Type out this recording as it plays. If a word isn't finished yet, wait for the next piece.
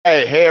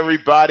Hey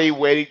everybody,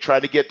 waiting, trying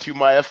to get to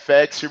my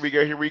effects. Here we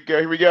go, here we go,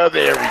 here we go.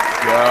 There we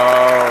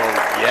go.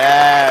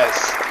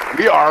 Yes,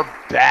 we are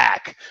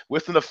back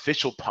with an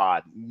official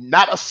pod,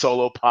 not a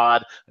solo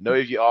pod. I know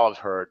you all have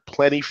heard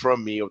plenty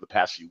from me over the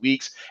past few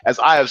weeks as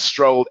I have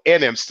struggled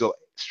and am still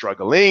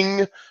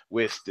struggling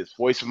with this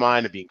voice of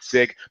mine and being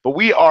sick, but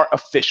we are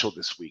official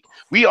this week.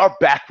 We are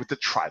back with the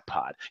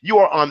tripod. You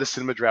are on the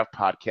Cinema Draft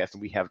podcast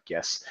and we have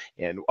guests.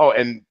 And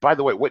by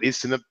the way, what is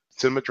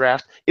Cinema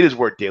Draft? It is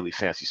where daily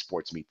fantasy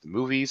sports meet the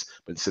movies,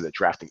 but instead of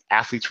drafting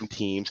athletes from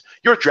teams,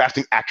 you're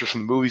drafting actors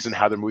from the movies and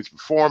how their movies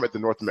perform at the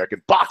North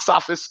American box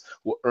office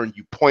will earn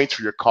you points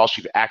for your call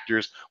sheet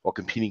actors while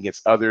competing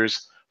against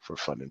others for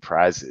fun and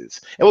prizes.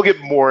 And we'll get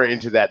more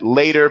into that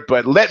later,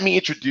 but let me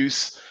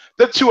introduce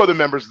the two other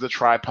members of the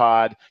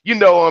tripod. You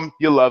know them,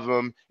 you love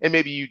them, and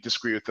maybe you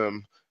disagree with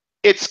them.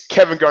 It's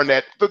Kevin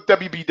Garnett, the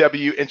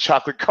WBW and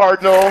Chocolate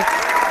Cardinal.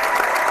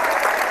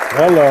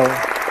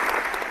 Hello.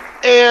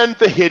 And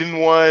the hidden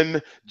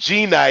one,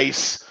 G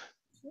Nice.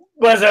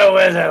 What's up?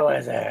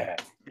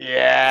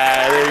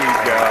 Yeah, there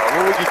you go.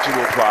 We'll get you an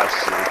applause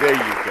too. There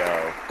you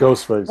go.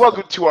 Ghostface.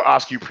 Welcome to our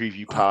Oscar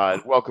preview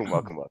pod. Welcome.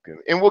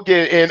 And we'll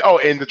get in. Oh,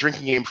 and the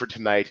drinking game for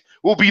tonight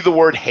will be the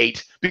word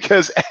hate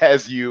because,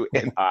 as you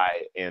and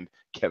I and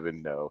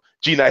Kevin know,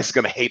 G Nice is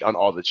going to hate on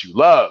all that you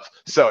love.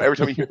 So every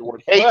time you hear the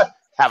word hate,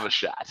 have a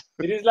shot.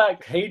 It is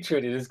like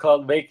hatred. It is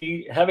called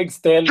having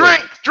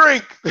standards.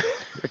 Drink.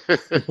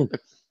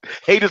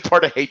 Hate is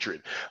part of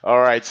hatred. All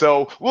right,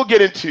 so we'll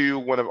get into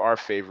one of our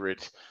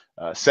favorite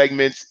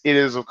segments. It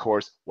is, of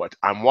course, what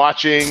I'm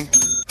watching.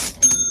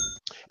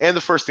 And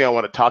the first thing I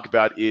want to talk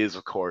about is,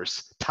 of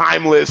course,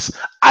 Timeless.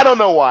 I don't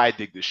know why I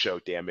dig this show,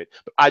 damn it,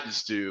 but I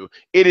just do.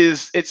 I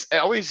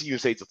always even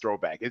say it's a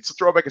throwback. It's a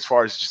throwback as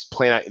far as just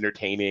plain out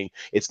entertaining.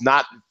 It's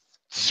not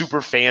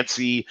super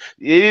fancy.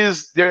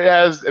 Timeless,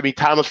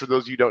 for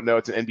those of you who don't know,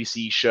 it's an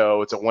NBC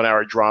show. It's a 1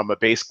 hour drama.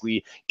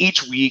 Basically,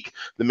 each week,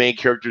 the main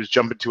characters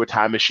jump into a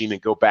time machine and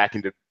go back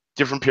into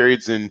different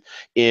periods in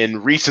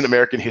recent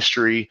American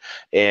history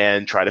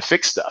and try to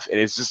fix stuff. And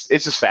it's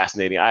just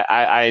fascinating.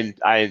 I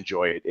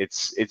enjoy it.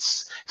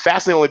 It's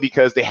fascinating only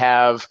because they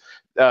actually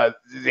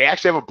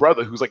have a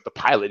brother who's like the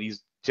pilot.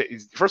 He's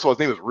first of all, his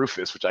name is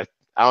Rufus, which I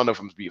don't know if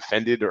I'm to be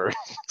offended or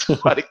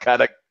what it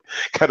kind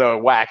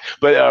of whack,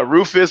 but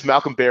Rufus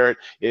Malcolm Barrett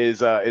is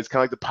kind of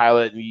like the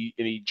pilot, and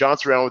he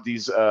jaunts around with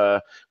these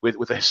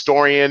with a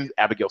historian,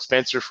 Abigail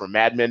Spencer from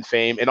Mad Men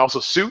fame, and also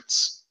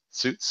Suits,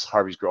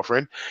 Harvey's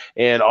girlfriend,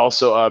 and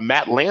also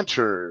Matt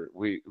Lanter,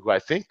 who I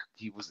think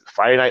he was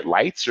Friday Night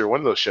Lights or one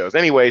of those shows.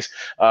 Anyways,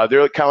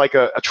 they're kind of like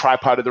a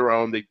tripod of their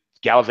own. They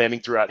gallivanting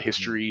throughout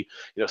history,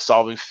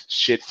 solving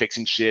shit,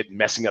 fixing shit,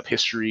 messing up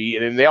history,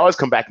 and then they always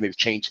come back and they've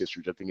changed history,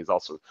 which I think is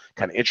also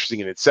kind of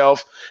interesting in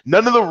itself.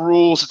 None of the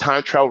rules of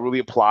time travel really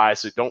apply,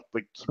 so don't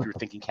keep your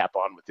thinking cap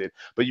on with it,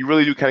 but you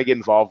really do kind of get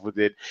involved with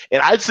it.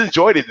 And I just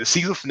enjoyed it. The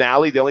season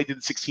finale, they only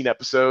did 16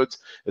 episodes.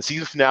 The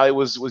season finale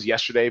was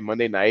yesterday,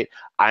 Monday night.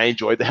 I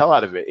enjoyed the hell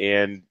out of it,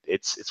 and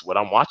it's what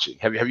I'm watching.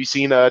 Have you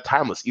seen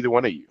Timeless? Either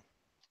one of you?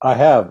 I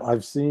have. I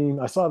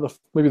saw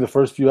maybe the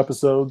first few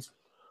episodes.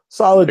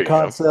 Solid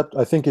concept.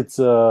 I think it's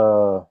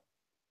I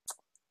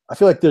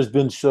feel like there's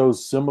been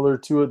shows similar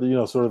to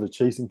it, sort of the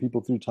chasing people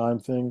through time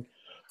thing.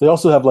 They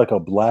also have like a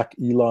black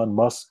Elon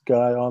Musk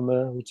guy on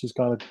there, which is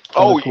kind of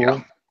cool.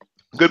 Yeah.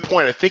 Good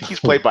point. I think he's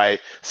played by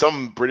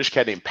some British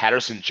cat named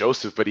Patterson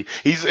Joseph, but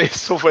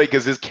it's so funny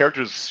because his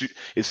character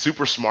is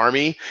super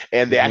smarmy,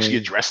 and they actually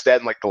addressed that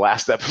in like the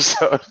last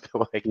episode.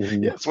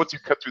 Yes, once you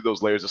cut through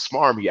those layers of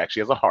smarm, he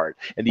actually has a heart,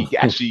 and he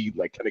actually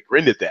like kind of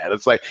grinned at that.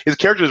 It's like his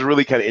character is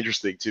really kind of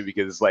interesting too,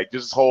 because it's like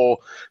there's this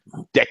whole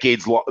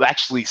decades long,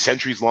 actually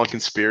centuries long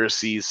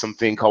conspiracy,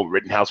 something called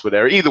Rittenhouse,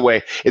 whatever. Either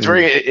way, it's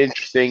very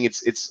interesting.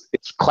 It's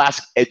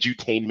classic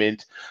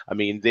edutainment. I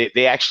mean,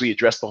 they actually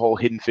addressed the whole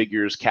Hidden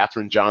Figures,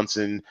 Katherine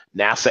Johnson,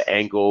 NASA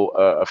angle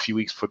a few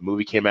weeks before the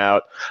movie came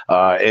out.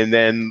 And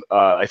then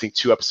I think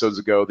 2 episodes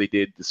ago, they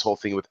did this whole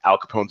thing with Al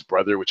Capone's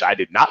brother, which I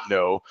did not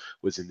know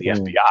was in the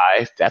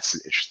FBI. That's an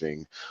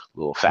interesting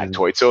little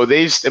factoid. So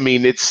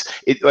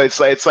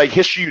it's like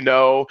history,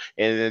 and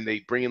then they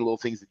bring in little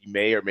things that you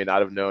may or may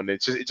not have known.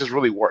 It just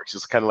really works.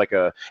 It's kind of like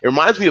it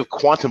reminds me of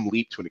Quantum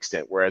Leap to an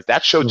extent, whereas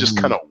that show just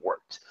kind of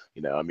worked.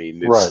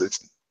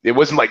 It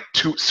wasn't like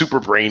too super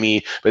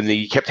brainy, but then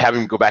you kept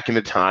having him go back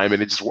into time,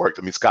 and it just worked.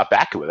 I mean, Scott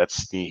Bakula,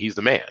 he's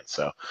the man.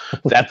 So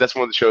that's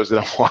one of the shows that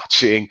I'm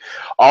watching.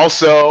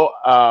 Also,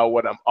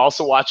 what I'm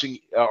also watching,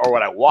 or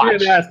what I watched. You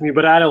didn't ask me,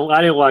 but I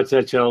didn't watch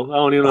that show. I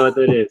don't even know what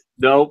that is.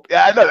 Nope.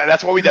 Yeah, I know that.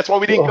 That's why we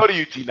didn't go to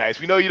you, G Nice.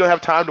 We know you don't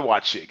have time to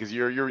watch shit because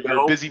you're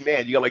a busy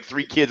man. You got like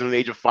 3 kids under the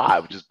age of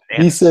 5, which is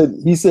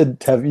bananas. He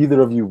said, have either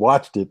of you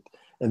watched it?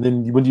 And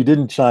then when you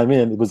didn't chime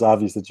in, it was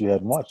obvious that you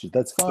hadn't watched it.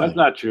 That's fine. That's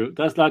not true.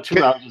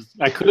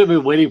 I could have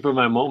been waiting for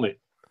my moment.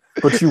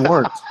 But you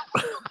weren't.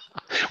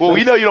 Well,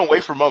 we know you don't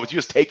wait for moments. You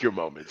just take your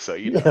moments. So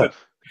Yeah.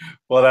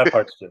 Well, that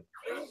part's true.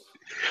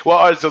 Well,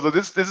 all right, so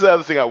this is the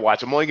other thing I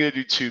watch. I'm only going to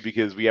do 2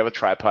 because we have a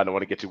tripod and I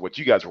want to get to what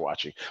you guys are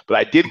watching. But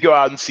I did go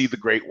out and see The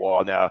Great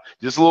Wall. Now,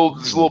 just a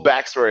little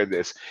backstory of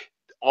this.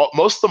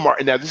 most of them are.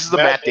 Now this is the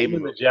Matt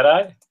Damon the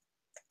Jedi.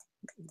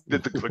 The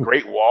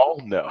Great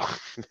Wall? No,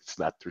 it's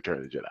not Return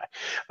of the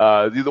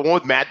Jedi. The one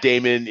with Matt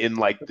Damon in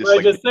like That's this. what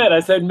like, I just said. I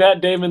said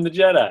Matt Damon the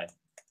Jedi.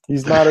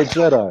 He's not a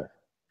Jedi.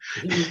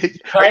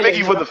 Are you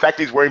making fun of the fact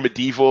that he's wearing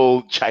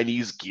medieval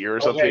Chinese gear or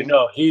something? Okay,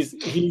 no, he's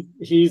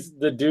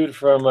the dude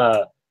from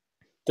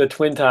the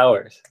Twin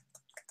Towers.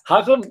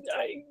 How come?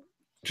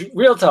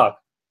 Real talk.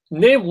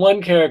 Name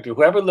one character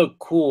who ever looked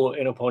cool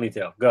in a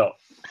ponytail. Go.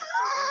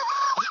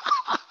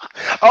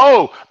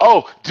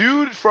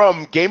 Dude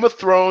from Game of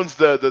Thrones,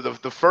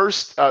 the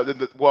first.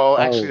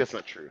 Actually, that's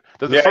not true.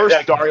 The first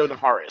exactly. Dario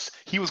Naharis.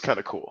 He was kind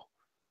of cool.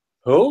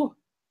 Who?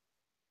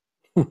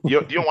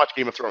 You don't watch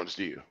Game of Thrones,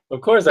 do you?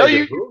 Of course I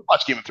do. You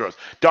watch Game of Thrones.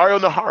 Dario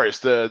Naharis,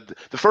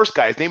 the first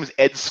guy. His name is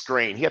Ed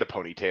Skrein. He had a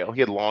ponytail. He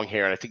had long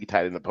hair, and I think he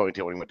tied it in the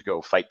ponytail when he went to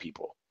go fight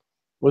people.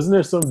 Wasn't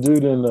there some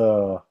dude in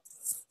The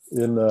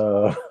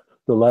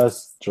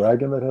Last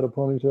Dragon that had a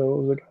ponytail?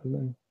 What was the guy's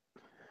name?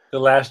 The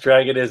Last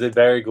Dragon, is it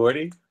Barry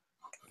Gordy?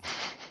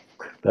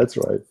 That's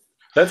right.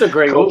 That's a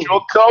great movie.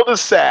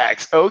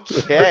 Cul-de-sacs.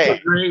 Okay. That's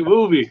a great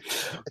movie.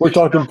 We're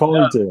talking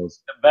ponytails.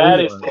 The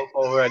baddest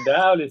over and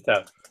down this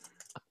time.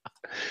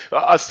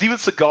 Steven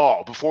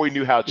Seagal, before we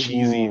knew how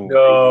cheesy.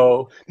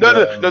 No.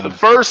 The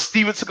first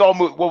Steven Seagal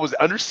movie, what was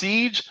it, Under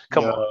Siege?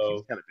 Come on.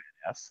 He's kind of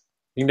badass.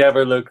 He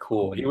never looked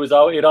cool. It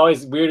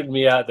always weirded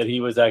me out that he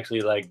was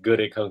actually like good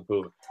at Kung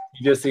Fu.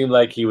 He just seemed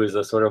like he was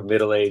a sort of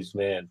middle-aged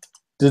man.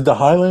 Did the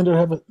Highlander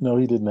have it? No,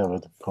 he didn't have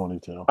a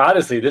ponytail.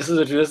 Honestly, this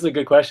is a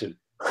good question.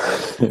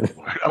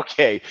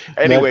 Okay.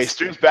 Anyway,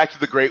 streams back to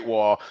the Great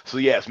Wall. So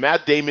yes,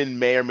 Matt Damon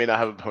may or may not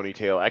have a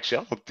ponytail. Actually,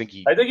 I don't think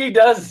he. I think he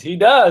does. He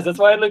does. That's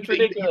why it looks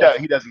ridiculous.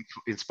 He does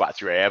in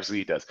spots, right? Absolutely,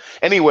 he does.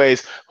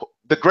 Anyways,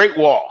 the Great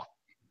Wall.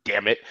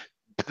 Damn it.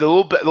 The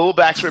little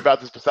backstory about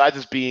this, besides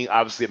this being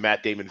obviously a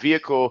Matt Damon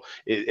vehicle,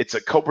 it's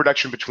a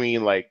co-production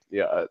between a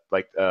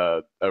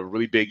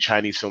really big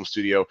Chinese film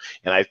studio,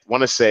 and I want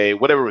to say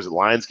whatever was it,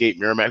 Lionsgate,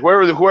 Miramax,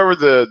 whoever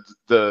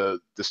the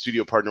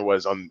studio partner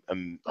was on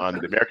the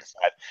American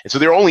side, and so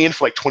they're only in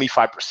for like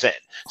 25%.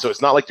 So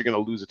it's not like they're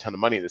going to lose a ton of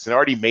money in this. And they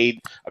already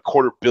made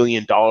 $250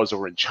 million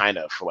over in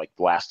China for like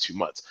the last 2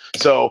 months.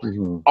 So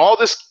all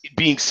this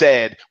being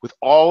said, with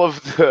all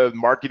of the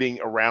marketing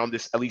around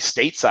this, at least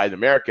stateside in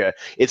America,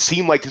 it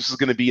seemed like this was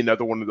going to be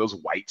another one of those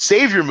white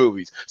savior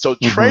movies. So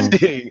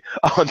trending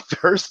on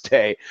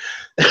Thursday,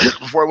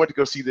 before I went to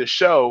go see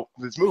this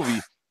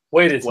movie.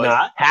 Wait, it's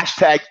not?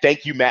 Hashtag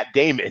thank you, Matt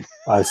Damon.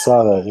 I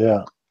saw that,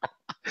 yeah.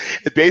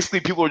 Basically,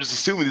 people are just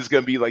assuming this is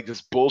going to be like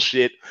this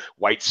bullshit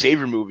white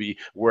savior movie,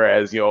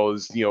 whereas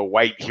this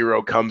white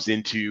hero comes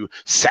into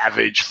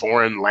savage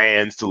foreign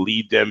lands to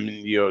lead them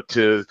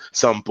to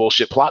some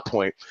bullshit plot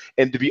point.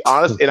 And to be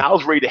honest, and I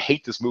was ready to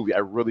hate this movie, I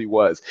really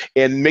was.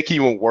 And make it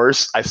even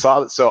worse, I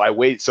saw it. So I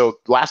waited. So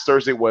last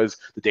Thursday was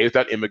The Day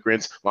Without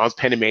Immigrants. Mom's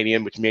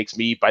Panamanian, which makes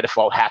me by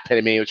default half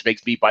Panamanian, which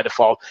makes me by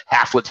default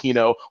half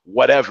Latino,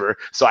 whatever.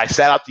 So I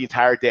sat out the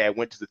entire day. I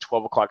went to the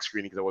 12 o'clock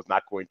screening because I was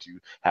not going to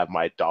have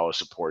my dollar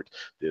support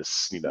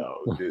this,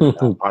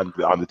 on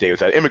the Day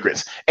Without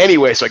Immigrants.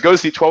 Anyway, so I go to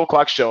see 12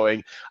 o'clock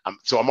showing.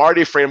 So I'm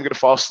already afraid I'm going to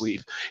fall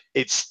asleep.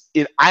 It's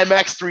in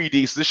IMAX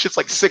 3D, so this shit's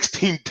like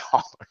 $16.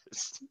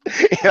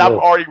 And I'm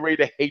already ready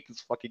to hate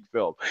this fucking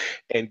film.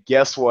 And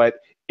guess what?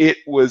 It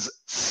was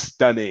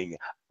stunning.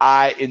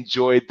 I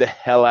enjoyed the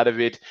hell out of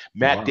it.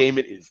 Matt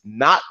Damon is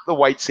not the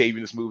white savior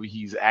in this movie.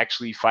 He's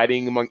actually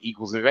fighting among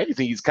equals. And if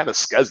anything, he's kind of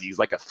scuzzy. He's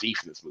like a thief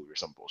in this movie or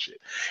some bullshit.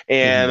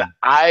 And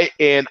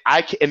even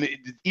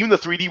the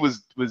 3D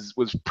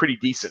was pretty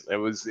decent. It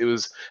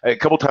was a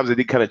couple times I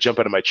did kind of jump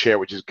out of my chair,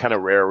 which is kind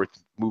of rare with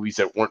movies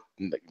that weren't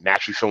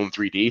naturally filmed in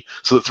 3D.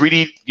 So the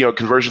 3D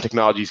conversion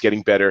technology is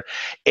getting better.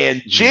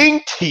 And Jing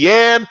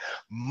Tian,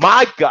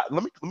 my God,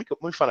 let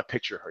me find a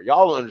picture of her.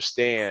 Y'all don't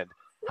understand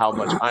how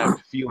much I am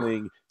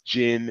feeling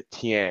Jin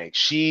Tian.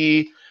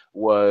 She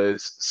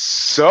was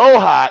so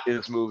hot in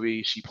this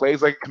movie. She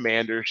plays like a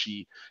commander.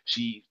 She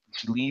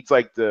leads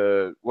like she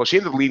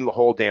ended up leading the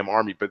whole damn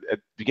army, but at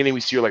the beginning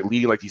we see her like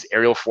leading like these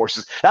aerial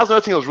forces. That was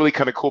another thing that was really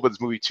kind of cool about this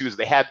movie too, is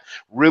they had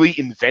really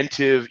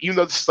inventive, even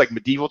though this is like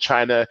medieval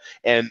China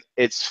and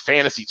it's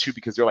fantasy too,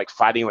 because they're like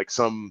fighting like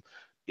some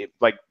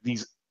like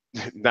these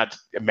not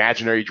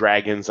imaginary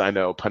dragons, I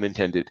know, pun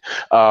intended.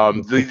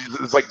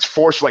 It's like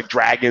force like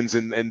dragons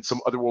and some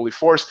otherworldly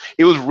force.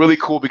 It was really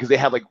cool because they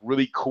had like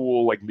really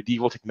cool like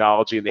medieval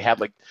technology, and they had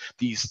like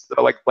these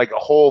like a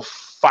whole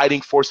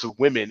fighting force of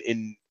women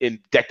in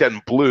decked out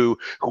in blue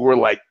who were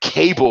like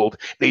cabled.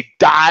 They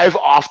dive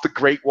off the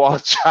Great Wall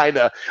of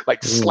China,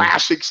 like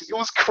slashing. It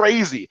was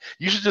crazy.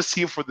 You should just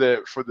see it for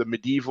the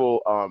medieval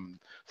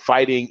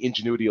fighting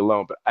ingenuity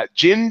alone. But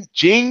Jing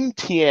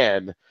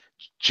Tian,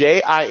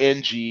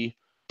 Jingtian,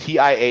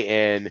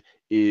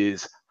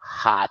 is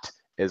hot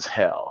as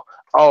hell.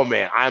 Oh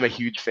man, I'm a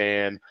huge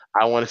fan.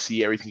 I want to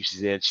see everything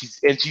she's in. She's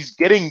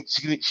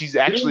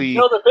actually.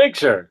 You the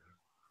picture.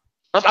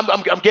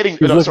 I'm getting.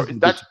 No, sorry,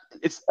 that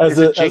it's as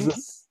a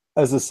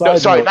side. No,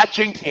 sorry, note, not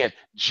Jing Tian.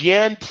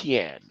 Jian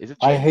Tian. Is it?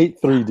 I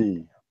hate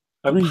 3D.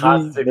 I'm 3D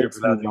positive you're makes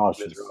me pronouncing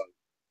nauseous. this wrong.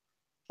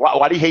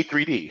 Why do you hate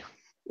 3D?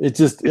 It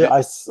just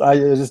I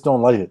just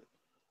don't like it.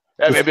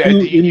 I It's mean,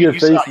 too in your you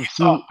face. you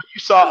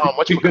saw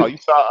what you call you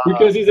saw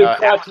Because he's a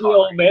crotchety Avatar,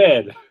 old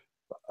man.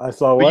 I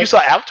saw but what? you saw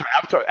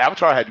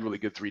Avatar had really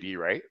good 3D,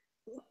 right?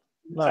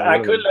 Not I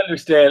really. couldn't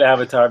understand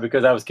Avatar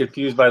because I was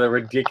confused by the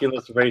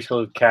ridiculous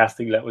racial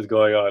casting that was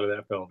going on in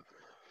that film.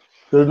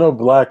 There are no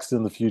blacks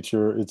in the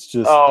future. It's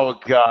just Oh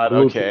God.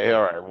 blue Okay. people.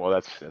 All right. Well,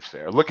 that's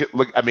fair. Look.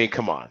 I mean,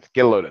 come on.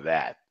 Get a load of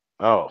that.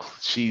 Oh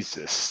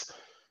Jesus.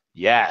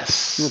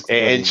 Yes. Looks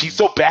better And she's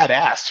so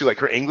badass too. Like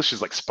her English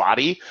is like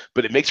spotty,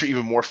 but it makes her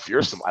even more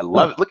fearsome. I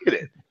love it. Look at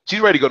it. She's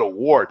ready to go to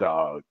war,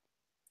 dog.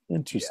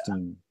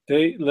 Interesting.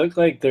 They look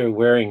like they're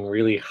wearing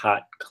really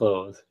hot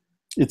clothes.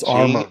 It's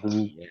armor.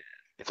 Yeah.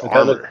 It's That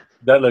armor.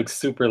 That looks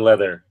super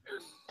leather.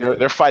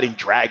 They're fighting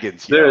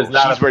dragons. There Yo. is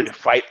not She's ready to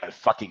fight a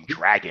fucking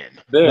dragon.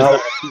 There's Now-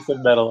 not a piece of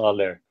metal on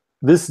there.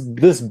 This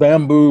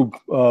bamboo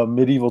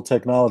medieval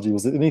technology,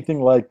 was it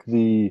anything like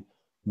the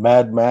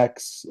Mad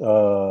Max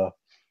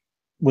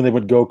when they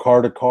would go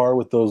car to car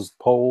with those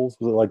poles?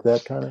 Was it like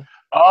that kind of?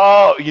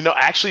 Oh,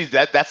 actually,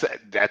 that's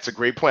a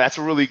great point. That's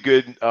a really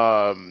good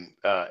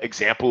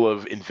example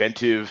of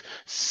inventive,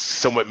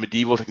 somewhat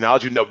medieval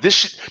technology. No,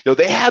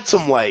 they had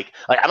some like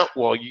I don't.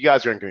 Well, you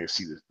guys aren't going to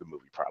see the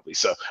movie probably,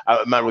 so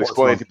I'm not really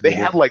spoiling it. They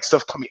had like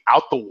stuff coming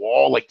out the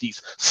wall, like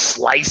these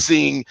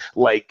slicing,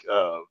 like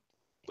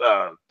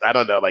I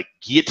don't know, like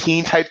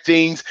guillotine type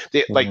things.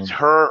 They like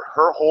her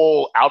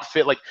whole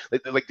outfit, like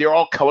they're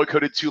all color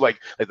coded too. Like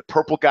the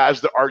purple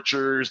guys, the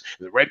archers,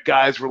 the red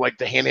guys were like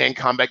the hand-to-hand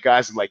combat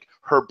guys, and like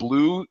her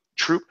blue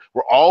troop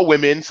were all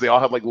women, so they all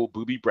have like little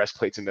booby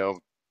breastplates, and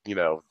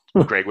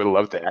Greg would have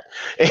loved that.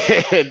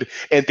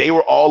 And they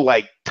were all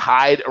like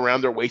tied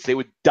around their waist. They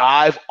would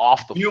dive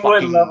off the You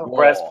fucking would love a wall.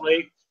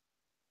 breastplate.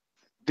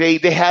 They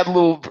had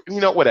little,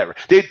 whatever.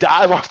 They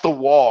dive off the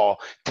wall,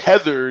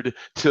 tethered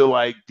to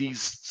like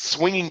these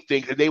swinging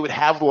things, and they would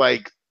have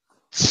like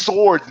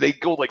swords. And they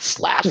go like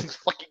slash these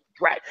fucking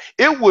dragons.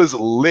 It was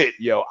lit,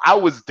 yo. I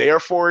was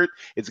there for it.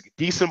 It's a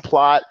decent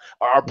plot.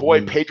 Our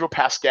boy Pedro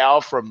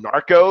Pascal from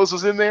Narcos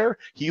was in there.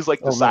 He's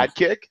like the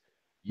sidekick.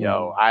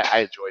 Yo, I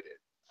enjoyed it.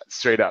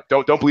 Straight up.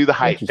 Don't believe the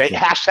hype.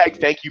 Hashtag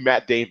thank you,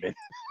 Matt Damon.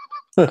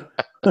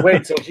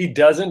 Wait, so he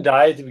doesn't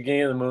die at the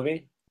beginning of the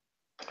movie?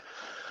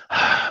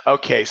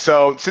 Okay,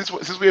 so since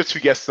we have two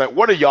guests tonight,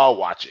 what are y'all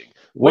watching?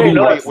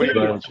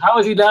 How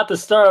is he not the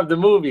star of the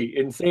movie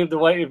in Save the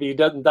White if he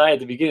doesn't die at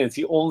the beginning? It's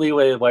the only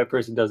way the white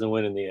person doesn't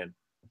win in the end.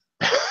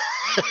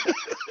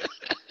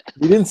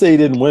 He didn't say he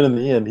didn't win in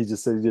the end. He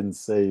just said he didn't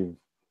save.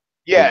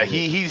 Yeah,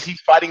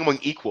 he's fighting among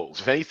equals.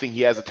 If anything,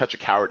 he has a touch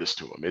of cowardice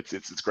to him.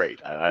 It's great.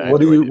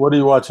 What are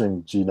you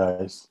watching, G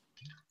Nice?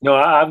 No,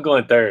 I'm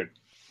going third.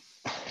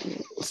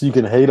 So you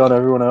can hate on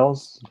everyone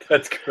else?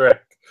 That's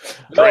correct.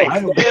 No,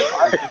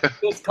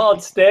 it's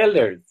called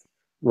standards.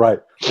 Right.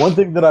 One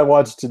thing that I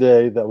watched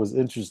today that was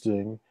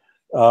interesting,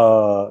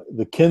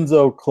 the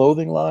Kenzo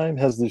clothing line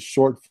has this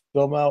short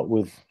film out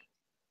with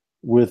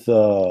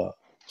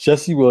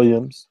Jesse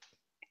Williams,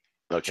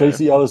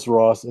 Tracy Ellis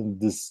Ross, and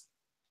this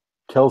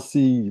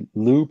Kelsey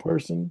Liu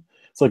person.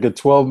 It's like a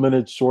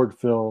 12-minute short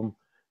film.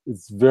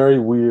 It's very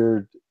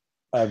weird.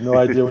 I have no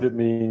idea what it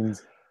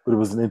means, but it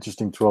was an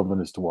interesting 12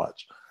 minutes to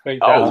watch.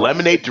 Wait,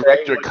 Lemonade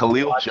director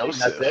Khalil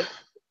Joseph.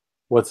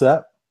 What's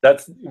that?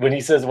 That's when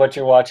he says what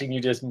you're watching. You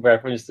just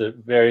referenced a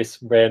very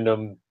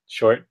random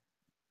short.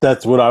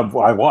 That's what I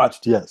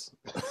watched. Yes.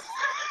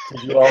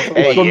 Did you also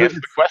answer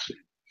the question.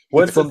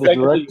 What's the from the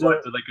director?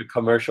 Like a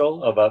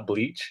commercial about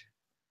bleach?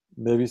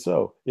 Maybe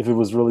so. If it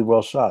was really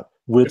well shot,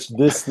 which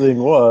this thing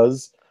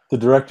was. The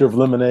director of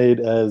Lemonade,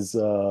 as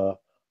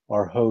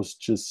our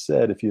host just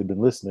said, if you had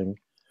been listening,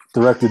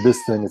 directed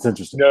this thing. It's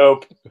interesting.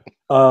 Nope.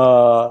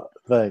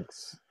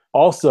 Thanks.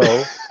 Also,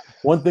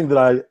 one thing that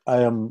I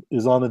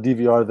is on the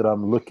DVR that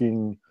I'm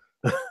looking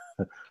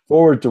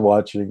forward to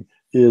watching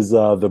is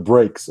The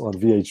Breaks on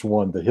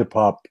VH1, the hip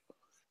hop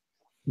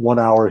 1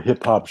 hour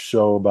hip hop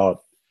show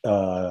about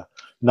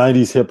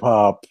 90s hip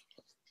hop.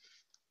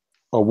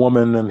 A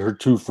woman and her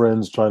two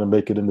friends trying to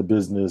make it in the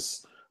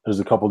business. There's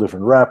a couple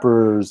different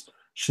rappers.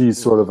 She's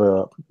sort of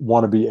a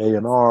wannabe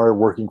A&R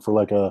working for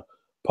like a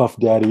Puff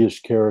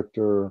Daddy-ish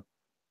character.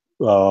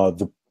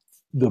 The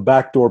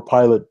backdoor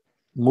pilot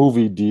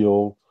movie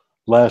deal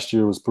last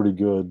year was pretty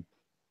good,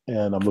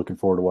 and I'm looking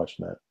forward to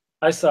watching that.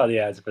 I saw the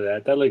ads for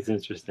that. That looks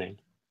interesting.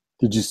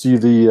 Did you see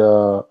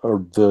the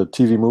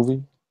TV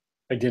movie?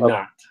 I did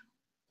not.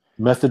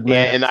 Method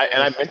Man. And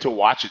I meant to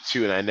watch it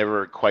too, and I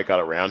never quite got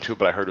around to it,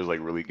 but I heard it was like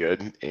really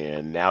good.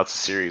 And now it's a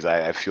series.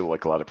 I feel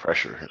like a lot of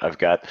pressure. I've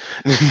got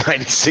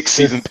 96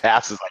 season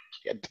passes. I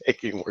can't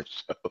take any more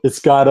shows. It's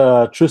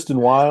got Tristan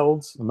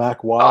Wilds,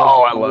 Mac Wilds.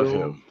 Oh, I love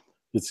him.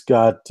 It's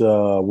got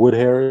Wood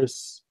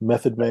Harris,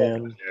 Method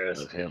Man,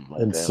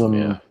 and some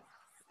newcomers.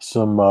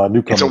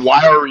 It's a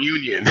Wire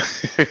reunion.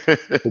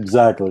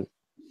 Exactly.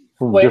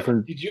 Wait,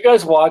 did you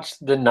guys watch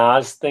the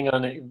Nas thing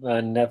on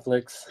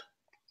Netflix?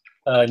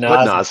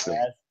 Nas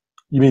thing?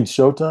 You mean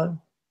Showtime?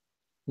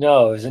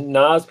 No,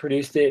 Nas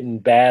produced it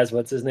and Baz,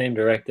 what's his name,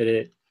 directed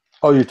it.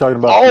 Oh, you're talking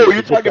about. Oh,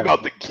 you're talking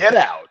about the Get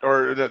Out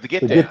or the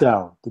Get the Down. Get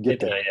Down. The Get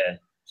Down. Yeah.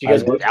 You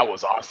guys watch it? That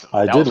was awesome.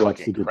 I That did was watch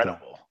fucking the Get Down.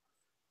 incredible.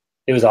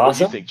 It was What do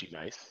awesome. you think, G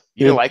Nice?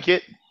 You didn't like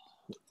it?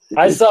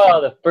 I saw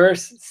the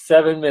first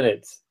 7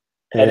 minutes,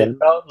 and it And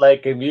felt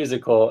like a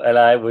musical, and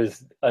I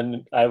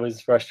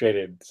was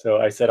frustrated.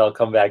 So I said I'll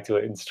come back to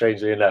it, and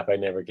strangely enough, I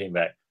never came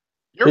back.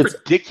 You're It's-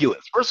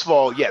 ridiculous. First of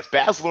all, yes,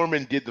 Baz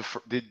Luhrmann did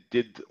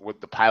with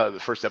the pilot of the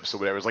first episode,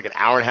 whatever. It was like an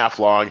hour and a half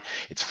long.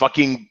 It's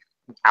fucking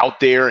out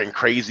there and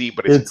crazy,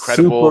 but it's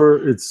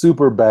incredible. It's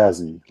super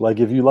Bazzy. Like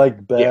if you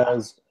like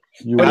Baz,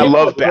 you. But I he-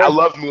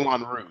 love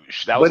Moulin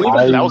Rouge. That was But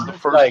like, even that was the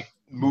first like,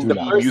 movie the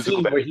first musical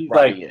scene that where he's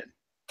brought like me in.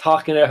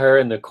 talking to her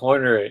in the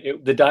corner,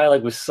 the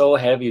dialogue was so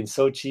heavy and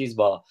so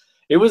cheeseball.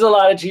 It was a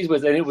lot of cheese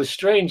whiz, and it was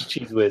strange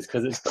cheese whiz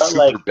because it felt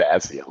Super like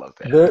Bazzy. I love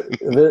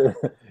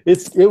that.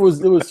 It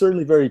was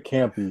certainly very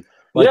campy.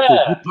 Like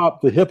Yeah.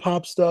 the hip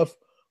hop stuff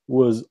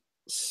was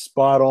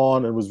spot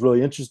on and was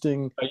really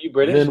interesting. Are you And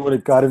British? then when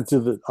it got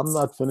into I'm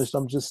not finished.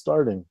 I'm just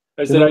starting.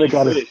 I and said, then are they you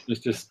got it-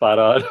 British, Mr. Spot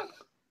On?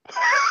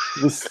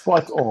 It was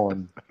spot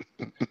on.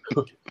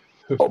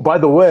 Oh, by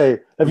the way,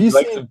 have you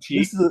Like seen? some tea?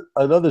 This is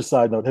another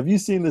side note. Have you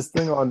seen this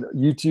thing on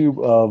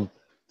YouTube of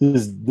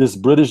this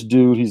British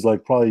dude? He's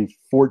like probably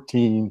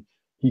 14.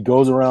 He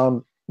goes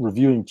around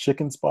reviewing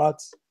chicken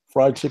spots,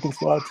 fried chicken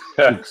spots.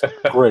 It's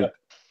great.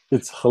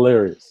 It's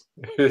hilarious.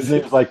 His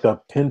name's like the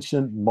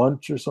Penchant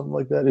Munch or something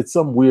like that. It's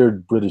some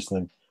weird British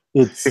thing.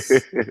 It's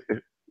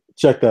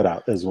check that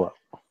out as well.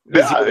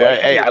 Yeah,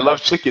 hey, I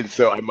love chicken,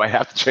 so I might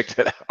have to check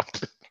that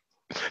out.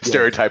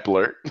 Stereotype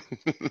alert.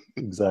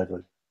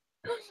 Exactly.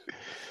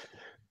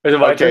 Is it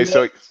my Okay,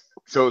 turn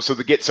now?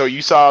 so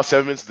you saw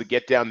 7 minutes of the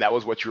Get Down. That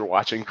was what you were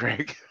watching,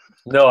 Greg.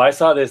 No, I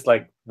saw this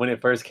like when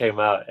it first came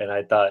out, and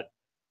I thought,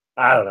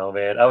 I don't know,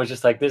 man. I was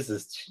just like, this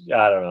is,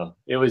 I don't know.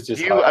 It was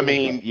just. hard. I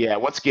mean, yeah.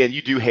 Once again,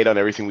 you do hate on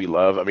everything we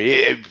love. I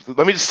mean,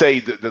 let me just say,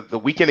 the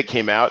weekend it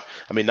came out.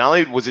 I mean, not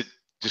only was it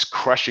just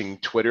crushing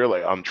Twitter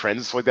like on trends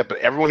and stuff like that, but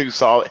everyone who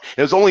saw it,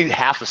 it was only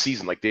half a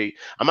season. Like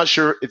I'm not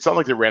sure. It's not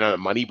like they ran out of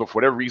money, but for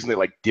whatever reason, they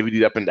like divvied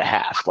it up into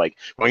half. Like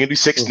we're gonna do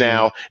 6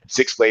 now,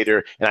 6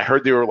 later, and I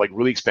heard they were like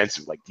really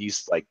expensive. Like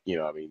these, like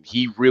I mean,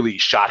 he really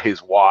shot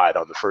his wad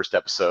on the first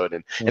episode,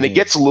 and it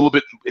gets a little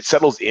bit, it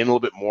settles in a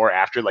little bit more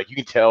after. Like you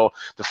can tell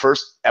the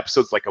first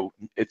episode's like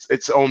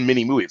its own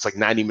mini movie. It's like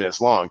 90 minutes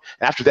long.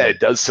 After that,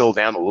 it does settle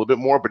down a little bit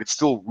more, but it's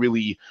still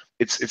really.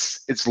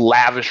 It's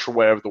lavish for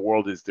whatever the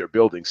world is they're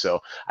building. So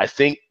I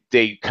think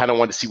they kind of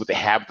want to see what they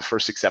have the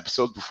first 6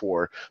 episodes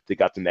before they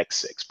got the next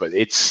 6. But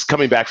it's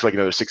coming back for like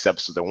another 6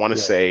 episodes. I want to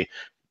say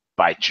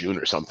by June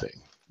or something.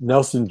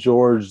 Nelson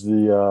George,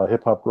 the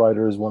hip hop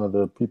writer, is one of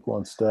the people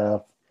on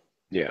staff.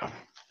 Yeah.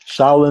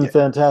 Shaolin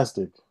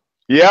Fantastic.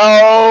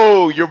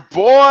 Yo, your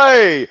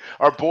boy,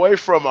 our boy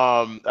from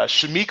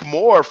Shamik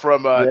Moore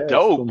from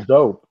Dope. From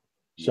Dope.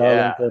 Shaolin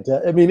Yeah.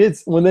 Fantastic. I mean,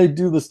 it's when they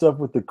do the stuff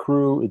with the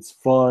crew, it's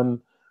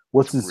fun.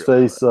 What's his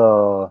Real face?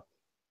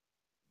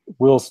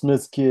 Will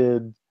Smith's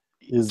kid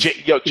is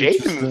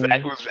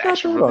Jaden was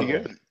actually really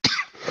good.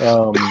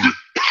 Jaden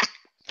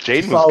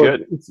was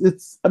solid. good.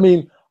 It's. I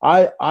mean,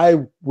 I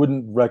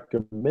wouldn't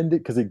recommend it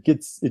because it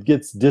gets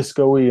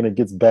disco-y and it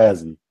gets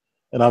Bazzy,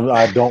 and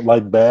I don't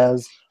like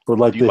Baz, but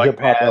like Do you the like hip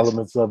hop Baz?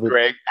 elements of it.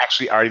 Greg,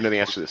 actually, I already know the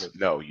answer to this.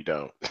 No, you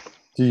don't.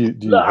 Do you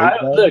hate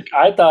Look,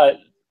 I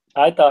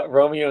thought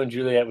Romeo and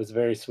Juliet was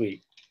very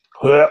sweet.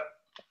 that?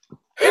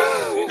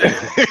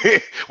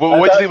 Well,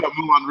 what do you think about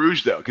Moulin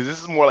Rouge though? Because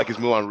this is more like his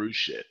Moulin Rouge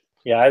shit.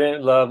 Yeah, I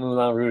didn't love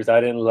Moulin Rouge.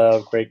 I didn't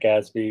love Great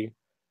Gatsby.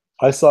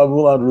 I saw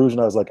Moulin Rouge and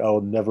I was like, I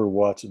will never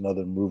watch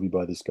another movie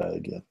by this guy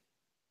again.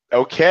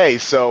 Okay,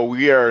 so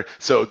we are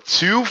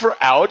 2 for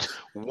out,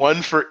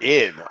 1 for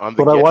in on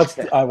the. But Get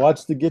Down. I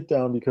watched the Get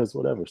Down because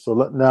whatever. So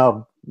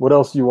now, what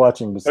else are you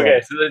watching besides?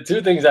 Okay, so the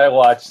 2 things I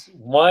watched.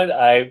 One, can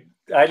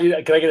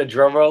I get a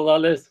drum roll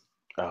on this?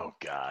 Oh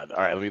God!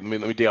 All right, let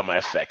me dig out my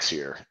effects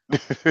here.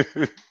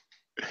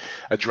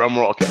 A drum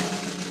roll. Okay.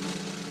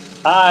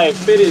 I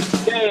finished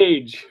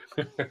Cage.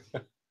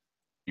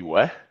 You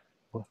what?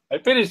 I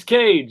finished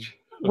Cage.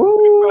 Woo!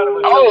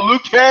 Oh,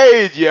 Luke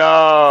Cage,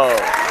 yo!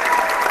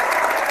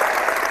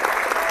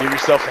 Give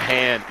yourself a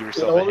hand. Give It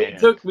yourself a only hand.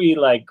 took me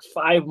like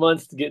 5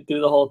 months to get through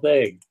the whole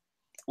thing.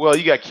 Well,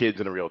 you got kids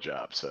and a real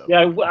job, so.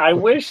 Yeah, I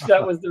wish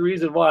that was the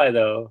reason why,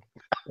 though.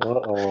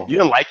 Uh-oh. You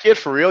didn't like it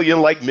for real? You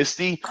didn't like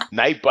Misty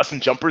Knight busting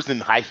jumpers in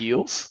high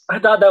heels? I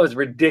thought that was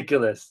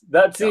ridiculous.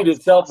 That scene was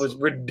itself awesome. was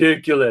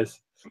ridiculous.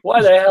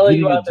 Why the hell are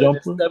you Beating a out there in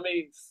this jumper?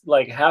 semi,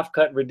 like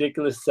half-cut,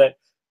 ridiculous set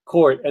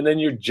court, and then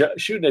you're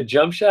shooting a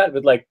jump shot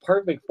with like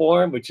perfect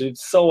form, which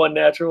is so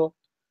unnatural?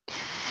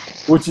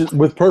 Which is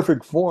with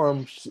perfect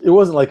form. It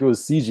wasn't like it was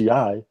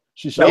CGI.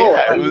 She shot.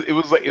 Yeah, it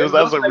was like that was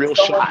a looked like real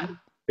someone- shot.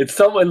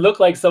 It looked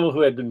like someone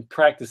who had been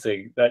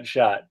practicing that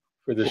shot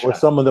for the Or shot.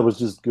 someone that was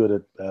just good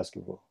at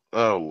basketball.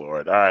 Oh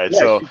Lord! All right, Yeah,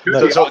 so she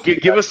could so, be.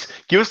 give us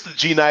the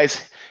G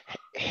Nice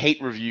hate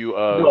review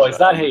of. No, it's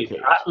not Luke hate. Cage.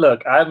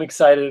 Look, I'm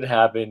excited it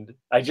happened.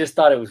 I just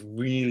thought it was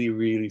really,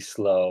 really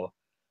slow.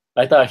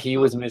 I thought he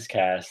was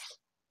miscast.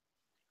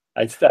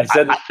 I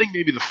said I think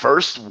maybe the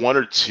first 1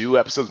 or 2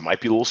 episodes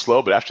might be a little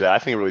slow, but after that, I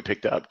think it really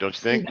picked up. Don't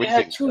you think? they What do you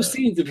had think? 2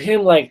 scenes of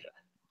him like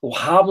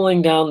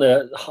hobbling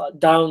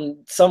down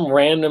some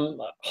random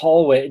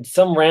hallway,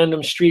 some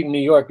random street in New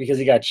York because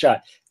he got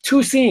shot.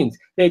 2 scenes.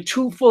 They had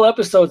 2 full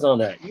episodes on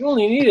that. You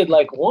only needed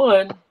like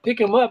one. Pick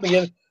him up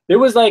again. It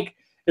was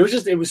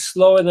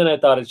slower than I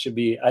thought it should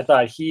be. I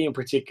thought he in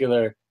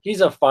particular,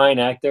 he's a fine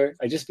actor.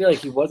 I just feel like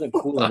he wasn't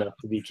cool enough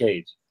to be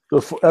Cage.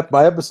 So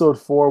by episode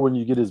 4, when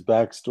you get his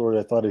backstory,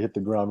 I thought it hit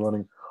the ground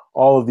running.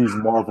 All of these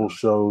Marvel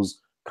shows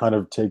kind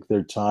of take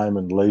their time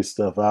and lay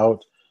stuff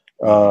out.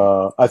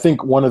 I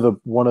think one of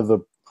the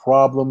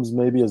problems,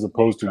 maybe as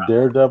opposed to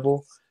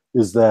Daredevil,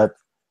 is that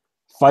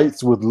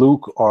fights with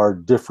Luke are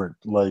different.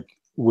 Like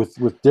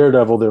with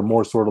Daredevil, they're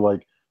more sort of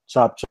like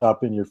chop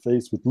in your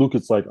face. With Luke,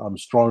 it's like, I'm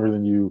stronger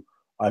than you.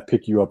 I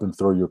pick you up and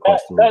throw you across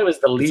the room. That was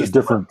the least. It's a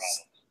difference.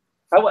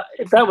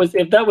 If that was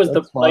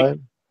the fine. like,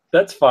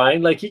 that's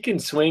fine. Like he can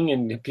swing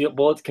and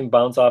bullets can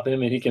bounce off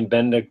him and he can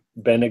bend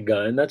a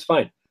gun. That's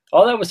fine.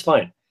 All that was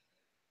fine.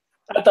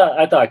 I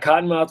thought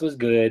Cottonmouth was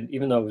good,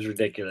 even though it was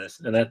ridiculous.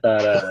 And I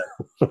thought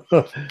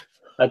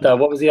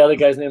what was the other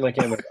guy's name? I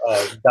can't remember.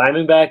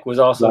 Diamondback was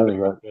also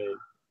good.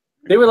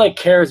 They were like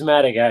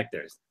charismatic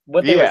actors.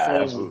 What they were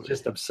saying was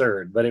just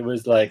absurd, but it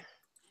was like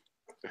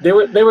they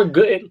were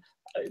good.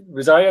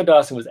 Rosario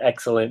Dawson was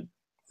excellent.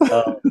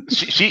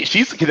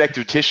 She's the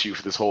connective tissue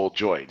for this whole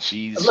joint.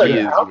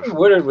 Alfre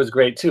Woodard was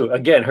great too.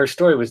 Again, her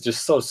story was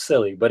just so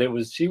silly, but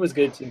she was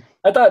good too.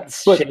 I thought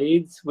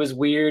Shades was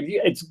weird.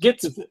 It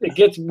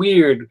gets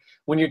weird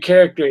when your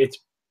character, it's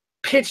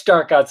pitch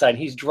dark outside.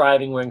 He's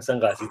driving wearing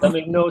sunglasses. That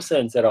made no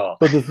sense at all.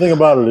 But the thing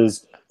about it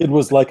is, it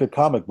was like a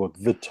comic book.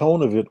 The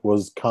tone of it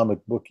was comic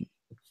booky.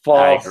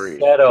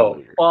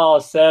 Falsetto.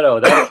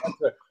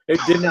 It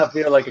did not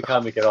feel like a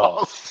comic at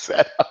all.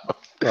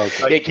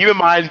 Okay. Hey, keep in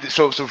mind.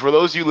 So for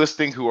those of you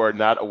listening who are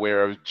not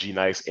aware of G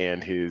Nice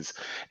and his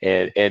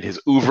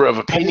oeuvre of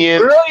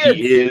opinion,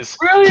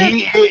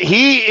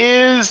 he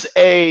is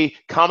a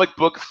comic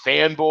book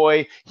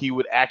fanboy. He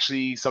would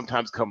actually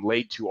sometimes come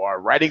late to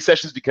our writing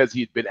sessions because he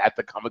had been at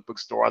the comic book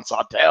store on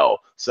Sawtelle.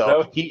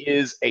 So he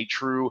is a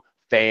true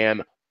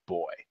fan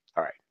boy.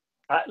 All right.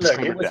 Look,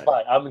 it was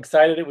fine. I'm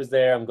excited it was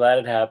there. I'm glad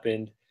it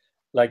happened.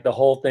 Like the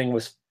whole thing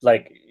was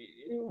like.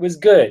 It was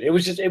good. It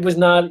was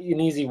not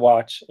an easy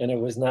watch, and it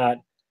was not.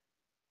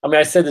 I mean,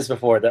 I said this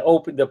before.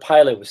 The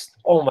pilot was.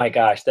 Oh my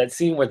gosh, that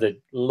scene where the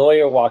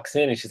lawyer walks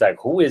in and she's like,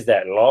 "Who is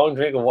that? Long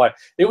drink of water."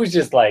 It was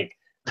just like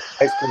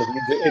high school.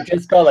 It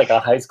just felt like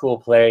a high school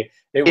play.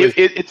 I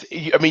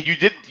mean, you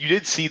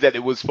did see that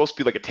it was supposed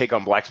to be like a take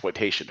on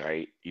blaxploitation,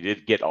 right? You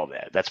did get all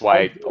that. That's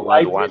why a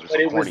lot of the lines were so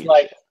corny. It was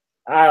like,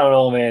 I don't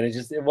know, man.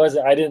 It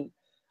wasn't.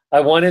 I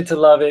wanted to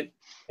love it.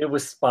 It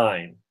was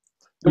fine.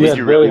 Do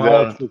you really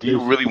want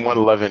to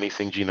love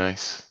anything, G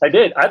Nice? I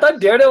did. I thought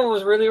Daredevil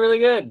was really, really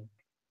good.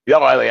 Yeah,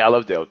 I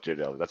love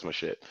Daredevil. That's my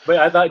shit. But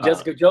I thought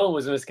Jessica Jones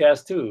was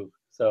miscast too.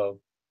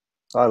 So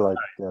I like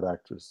that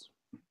actress.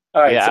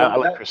 All right. Yeah, So I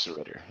like Kristen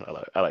Ritter.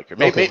 I like her.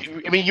 Maybe,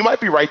 I mean, you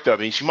might be right though. I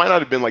mean, she might not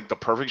have been like the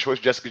perfect choice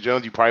for Jessica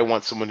Jones. You probably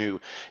want someone who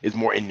is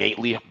more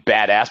innately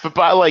badass. But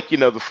by like the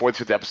 4th,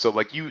 5th episode,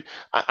 like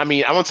I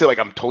mean, I won't say like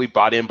I'm totally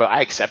bought in, but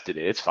I accepted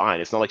it. It's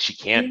fine. It's not like she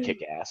can't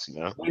kick ass.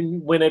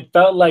 When it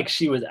felt like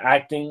she was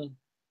acting,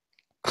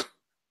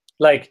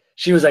 like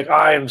she was like,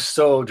 I am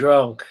so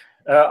drunk.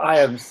 I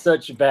am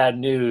such bad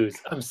news.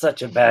 I'm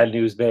such a bad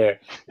news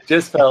bear. It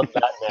just felt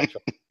that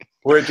natural.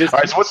 All right, so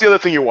what's the other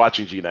thing you're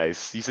watching, G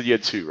Nice? You said you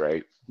had 2,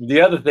 right?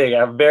 The other thing,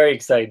 I'm very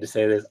excited to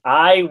say this.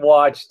 I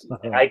watched,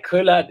 I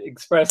could not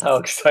express how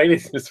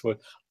excited this was.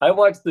 I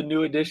watched the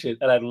New Edition,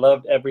 and I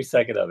loved every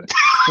second of it.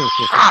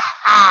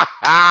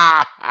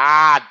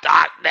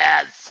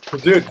 Darkness!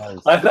 Dude,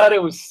 I thought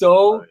it was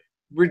so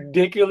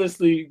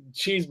ridiculously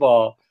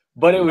cheeseball,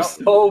 but it was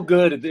so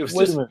good. It was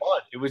just fun.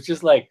 It was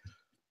just like,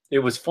 it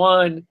was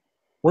fun.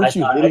 Weren't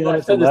you hating on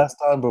it the last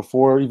time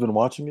before even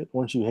watching it?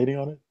 Weren't you hating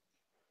on it?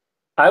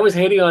 I was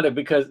hating on it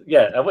because,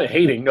 I wasn't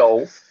hating.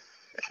 No,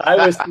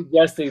 I was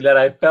suggesting that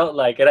I felt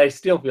like, and I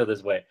still feel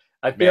this way.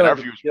 I feel like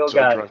it's still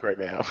got drunk right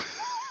now.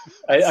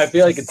 I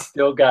feel like it's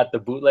still got the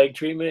bootleg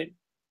treatment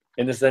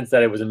in the sense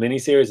that it was a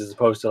miniseries as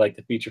opposed to like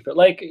the feature film.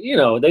 Like,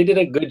 they did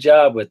a good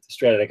job with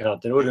Straight Outta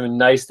Compton. It would have been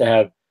nice to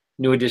have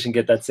New Edition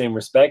get that same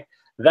respect.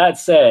 That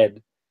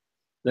said,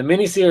 the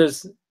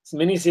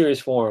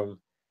miniseries form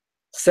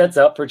sets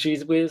up for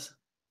Cheese Whiz,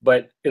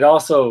 but it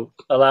also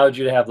allowed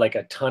you to have like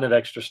a ton of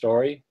extra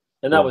story.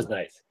 And that was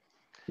nice.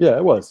 Yeah,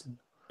 it was.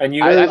 And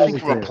I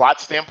think from a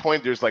plot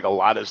standpoint, there's like a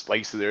lot of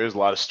there is a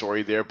lot of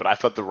story there, but I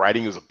thought the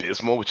writing was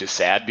abysmal, which is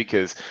sad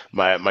because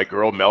my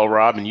girl Mel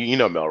Robb, and you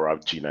know Mel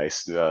Robb, G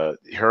Nice,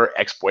 her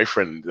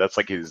ex-boyfriend, that's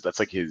like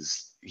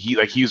his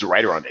he was a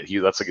writer on it.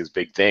 That's like his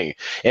big thing,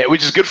 and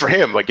which is good for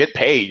him. Like get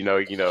paid,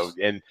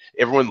 and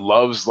everyone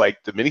loves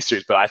like the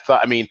miniseries. But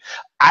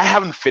I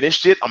haven't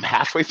finished it. I'm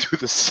halfway through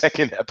the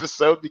second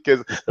episode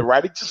because the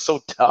writing's just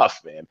so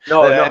tough, man.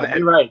 No,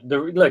 you're right.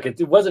 Look,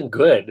 it wasn't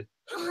good.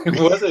 It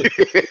wasn't.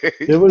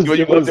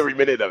 You loved every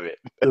minute of it.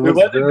 It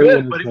wasn't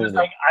good, but it was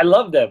like I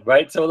love them,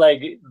 right? So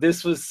like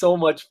this was so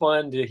much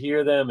fun to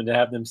hear them and to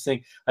have them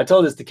sing. I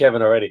told this to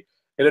Kevin already.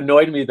 It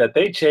annoyed me that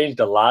they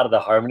changed a lot of the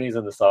harmonies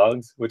in the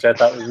songs, which I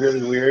thought was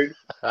really weird.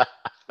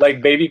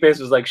 Like Babyface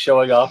was like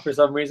showing off for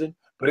some reason,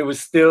 but it was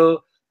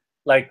still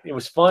like it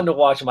was fun to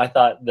watch them. I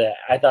thought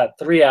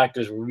three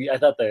actors were. I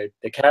thought the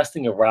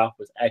casting of Ralph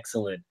was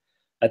excellent.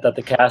 I thought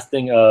the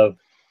casting of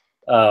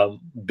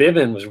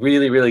Bivin was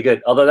really, really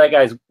good. Although that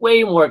guy's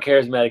way more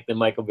charismatic than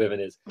Michael Bivin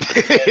is.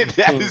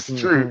 That is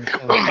true.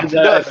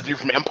 That's the dude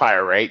from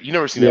Empire, right? You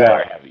never seen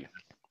Empire, have you?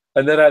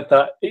 And then I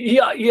thought,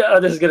 yeah,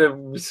 this is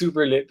gonna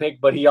super nitpick,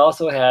 but he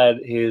also had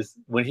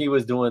when he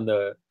was doing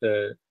the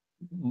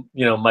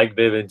Mike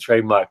Bivin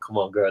trademark. Come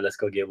on, girl, let's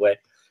go get wet.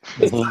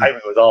 His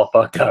timing was all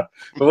fucked up,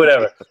 but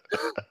whatever.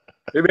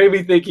 It made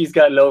me think he's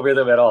got no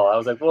rhythm at all. I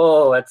was like,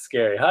 whoa, that's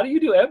scary. How do you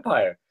do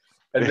Empire?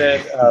 And then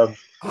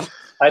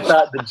I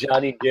thought the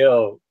Johnny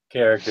Gill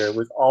character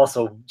was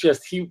also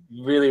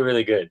really,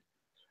 really good,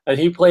 and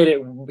he played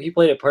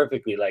it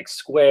perfectly, like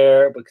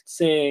square but could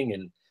sing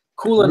and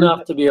cool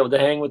enough to be able to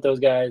hang with those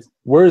guys.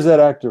 Where is that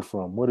actor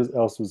from? What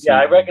else was? Yeah,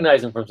 I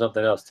recognize him from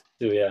something else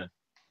too. Yeah,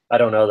 I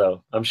don't know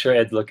though. I'm sure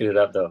Ed's looking it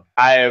up though.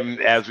 I am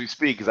as we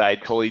speak because I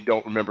totally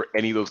don't remember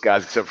any of those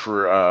guys except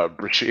for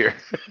Brashear.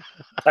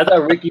 I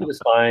thought Ricky was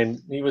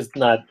fine. He was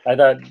not. I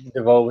thought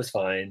DeVoe was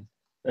fine.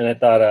 And I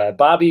thought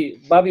Bobby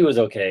was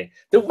okay.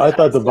 I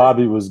thought the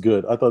Bobby was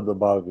good. I thought the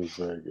Bobby was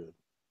very good.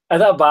 I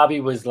thought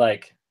Bobby was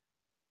like,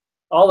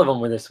 all of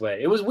them were this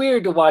way. It was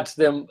weird to watch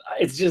them.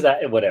 It's just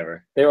that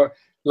whatever. They were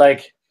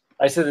like,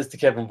 I said this to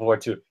Kevin before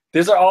too.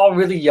 These are all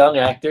really young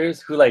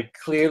actors who like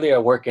clearly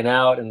are working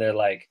out, and they're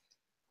like,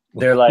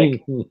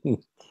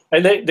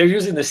 and they're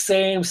using the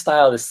same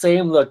style, the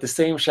same look, the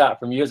same shot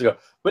from years ago.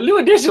 But New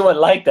Edition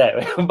wasn't like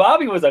that.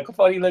 Bobby was like a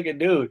funny looking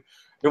dude.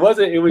 It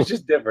wasn't. It was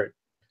just different.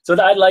 So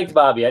I liked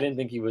Bobby. I didn't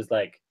think he was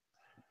like.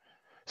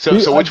 So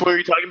which one were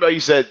you talking about? You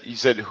said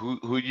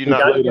who you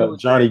not?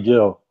 Johnny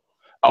Gill.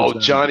 Oh,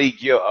 Johnny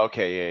Gill.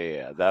 Okay,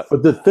 yeah.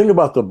 But the thing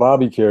about the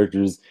Bobby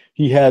characters,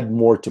 he had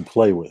more to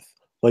play with.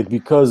 Like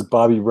because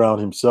Bobby Brown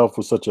himself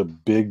was such a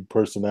big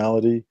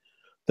personality,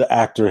 the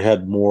actor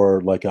had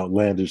more like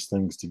outlandish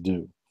things to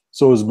do.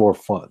 So it was more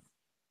fun.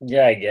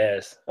 Yeah, I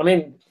guess. I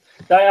mean,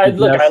 I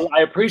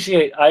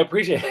appreciate.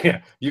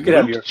 You could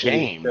have your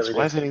James.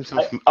 Why is that name so?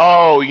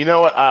 Oh, you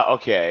know what?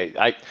 Okay.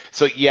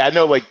 I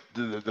know like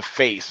the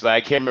face, but I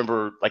can't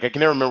remember. Like I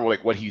can never remember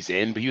like what he's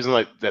in. But he was in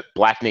like that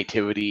Black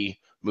Nativity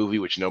movie,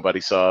 which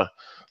nobody saw,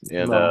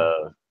 and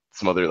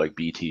some other like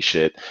BT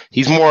shit.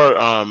 He's more.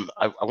 I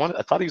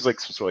thought he was like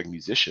some sort of like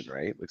musician,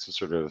 right? Like some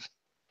sort of.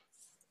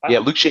 Yeah,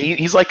 Luke.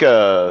 He's like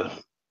a.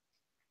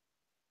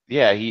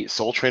 Yeah,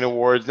 Soul Train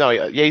Awards. No,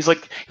 yeah, he's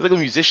like a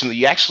musician.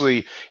 He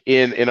actually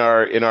in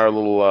our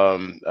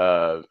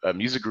little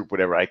music group,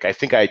 whatever. I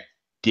think I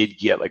did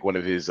get like one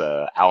of his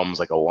albums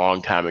like a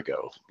long time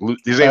ago.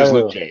 His name is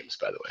Luke James,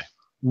 by the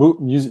way.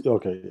 Music.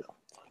 Okay, yeah.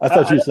 I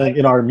thought you were saying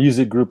in our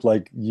music group,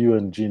 like you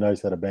and G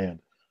Nice had a band.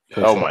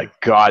 Oh my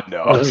God,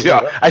 no!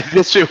 Yeah, I did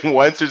this shit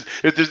once.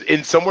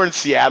 There's somewhere in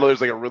Seattle. There's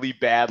like a really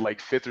bad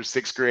like 5th or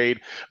 6th grade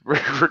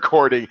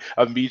recording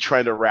of me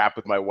trying to rap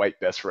with my white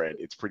best friend.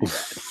 It's pretty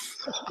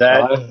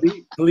bad.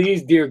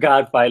 Please, dear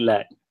God, find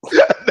that.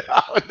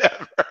 No,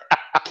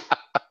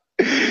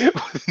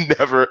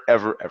 never,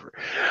 ever.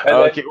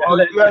 Okay,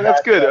 well,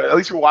 that's good. At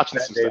least we're watching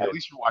some stuff. At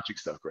least you're watching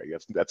stuff, Greg.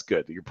 That's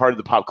good. You're part of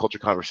the pop culture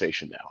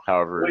conversation now.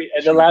 However,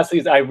 and the last thing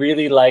is, I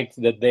really liked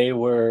that they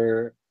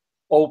were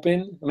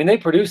open. I mean, they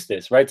produced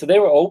this, right? So they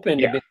were open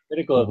to being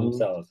critical of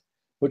themselves,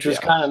 which was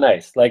kind of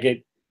nice. Like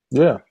it,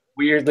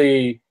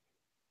 weirdly,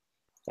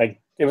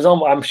 like it was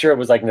almost, I'm sure it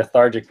was like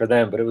lethargic for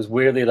them, but it was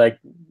weirdly like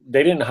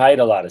they didn't hide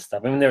a lot of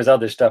stuff. I mean, there was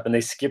other stuff, and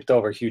they skipped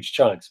over huge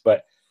chunks,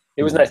 but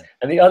it was nice.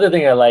 And the other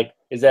thing I like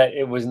is that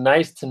it was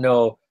nice to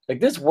know like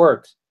this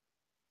worked,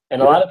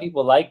 and a lot of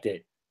people liked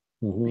it.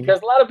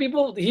 Because a lot of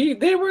people,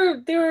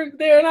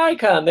 they're an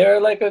icon.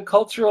 They're like a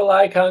cultural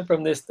icon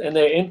from this, and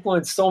they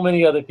influenced so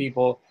many other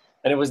people.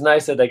 And it was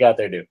nice that they got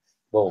their due.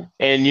 Boom.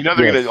 And they're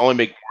going to only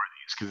make more of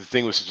these because the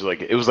thing was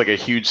such it was like a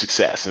huge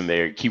success, and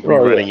they keep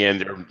rerunning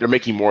in. They're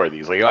making more of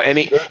these. Like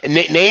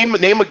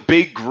name a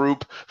big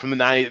group from the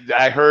 90s.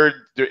 I heard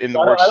in the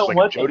works like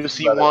a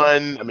Jodeci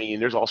one. I mean,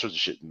 there's all sorts of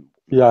shit.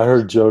 Yeah, I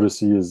heard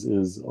Jodeci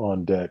is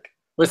on deck.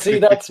 But see,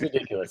 that's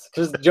ridiculous.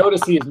 Because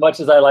Jodeci, as much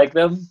as I like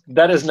them,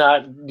 that is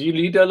not. Do you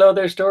need to know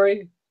their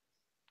story?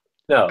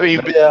 No. I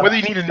mean, whether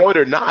you need to know it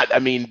or not. I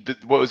mean,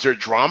 what was their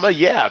drama?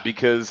 Yeah,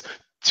 because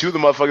 2 of the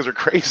motherfuckers are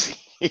crazy.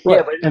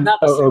 Yeah, but not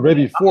or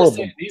maybe 4 of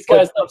them. These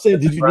guys. I'm saying,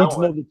 did you need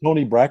to know the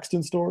Toni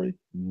Braxton story?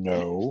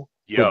 No.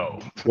 Yo,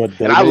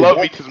 and I love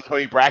me some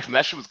Toni Braxton.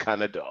 That shit was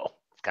kind of dull.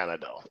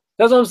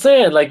 That's what I'm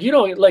saying. Like, you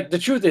don't like the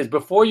truth is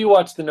before you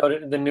watch the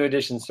New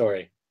Edition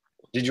story,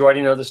 did you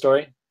already know the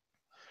story?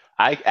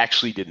 I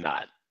actually did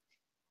not.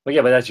 Well,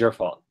 yeah, but that's your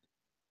fault.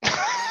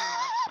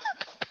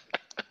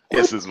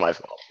 This is my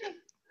fault.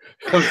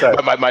 I'm sorry.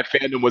 My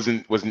fandom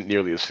wasn't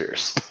nearly as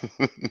fierce.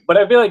 But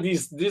I feel like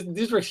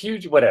these were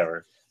huge.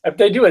 Whatever. If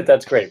they do it,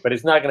 that's great. But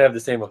it's not going to have the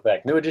same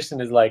effect. New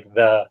Edition is like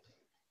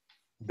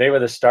they were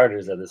the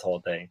starters of this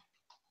whole thing.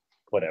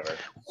 Whatever.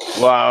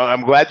 Well,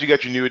 I'm glad you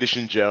got your New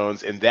Edition,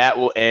 Jones, and that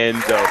will end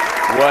the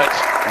What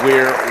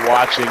We're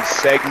Watching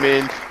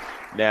segment.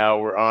 Now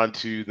we're on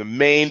to the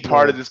main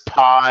part of this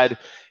pod.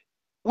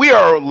 We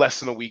are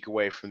less than a week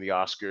away from the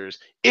Oscars.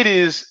 It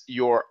is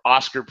your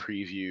Oscar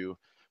preview.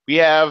 We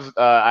have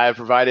I have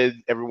provided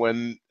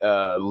everyone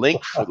a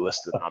link for the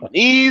list of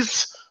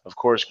nominees. Of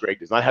course, Greg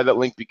does not have that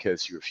link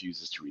because he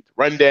refuses to read the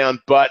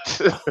rundown,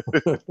 but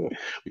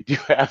we do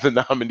have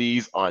the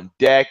nominees on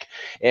deck,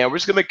 and we're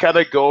just going to kind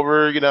of go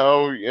over,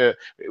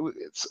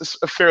 it's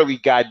a fairly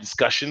guided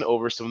discussion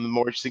over some of the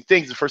more interesting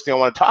things. The first thing I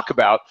want to talk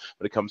about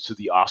when it comes to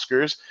the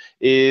Oscars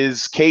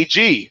is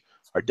KG.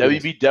 Our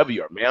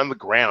WBW, our man on the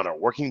ground, our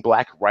working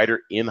black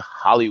writer in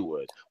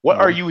Hollywood. What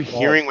are you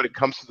hearing when it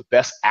comes to the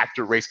best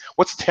actor race?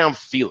 What's the town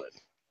feeling?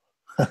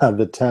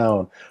 The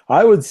town.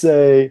 I would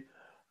say,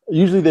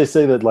 usually they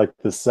say that like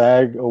the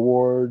SAG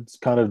Awards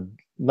kind of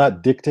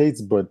not dictates,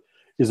 but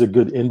is a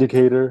good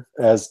indicator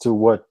as to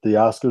what the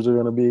Oscars are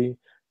going to be.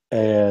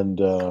 And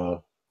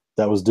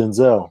that was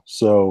Denzel.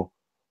 So,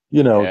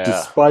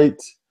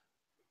 despite,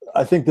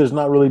 I think there's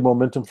not really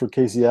momentum for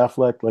Casey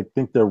Affleck. Like, I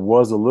think there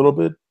was a little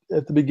bit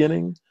at the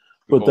beginning,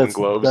 but that's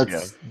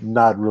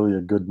not really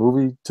a good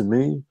movie to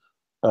me.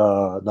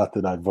 Not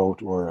that I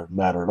vote or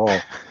matter at all,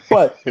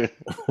 but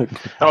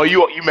oh,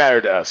 you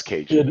matter to us,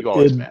 KG. You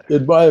always matter.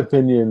 In my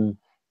opinion,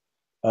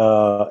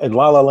 and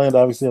La La Land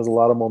obviously has a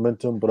lot of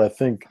momentum, but I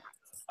think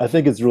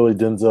it's really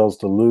Denzel's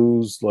to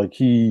lose. Like,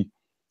 he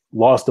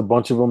lost a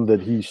bunch of them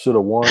that he should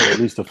have won, or at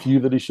least a few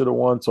that he should have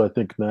won. So I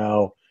think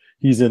now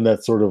he's in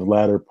that sort of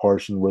latter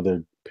portion where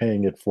they're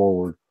paying it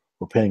forward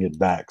or paying it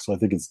back. So I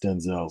think it's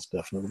Denzel's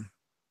definitely.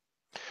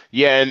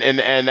 Yeah,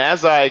 and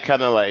as I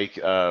kind of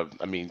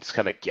just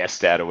kind of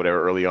guessed at or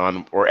whatever early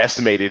on, or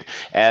estimated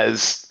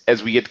as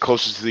we get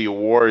closer to the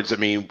awards,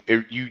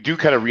 you do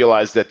kind of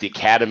realize that the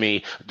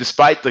Academy,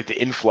 despite like the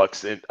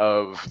influx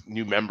of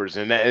new members,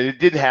 and it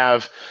did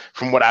have,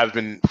 from what I've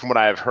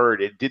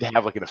heard, it did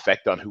have like an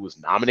effect on who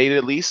was nominated,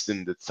 at least,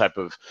 and the type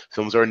of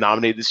films that are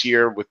nominated this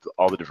year with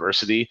all the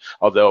diversity.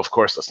 Although, of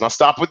course, let's not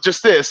stop with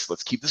just this.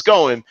 Let's keep this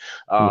going.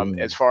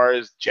 As far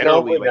as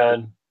generally,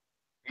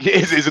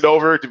 is it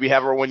over? Did we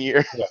have our 1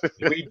 year?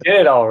 Yeah, we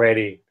did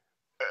already.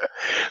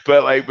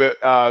 But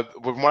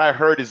from what I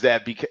heard is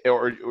that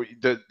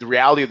the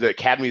reality of the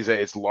Academy is that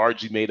it's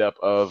largely made up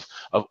of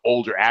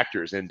older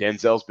actors, and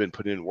Denzel's been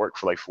putting in work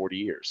for like 40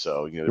 years.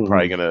 So they're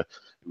probably gonna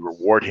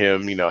reward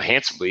him,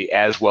 handsomely,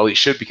 as well he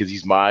should, because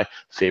he's my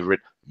favorite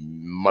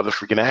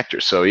motherfucking actor.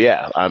 So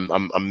yeah,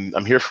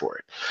 I'm here for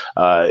it.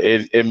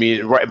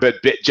 Right,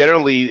 but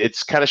generally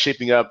it's kind of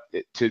shaping up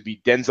to be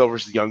Denzel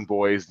versus Young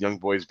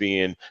Boys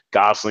being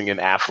Gosling and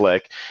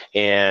Affleck,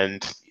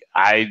 and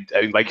I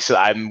like you said,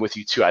 I'm with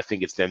you too. I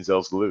think it's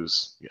Denzel's to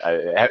lose.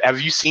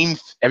 Have you seen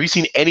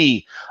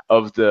any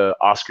of the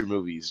Oscar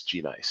movies,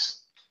 G Nice?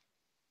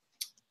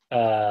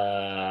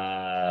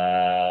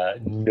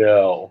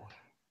 No.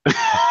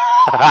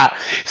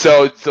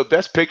 So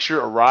Best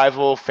Picture: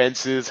 Arrival,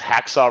 Fences,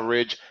 Hacksaw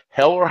Ridge,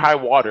 Hell or High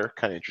Water,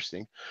 kind of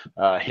interesting.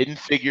 Hidden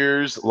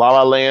Figures, La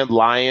La Land,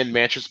 Lion,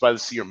 Manchester by the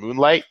Sea, or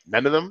Moonlight.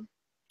 None of them.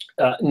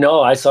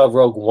 No, I saw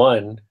Rogue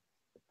One.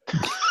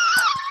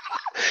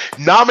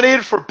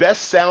 Nominated for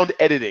Best Sound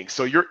Editing,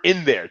 so you're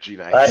in there, G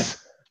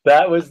Nice.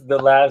 That was the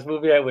last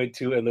movie I went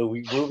to, and the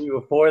movie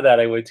before that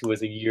I went to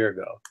was a year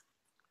ago.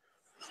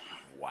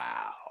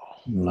 Wow.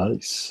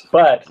 Nice.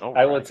 But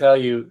I will tell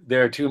you,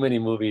 there are too many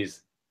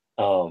movies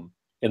in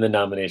the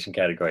nomination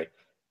category.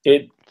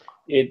 It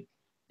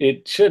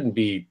shouldn't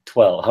be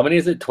 12. How many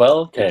is it?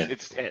 12? 10.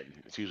 It's 10.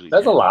 It's usually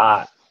That's 10. A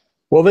lot.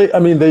 Well,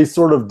 they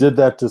sort of did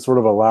that to sort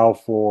of allow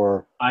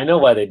for. I know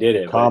why they did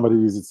it.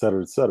 Comedies, et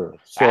cetera, et cetera.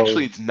 So,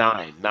 actually, it's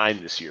 9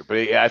 this year, but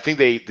I think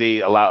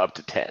they allow up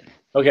to 10.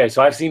 Okay,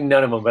 so I've seen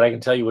none of them, but I can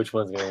tell you which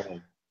one's going to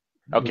win.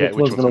 Okay,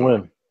 which one's going to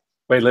win?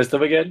 Wait, list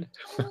them again.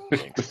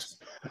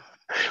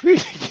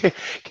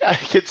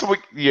 Get someone,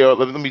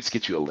 let me just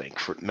get you a link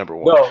for number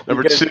 1. No,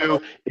 number 2,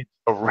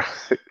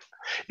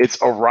 it's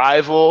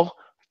Arrival,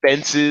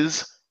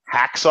 Fences,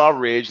 Hacksaw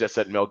Ridge. That's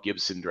that Mel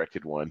Gibson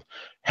directed one.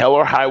 Hell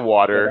or High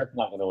Water. That's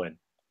not going to win.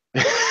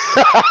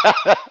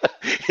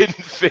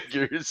 Hidden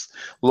Figures,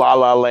 La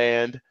La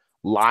Land,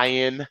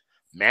 Lion,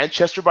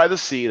 Manchester by the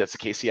Sea. That's the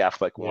Casey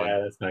Affleck one. Yeah,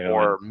 that's not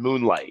or win.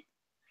 Moonlight.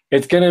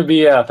 It's going to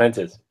be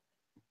Fences.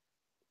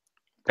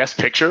 Best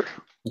Picture?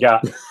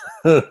 Yeah.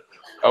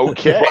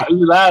 Okay. Why are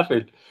you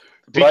laughing?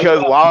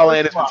 Because La La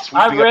Land has been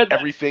sweeping up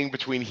everything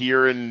between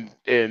here and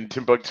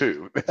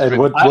Timbuktu. And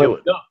what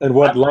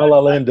La La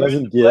Land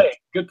doesn't get,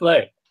 good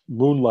play.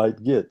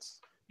 Moonlight gets.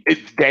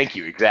 Thank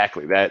you.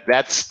 Exactly.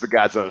 That's the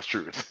God's honest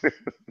truth.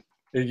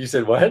 You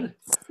said what?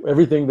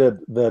 Everything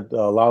that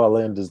La La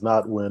Land does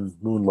not win,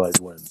 Moonlight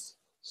wins.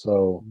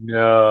 So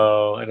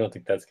no, I don't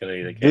think that's going to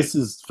be the case. This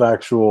is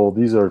factual.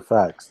 These are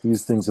facts.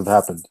 These things have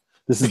happened.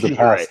 This is the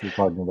past we're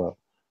talking about.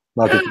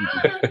 Not the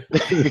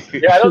future.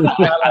 Yeah, I don't think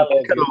La La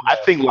Land. I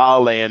think La La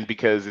Land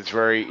because it's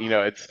very,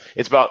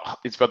 it's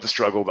about the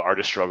struggle, the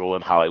artist struggle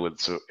in Hollywood,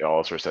 so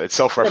all sorts of stuff. It's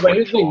self-referential. But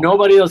here's the thing,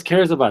 nobody else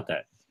cares about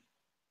that.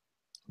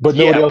 But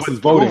nobody else is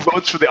voting. Who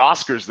votes for the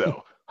Oscars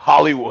though?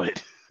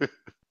 Hollywood.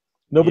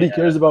 Nobody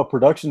cares about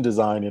production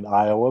design in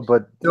Iowa,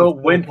 but so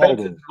when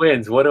Fences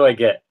wins, what do I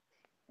get?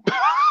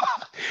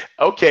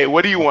 Okay,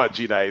 what do you want,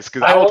 G Nice?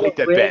 Because I will take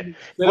that bet.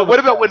 But what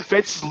about when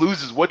Fences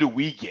loses? What do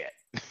we get?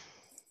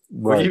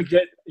 Right.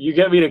 Well, you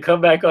get me to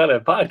come back on a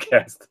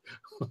podcast.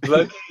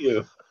 Look at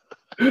you.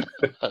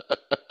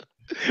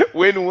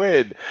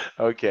 Win-win.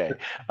 Okay.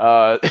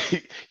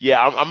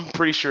 Yeah, I'm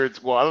pretty sure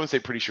it's. Well, I don't say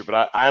pretty sure,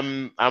 but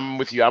I'm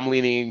with you. I'm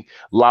leaning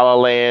La La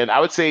Land. I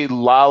would say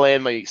La La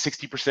Land like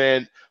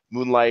 60%.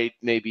 Moonlight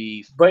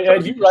maybe. But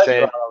you like La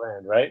La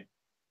Land, right?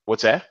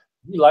 What's that?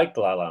 You liked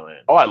La La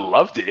Land. Oh, I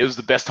loved it. It was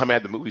the best time I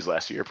had the movies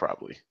last year,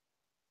 probably.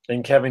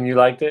 And Kevin, you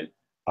liked it?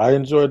 I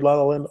enjoyed La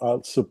La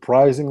Land.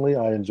 Surprisingly,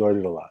 I enjoyed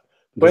it a lot.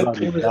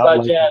 But it was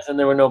about jazz and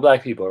there were no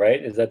black people,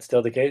 right? Is that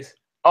still the case?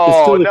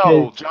 Oh,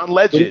 no. John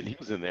Legend. He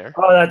was in there.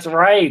 Oh, that's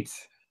right.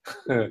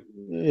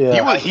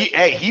 Yeah.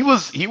 He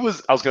was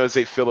I was going to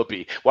say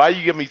Philippi. Why are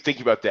you getting me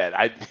thinking about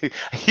that?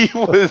 He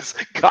was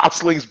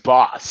Gosling's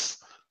boss.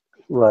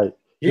 Right.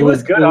 He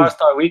was good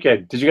All-Star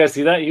Weekend. Did you guys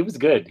see that? He was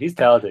good. He's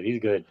talented. He's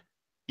good.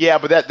 Yeah,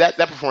 but that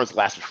performance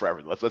lasted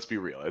forever. Let's be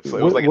real. It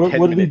was like a 10-minute.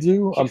 What did he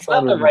do? He's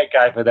not the right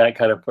guy for that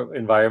kind of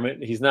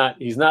environment. He's not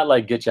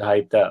like get you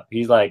hyped up.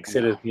 He's like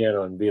sit at the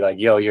piano and be like,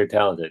 "Yo, you're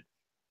talented."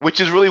 Which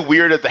is really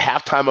weird at the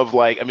halftime of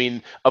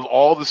of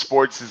all the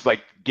sports is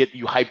like get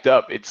you hyped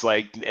up. It's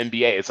like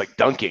NBA. It's like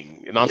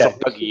dunking, nonstop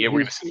dunking. Yeah, we're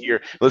gonna sit here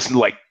and listen to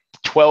like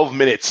 12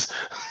 minutes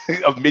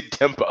of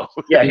mid-tempo.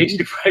 Yeah,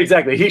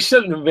 exactly. He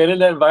shouldn't have been in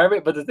that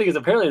environment. But the thing is,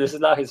 apparently this is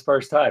not his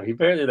first time.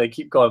 Apparently they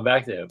keep going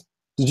back to him.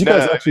 Did you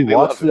guys actually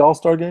watch the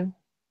All-Star game?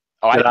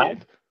 Oh, I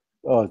did.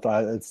 Oh,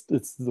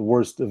 it's the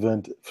worst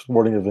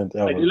sporting event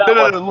ever.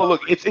 No.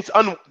 Look, it's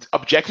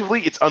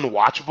objectively it's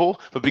unwatchable,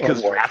 but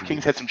because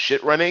DraftKings had some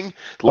shit running,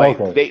 like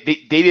they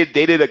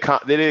did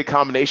a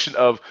combination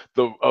of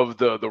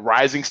the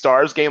Rising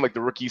Stars game, like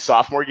the rookie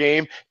sophomore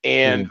game,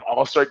 and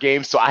All-Star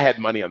game. So I had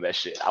money on that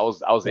shit. I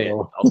was in.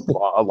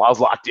 I was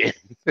locked in.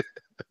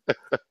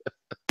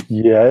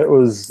 Yeah, it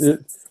was.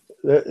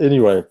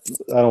 Anyway,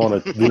 I don't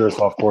want to veer us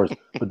off course,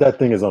 but that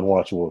thing is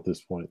unwatchable at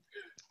this point.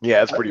 Yeah,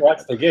 that's pretty.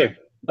 Watch the game.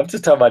 I'm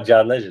just talking about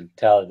John Legend,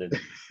 talented.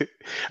 All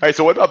right,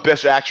 so what about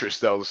Best Actress,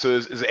 though? So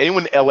does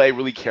anyone in LA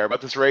really care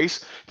about this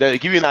race? Then to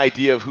give you an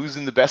idea of who's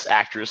in the Best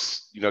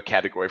Actress,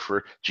 category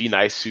for G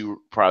Nice, who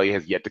probably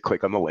has yet to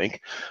click on the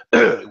link,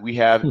 we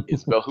have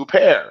Isabelle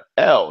Huppert,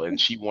 Elle, and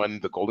she won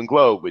the Golden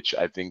Globe, which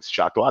I think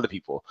shocked a lot of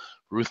people.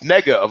 Ruth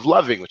Negga of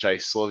Loving, which I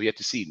still have yet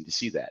to see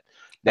that.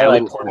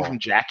 Natalie Portman from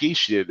Jackie,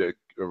 she did a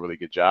really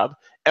good job.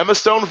 Emma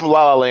Stone from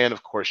La La Land,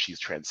 of course, she's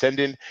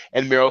transcendent.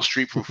 And Meryl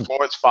Streep from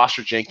Florence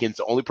Foster Jenkins.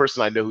 The only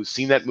person I know who's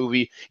seen that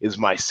movie is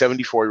my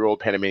 74-year-old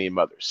Panamanian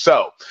mother.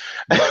 So,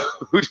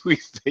 who do we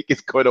think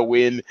is going to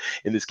win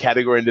in this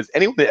category? And does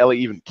anyone in LA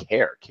even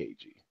care,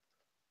 KG?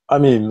 I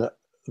mean,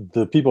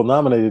 the people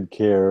nominated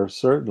care,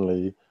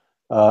 certainly.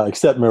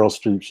 Except Meryl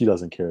Streep, she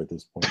doesn't care at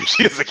this point.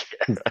 She doesn't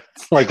care.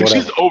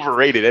 She's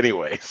overrated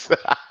anyways.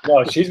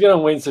 No, she's going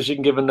to win so she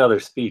can give another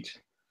speech.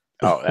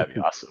 Oh, that'd be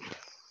awesome.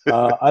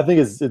 I think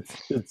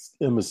it's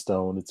Emma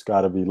Stone. It's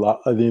got to be.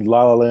 I think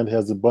La La Land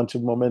has a bunch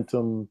of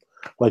momentum,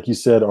 like you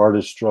said,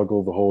 artist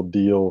struggle, the whole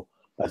deal.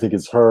 I think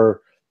it's her.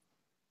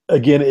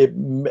 Again,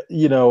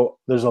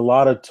 there's a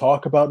lot of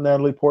talk about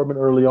Natalie Portman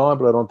early on,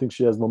 but I don't think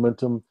she has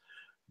momentum.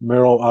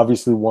 Meryl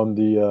obviously won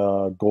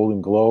the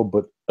Golden Globe,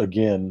 but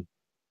again,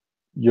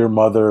 your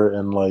mother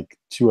and like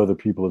two other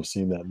people have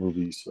seen that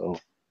movie, so.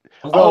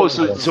 So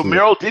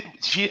Meryl did.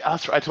 I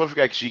totally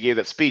forgot she gave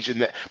that speech,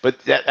 but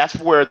that's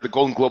where the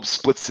Golden Globe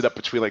splits it up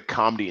between like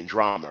comedy and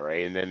drama,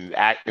 right? And then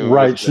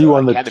right, she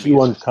won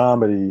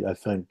comedy, I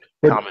think.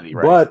 Comedy,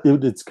 right?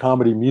 But it's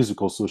comedy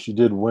musical, so she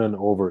did win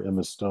over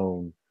Emma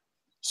Stone.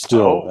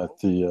 Still at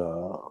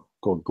the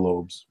Golden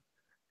Globes.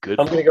 Good.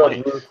 I'm gonna go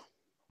with Ruth.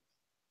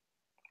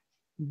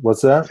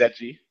 What's that? Is that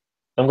G?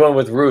 I'm going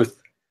with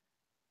Ruth.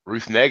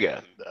 Ruth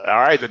Negga. All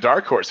right, the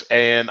dark horse,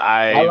 and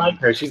I like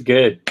her. She's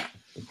good.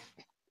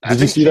 Did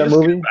you see that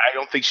movie? I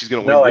don't think she's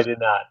going to win. No, I did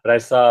not. But I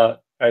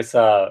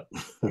saw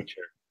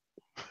picture.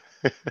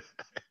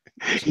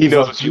 He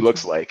knows what she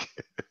looks like.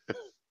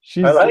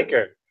 I like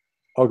her.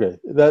 Okay,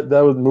 that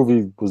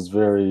movie was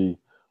very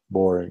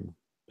boring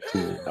to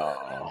me.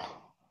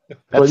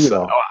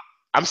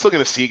 I'm still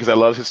going to see it because I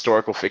love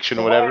historical fiction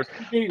or whatever.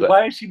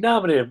 Why is she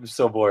nominated?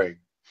 So boring.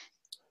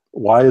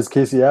 Why is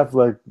Casey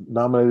Affleck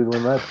nominated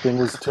when that thing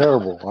was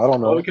terrible? I don't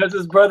know. Well, because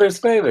his brother's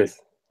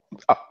famous.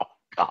 Oh.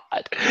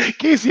 God,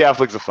 Casey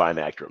Affleck's a fine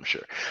actor, I'm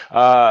sure.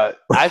 I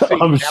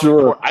think I'm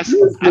sure. I've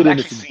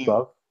actually seen.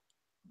 Stuff.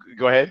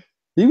 Go ahead.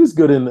 He was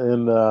good in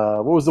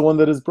what was the one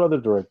that his brother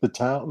directed? The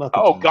Town, not the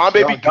Oh, Town. Gone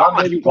Baby Gone.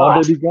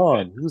 Gone Baby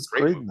Gone. He was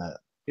great in that.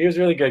 He was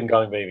really good in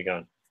Gone Baby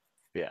Gone.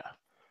 Yeah.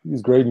 He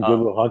was great in Good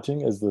Will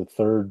Hunting as the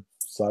third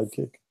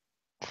sidekick.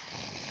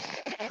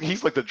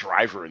 He's like the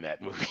driver in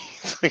that movie.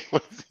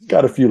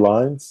 Got a few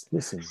lines.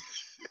 Listen.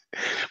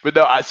 But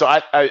no,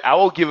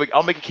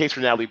 I'll make a case for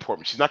Natalie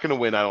Portman. She's not going to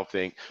win, I don't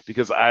think,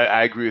 because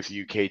I agree with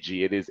you,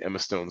 KG. It is Emma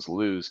Stone's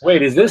lose.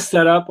 Wait, is this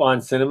set up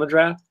on Cinema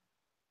Draft?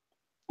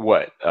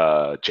 What,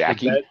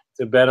 Jackie?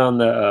 To bet on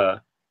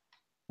the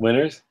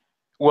winners?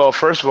 Well,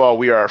 first of all,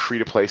 we are a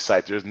free-to-play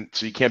site,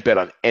 so you can't bet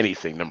on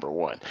anything. Number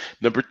one.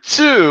 Number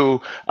two,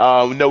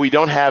 no, we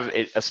don't have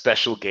a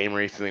special game or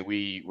anything.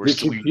 We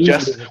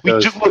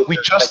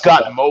just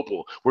got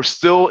mobile. We're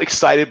still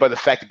excited by the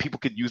fact that people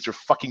could use their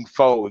fucking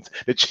phones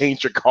to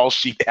change their call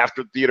sheet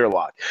after theater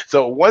lock.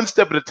 So one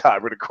step at a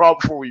time. We're gonna crawl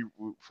before we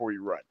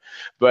run.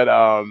 But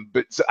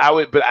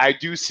I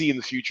do see in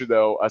the future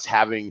though us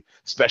having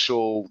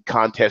special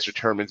contests or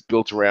tournaments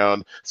built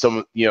around some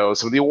of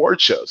the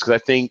award shows, because I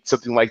think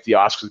something like the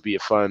Oscars would be a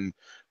fun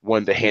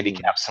one to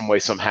handicap some way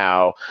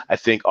somehow. I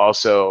think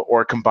also,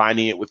 or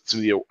combining it with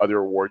some of the other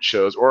award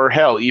shows, or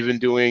hell, even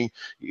doing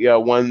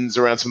ones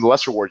around some of the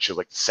lesser award shows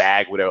like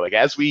SAG, whatever. Like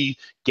as we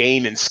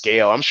gain and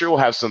scale, I'm sure we'll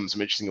have some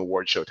interesting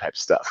award show type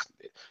stuff.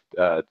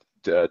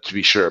 To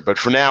be sure, but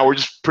for now we're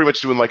just pretty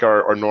much doing like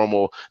our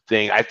normal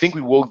thing. I think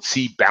we will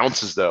see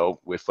bounces though,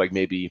 with like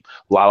maybe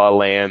La La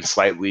Land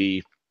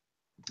slightly.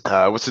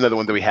 What's another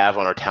one that we have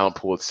on our talent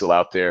pool that's still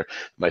out there?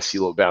 Might see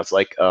a little bounce,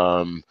 like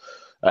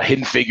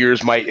Hidden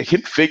Figures.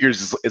 Hidden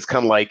Figures is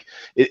kind of like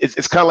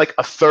it's kind of like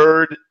a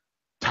third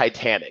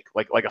Titanic,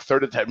 like a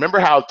third of Titanic. Remember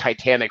how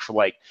Titanic for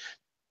like,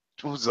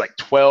 it was like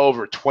 12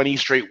 or 20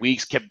 straight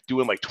weeks kept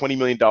doing like $20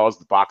 million at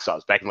the box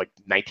office back in like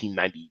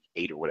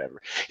 1998 or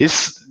whatever.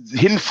 His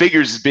Hidden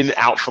Figures has been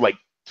out for like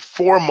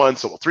 4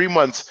 months or 3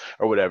 months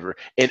or whatever,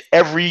 and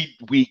every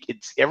weekend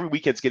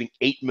it's getting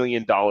 $8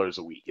 million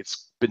a week.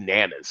 It's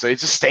bananas. So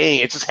it's just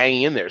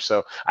hanging in there.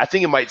 So I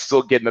think it might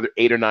still get another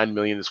 8 or 9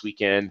 million this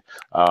weekend.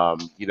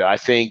 I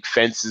think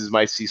Fences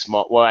might see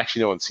small. Well,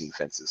 actually, no one's seen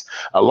Fences.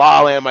 La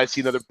La Land might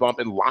see another bump,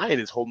 and Lion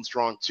is holding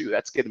strong too.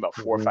 That's getting about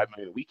 4 or 5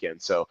 million a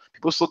weekend. So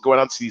people are still going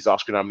out to see these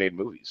Oscar-nominated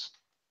movies.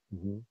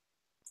 Mm-hmm.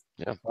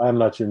 Yeah, I'm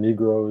Not Your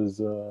Negro is.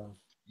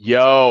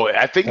 Yo,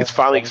 I think it's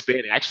finally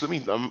expanding.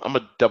 Actually, I'm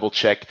gonna double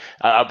check.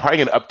 I'm probably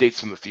gonna update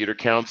some of the theater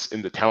counts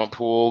in the talent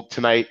pool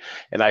tonight,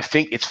 and I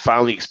think it's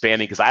finally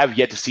expanding because I have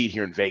yet to see it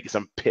here in Vegas.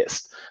 I'm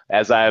pissed,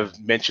 as I've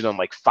mentioned on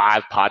like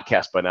 5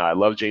 podcasts by now. I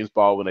love James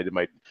Baldwin. I did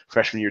my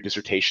freshman year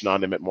dissertation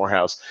on him at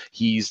Morehouse.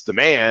 He's the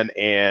man,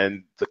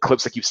 and the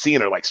clips I keep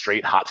seeing are like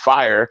straight hot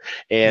fire,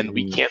 and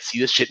we can't see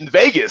this shit in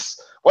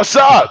Vegas. What's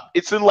up?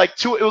 It's in like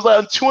it was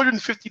on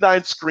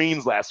 259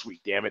 screens last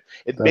week. Damn it!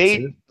 It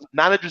made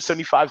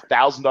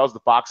 $975,000 at the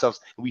box office,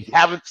 and we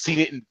haven't seen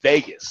it in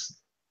Vegas.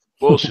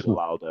 Bullshit,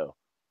 Waldo.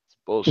 It's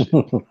bullshit.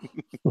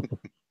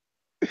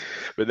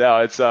 But no,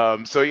 it's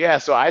So yeah,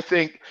 so I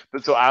think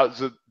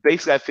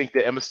basically I think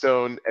that Emma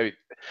Stone.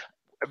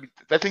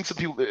 I think some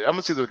people, I'm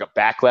gonna say there's like a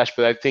backlash,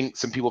 but I think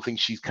some people think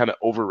she's kind of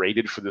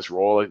overrated for this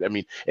role. I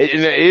mean, it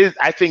is.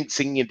 I think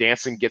singing and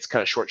dancing gets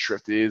kind of short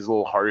shrift. It is a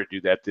little harder to do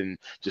that than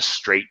just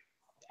straight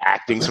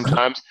acting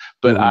sometimes.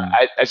 But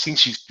I think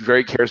she's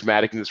very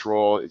charismatic in this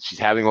role. She's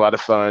having a lot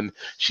of fun.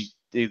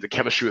 The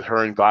chemistry with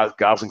her and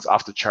Gosling's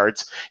off the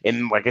charts.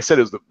 And like I said,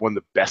 it was one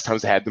of the best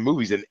times I had in the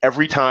movies. And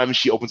every time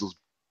she opens those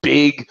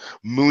big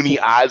moony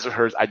eyes of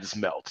hers, I just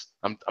melt.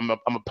 I'm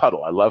a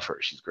puddle. I love her.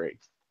 She's great.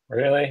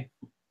 Really?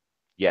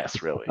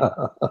 Yes, really.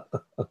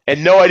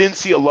 And no, I didn't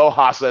see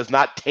Aloha, so that's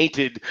not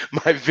tainted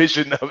my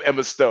vision of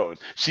Emma Stone.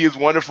 She is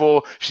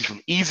wonderful. She's from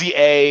Easy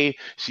A.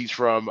 She's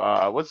from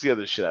what's the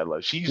other shit I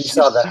love? You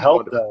saw The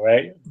Help, though,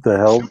 right? The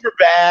Help.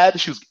 Superbad.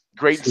 She was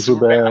great in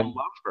Superbad. I love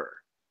her.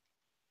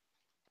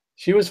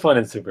 She was fun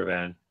in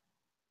Superbad.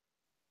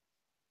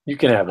 You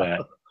can have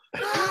that.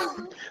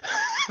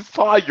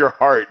 Follow your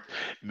heart,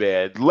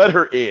 man. Let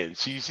her in.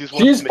 She's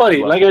funny.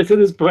 Like I said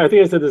this, I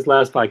think I said this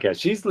last podcast.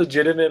 She's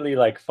legitimately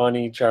like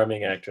funny,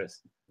 charming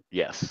actress.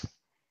 Yes,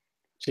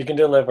 she can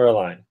deliver a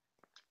line.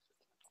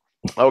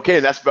 Okay,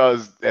 that's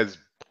about as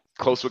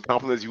close to a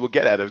compliment as you will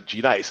get out of G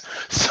Nice.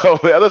 So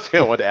the other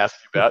thing I wanted to ask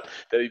you about,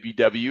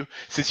 WBW,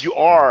 since you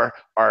are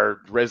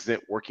our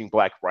resident working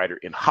black writer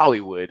in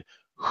Hollywood,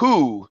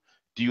 who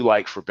do you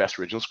like for best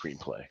original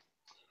screenplay?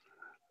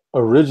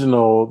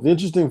 The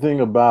interesting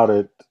thing about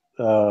it.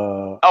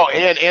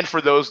 And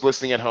for those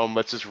listening at home,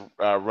 let's just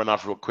run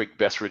off real quick.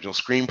 Best original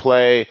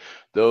screenplay.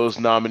 Those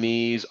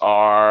nominees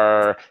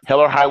are Hell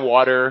or High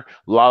Water,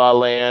 La La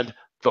Land,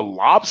 The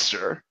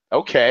Lobster.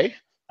 Okay,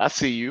 I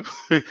see you.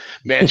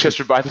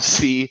 Manchester by the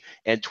Sea,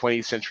 and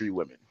 20th Century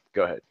Women.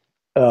 Go ahead.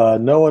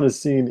 No one has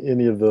seen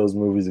any of those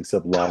movies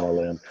except La La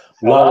Land.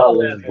 La La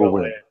Land will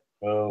win.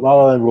 La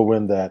La Land will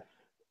win that.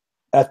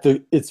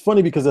 It's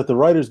funny because at the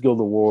Writers Guild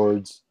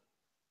Awards,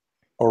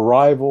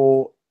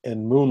 Arrival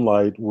and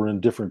Moonlight were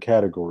in different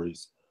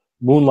categories.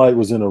 Moonlight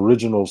was in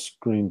original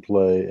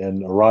screenplay,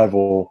 and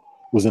Arrival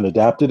was in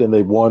adapted, and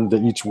they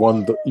each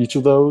won each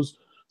of those.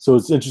 So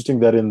it's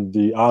interesting that in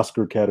the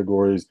Oscar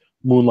categories,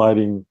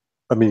 Moonlight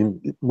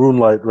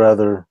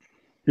rather,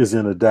 is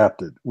in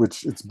adapted,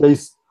 which it's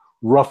based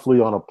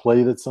roughly on a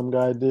play that some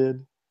guy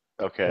did.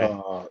 Okay.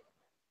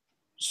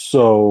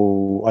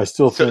 So I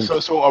still think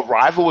so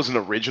Arrival was an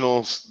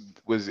original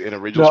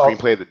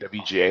screenplay of the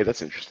WGA.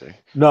 That's interesting.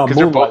 No, because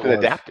they're both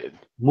adapted.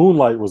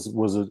 Moonlight was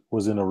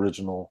an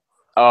original.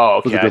 Oh,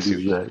 okay. For the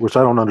WGA, which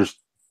I don't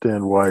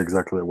understand why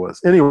exactly it was.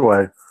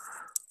 Anyway,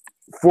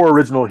 for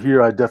original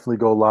here, I definitely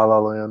go La La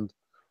Land.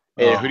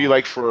 And who do you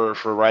like for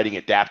writing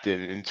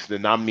adapted? And the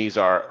nominees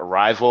are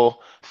Arrival,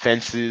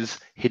 Fences,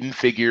 Hidden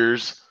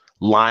Figures,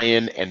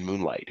 Lion, and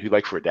Moonlight. Who do you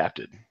like for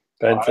adapted?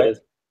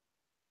 Fences.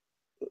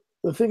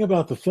 The thing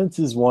about the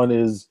Fences one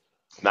is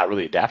it's not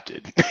really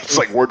adapted. It's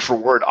like word for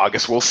word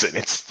August Wilson.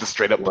 It's the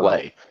straight up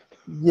play.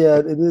 Yeah,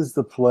 it is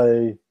the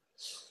play.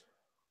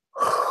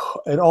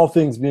 And all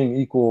things being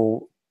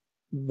equal,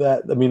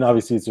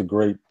 obviously it's a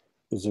great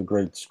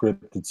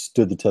script that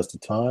stood the test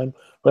of time.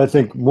 But I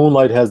think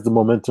Moonlight has the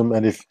momentum,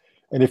 and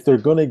if they're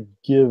going to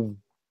give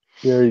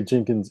Barry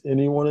Jenkins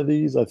any one of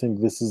these, I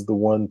think this is the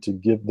one to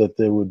give that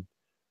they would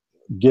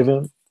give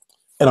him.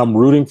 And I'm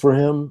rooting for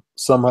him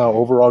somehow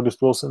over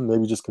August Wilson,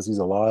 maybe just because he's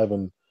alive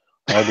and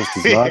August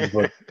is not.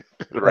 But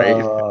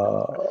right.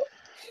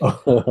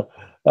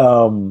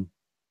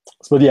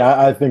 But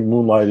yeah, I think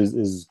Moonlight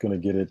is going to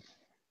get it.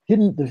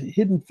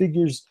 Hidden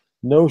Figures,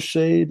 no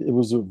shade. It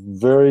was a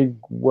very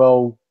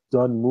well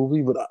done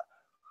movie, but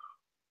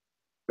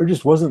there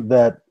just wasn't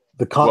that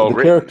the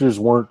characters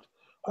weren't.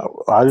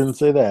 I didn't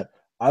say that.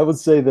 I would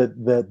say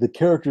that the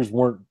characters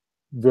weren't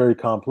very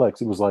complex.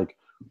 It was like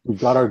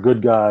we've got our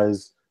good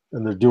guys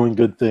and they're doing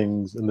good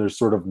things, and there's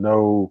sort of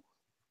no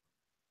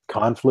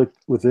conflict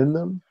within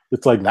them.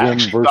 It's like them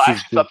versus. I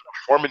thought the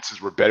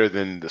performances were better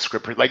than the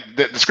script. Like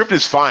the script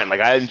is fine. Like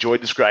I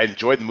enjoyed the script. I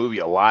enjoyed the movie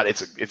a lot.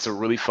 It's a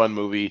really fun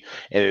movie,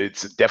 and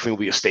it's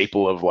definitely a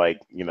staple of I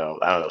don't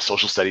know,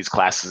 social studies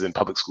classes in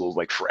public schools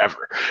like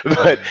forever.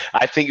 But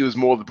I think it was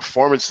more the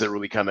performance that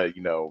really kind of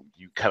you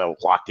kind of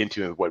locked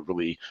into, and what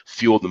really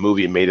fueled the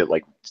movie and made it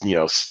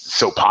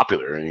so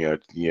popular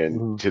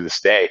to this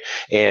day.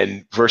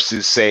 And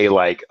versus say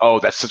oh,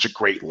 that's such a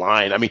great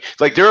line. I mean,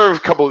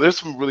 there's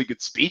some really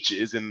good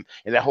speeches, and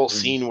that whole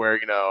scene where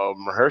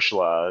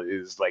Mahershala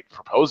is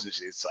proposing.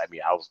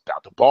 I was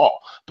about to bawl,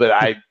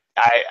 but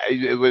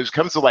it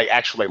comes to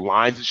actual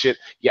lines and shit.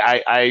 Yeah,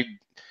 I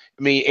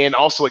mean, and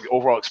also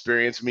overall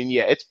experience. I mean,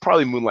 yeah, it's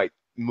probably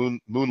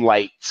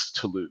Moonlight's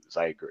to lose.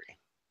 I agree.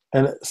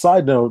 And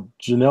side note,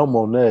 Janelle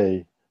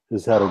Monáe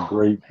has had a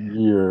great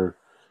year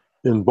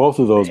in both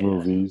of those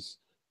movies.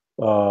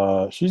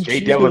 Jay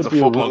Devlin's a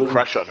full-blown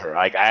crush on her.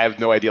 I have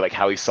no idea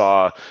how he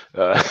saw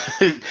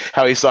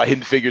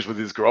Hidden Figures with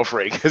his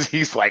girlfriend, because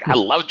he's I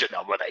love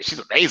Janelle Monáe. She's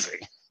amazing.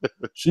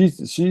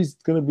 she's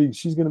gonna be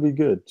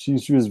good.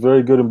 She was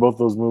very good in both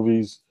those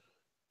movies.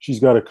 She's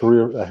got a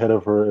career ahead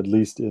of her, at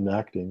least in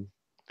acting.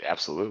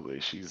 Absolutely,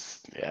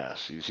 she's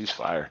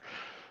fire.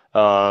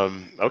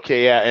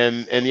 Okay, yeah,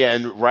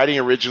 and writing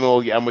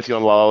original, yeah, I'm with you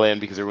on La La Land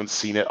because everyone's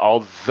seen it.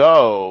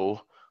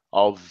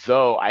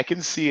 Although I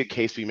can see a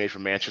case being made for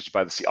Manchester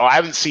by the Sea. Oh, I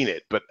haven't seen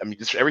it, but I mean,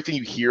 just everything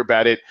you hear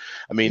about it.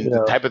 I mean,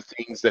 the type of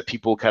things that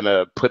people kind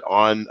of put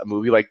on a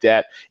movie like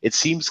that, it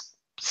seems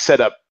set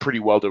up pretty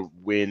well to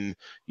win,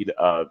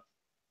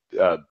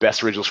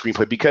 best original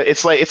screenplay, because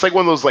it's like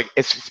one of those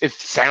it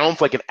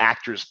sounds like an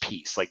actor's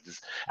piece. I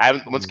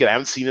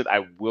haven't seen it.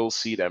 I will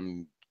see it.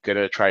 I'm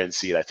gonna try and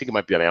see it. I think it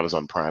might be on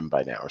Amazon Prime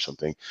by now or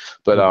something.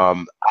 But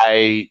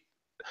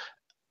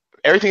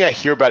everything I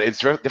hear about it, it's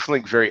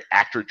definitely very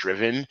actor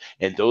driven,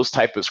 and those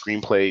type of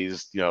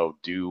screenplays,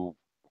 do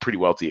pretty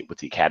well with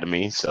the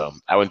Academy. So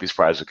I wouldn't be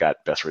surprised if it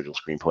got best original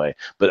screenplay.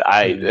 But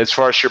as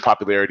far as sheer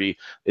popularity,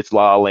 it's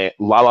La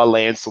La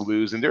Land to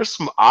lose, and there's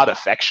some odd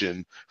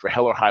affection for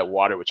Hell or High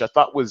Water, which I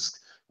thought was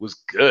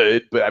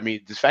good. But I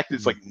mean, the fact that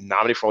it's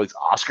nominated for all these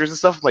Oscars and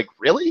stuff,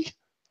 really?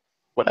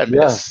 What I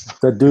miss?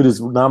 That dude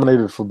is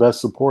nominated for best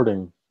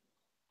supporting.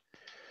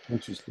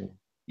 Interesting.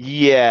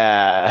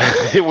 Yeah,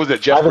 it was a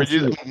Jeff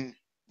Bridges.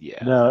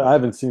 Yeah. No, I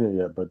haven't seen it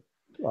yet, but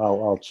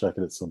I'll check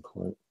it at some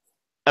point.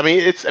 I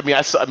mean, it's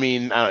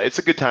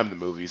a good time in the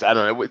movies. I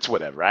don't know, it's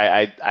whatever.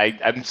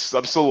 I'm still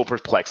a little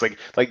perplexed. Like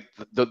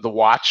the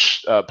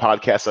Watch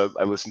podcast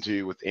I listen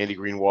to with Andy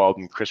Greenwald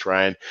and Chris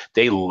Ryan.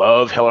 They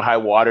love Hell or High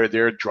Water.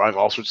 They're drawing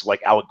all sorts of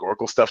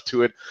allegorical stuff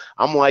to it.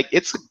 I'm like,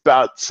 it's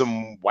about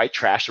some white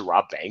trash to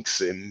rob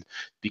banks, and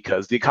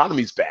because the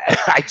economy's bad.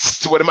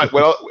 Am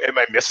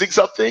I missing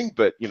something?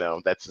 But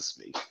that's just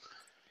me.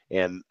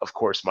 And of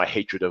course, my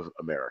hatred of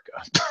America.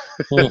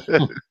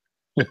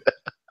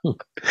 All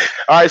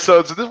right,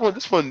 so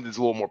this one is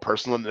a little more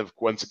personal, and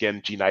once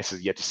again, G Nice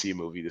has yet to see a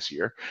movie this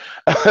year.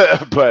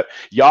 But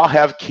y'all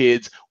have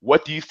kids.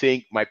 What do you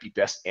think might be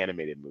best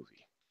animated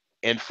movie?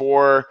 And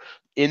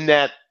in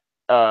that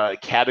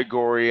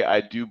category,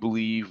 I do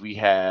believe we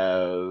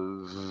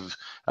have.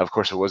 Of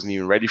course, I wasn't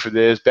even ready for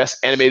this.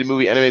 Best animated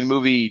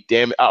movie.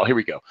 Damn it! Oh, here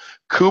we go.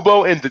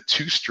 Kubo and the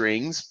Two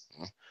Strings,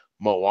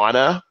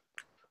 Moana,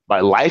 My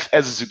Life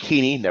as a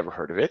Zucchini, never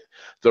heard of it.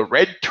 The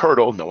Red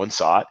Turtle, no one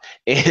saw it,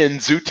 and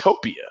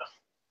Zootopia.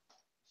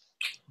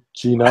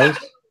 G-Nice.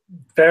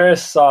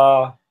 Ferris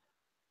saw.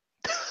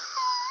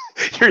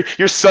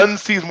 Your son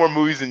sees more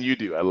movies than you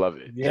do. I love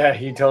it. Yeah,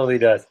 he totally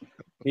does.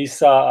 He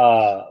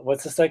saw.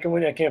 What's the second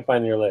one? I can't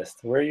find your list.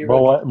 Where are you?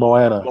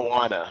 Moana.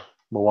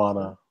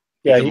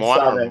 Yeah, he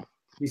saw that.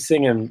 He's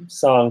singing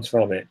songs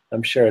from it.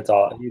 I'm sure it's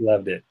all. He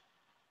loved it.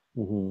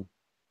 Mm-hmm.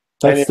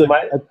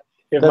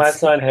 If my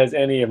son has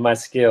any of my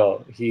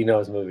skill, he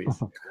knows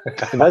movies.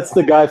 That's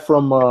the guy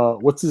from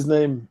what's his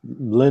name?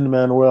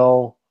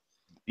 Lin-Manuel.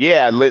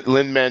 Yeah,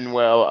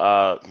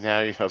 Lin-Manuel. Now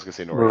I was gonna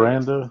say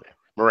Miranda.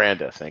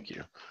 Miranda, thank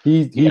you.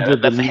 He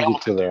did the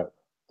music to that.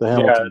 The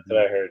Hamilton. Yeah, that's what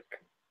I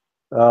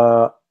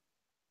heard.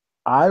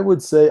 I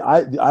would say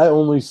I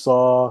only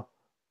saw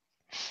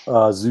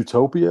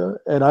Zootopia,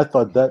 and I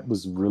thought that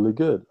was really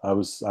good. I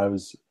was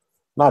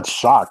not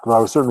shocked, but I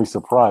was certainly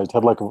surprised.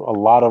 Had like a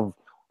lot of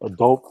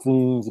adult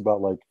themes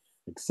about like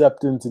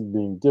acceptance and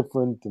being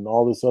different and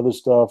all this other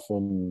stuff.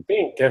 And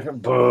being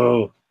different,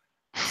 boo,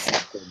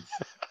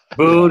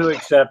 boo to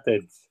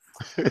acceptance.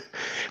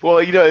 Well,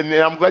 and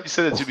I'm glad you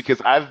said that too, because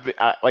I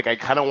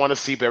kind of want to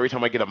see, but every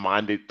time I get a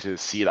mind to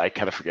see it, I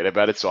kind of forget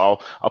about it. So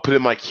I'll put it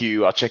in my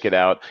queue. I'll check it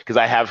out because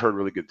I have heard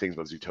really good things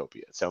about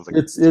Zootopia. It sounds like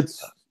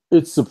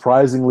it's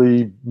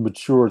surprisingly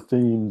mature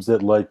themes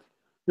that like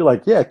you're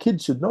like, yeah,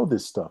 kids should know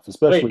this stuff,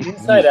 especially. Wait,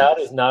 Inside Out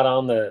is not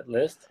on the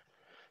list?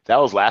 That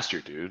was last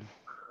year, dude.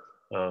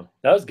 Oh,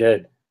 that was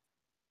good.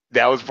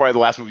 That was probably the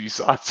last movie you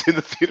saw. It's in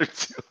the theater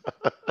too.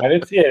 I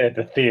didn't see it at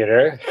the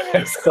theater.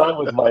 I saw it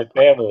with my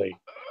family.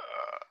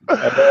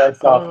 And then I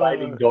saw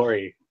Finding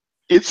Dory.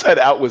 Inside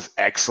Out was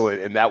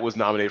excellent, and that was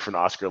nominated for an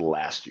Oscar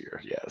last year.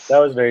 Yes, that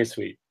was very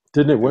sweet.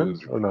 Didn't it win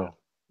or no?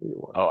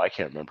 Oh, I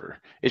can't remember.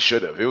 It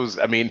should have. It was.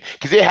 I mean,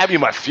 because it had me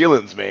in my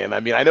feelings, man. I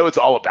mean, I know it's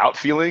all about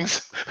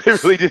feelings.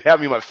 It really did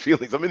have me in my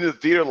feelings. I'm in the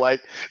theater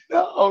like,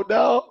 no,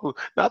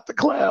 not the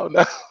clown,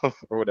 no,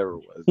 or whatever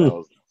it was. That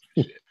was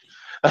shit.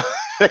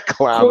 The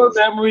clown. Core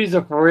memories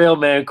are for real,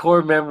 man.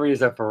 Core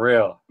memories are for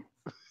real.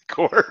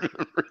 Core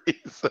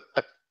memories.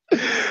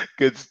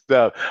 Good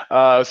stuff.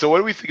 So what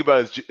do we think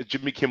about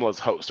Jimmy Kimmel as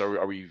host?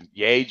 Are we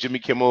yay Jimmy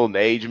Kimmel,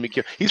 nay Jimmy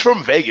Kimmel? He's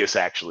from Vegas,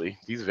 actually.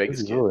 He's a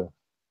Vegas kid. Really?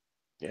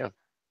 Yeah.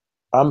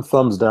 I'm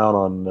thumbs down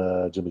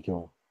on Jimmy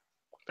Kimmel.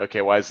 Okay,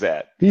 why is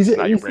that? He's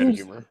not your brand of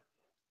humor?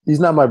 He's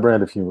not my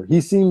brand of humor.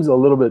 He seems a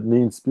little bit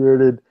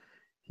mean-spirited.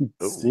 He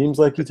seems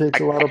like he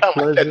takes a lot of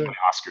pleasure. Like that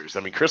Oscars.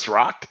 I mean, Chris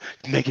Rock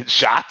making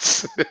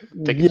shots.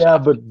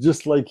 But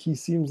just like he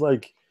seems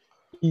like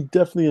he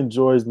definitely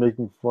enjoys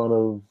making fun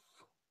of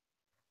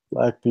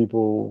black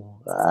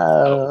people.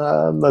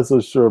 I'm not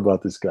so sure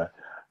about this guy.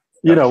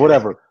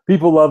 Whatever.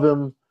 People love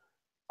him.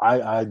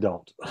 I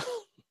don't.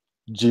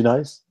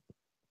 G-Nice?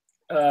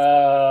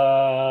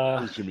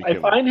 I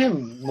find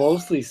him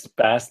mostly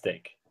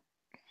spastic.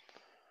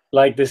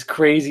 Like this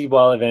crazy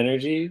ball of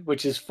energy,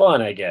 which is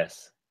fun, I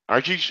guess. Are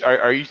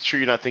you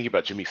sure you're not thinking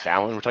about Jimmy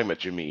Fallon? We're talking about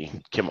Jimmy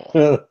Kimmel.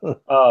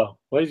 Oh,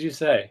 what did you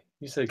say?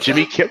 You said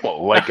Jimmy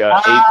Kimmel, like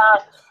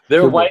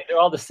they're white. They're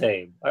all the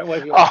same.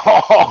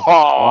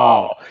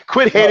 Wow.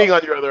 Quit hating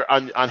on your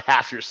on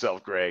half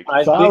yourself, Greg.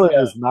 Fallon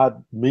is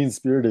not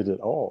mean-spirited at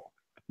all.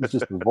 He's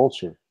just a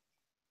vulture.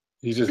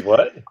 He's just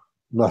what?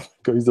 No,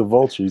 he's a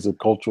vulture. He's a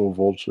cultural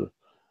vulture.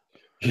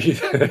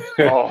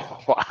 Oh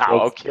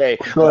wow! Okay,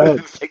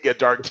 let's take a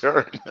dark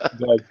turn.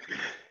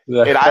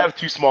 And I have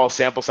too small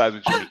sample size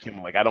with Jimmy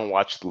Kimmel. Like I don't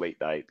watch the late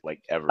night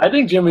like ever. I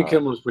think Jimmy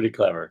Kimmel is pretty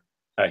clever,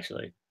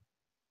 actually.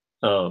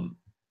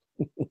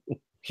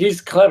 He's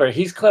clever.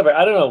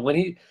 I don't know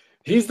when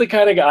he's the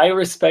kind of guy. I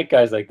respect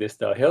guys like this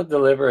though. He'll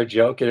deliver a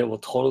joke and it will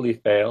totally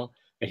fail,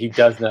 and he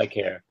does not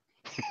care.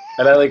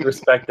 And I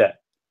respect that.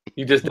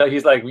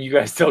 He's like, you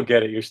guys don't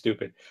get it. You're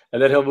stupid.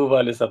 And then he'll move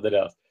on to something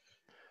else.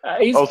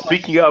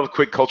 Speaking of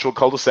quick cultural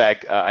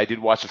cul-de-sac, I did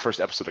watch the first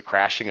episode of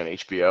Crashing on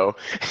HBO.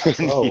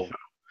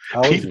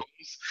 And,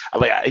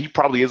 he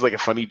probably is like a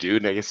funny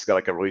dude, and I guess he's got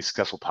like a really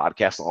successful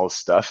podcast and all this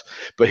stuff.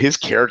 But his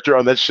character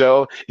on that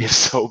show is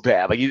so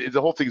bad. Like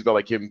the whole thing is about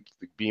like him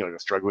being like a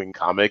struggling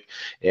comic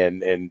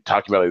and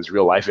talking about his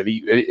real life. And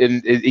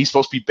he's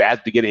supposed to be bad at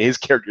the beginning. His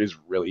character is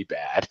really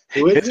bad.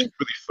 It's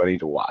really funny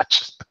to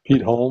watch.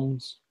 Pete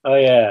Holmes. Oh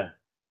yeah,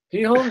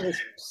 Pete Holmes is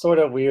sort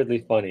of weirdly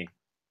funny.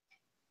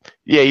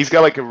 Yeah, he's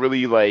got like a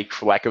really, like,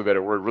 for lack of a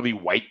better word, really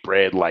white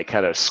bread, like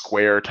kind of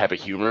square type of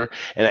humor.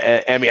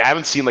 And I mean, I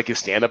haven't seen like his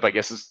stand up. I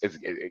guess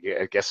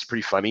it's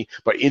pretty funny.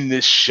 But in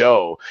this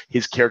show,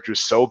 his character is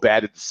so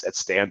bad at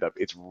stand up.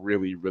 It's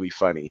really, really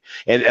funny.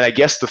 And I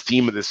guess the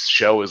theme of this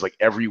show is like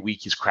every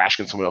week he's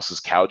crashing on someone else's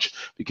couch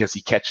because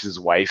he catches his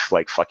wife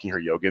like fucking her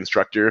yoga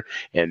instructor,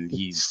 and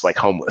he's like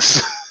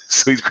homeless.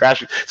 So he's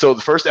crashing. So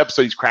the first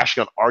episode, he's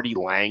crashing on Artie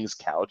Lang's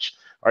couch.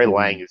 Artie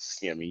Lang is,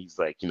 he's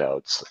like, I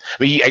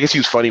guess he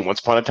was funny once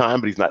upon a time,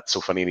 but he's not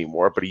so funny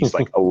anymore. But he's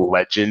like a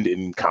legend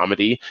in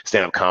comedy,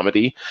 stand-up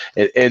comedy.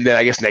 And then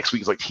I guess next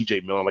week is like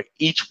TJ Miller. Like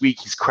each week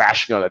he's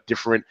crashing on a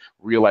different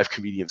real-life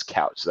comedian's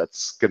couch. So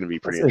that's going to be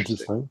pretty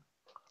interesting.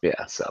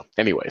 Yeah. So,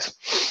 anyways,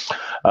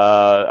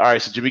 all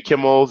right. So Jimmy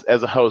Kimmel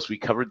as a host, we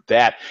covered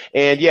that,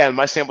 and yeah,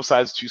 my sample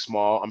size is too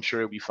small. I'm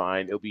sure it'll be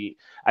fine. It'll be.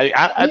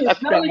 I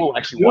think I will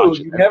actually watch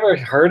it. You never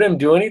heard him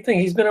do anything.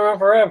 He's been around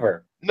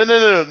forever.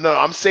 No.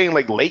 I'm saying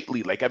like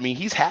lately. Like I mean,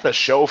 he's had a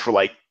show for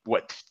like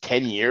what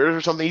 10 years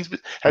or something. He's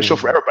had a show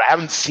forever, but I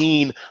haven't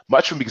seen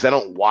much of him because I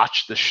don't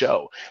watch the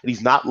show. And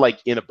he's not like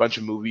in a bunch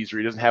of movies or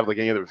he doesn't have like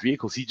any other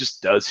vehicles. He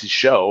just does his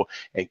show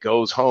and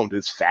goes home to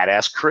his fat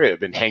ass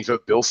crib and hangs out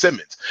with Bill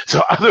Simmons.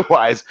 So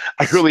otherwise,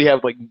 I really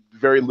have like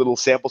very little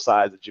sample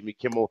size of Jimmy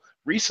Kimmel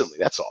recently.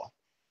 That's all.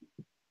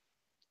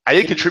 I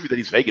did contribute that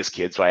he's Vegas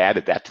kid, so I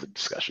added that to the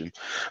discussion.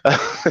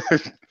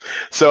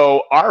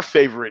 So our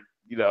favorite,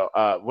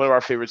 one of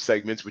our favorite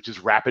segments, which is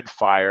rapid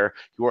fire.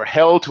 You are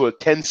held to a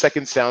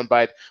 10-second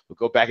soundbite. We'll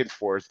go back and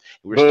forth.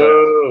 We're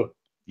starting.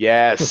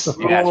 Yes.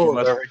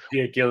 They're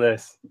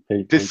ridiculous.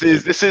 This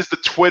is the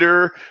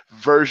Twitter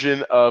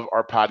version of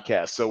our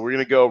podcast. So we're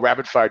gonna go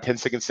rapid fire,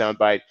 10-second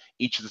soundbite,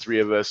 each of the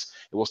three of us.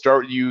 And we'll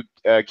start with you,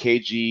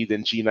 KG,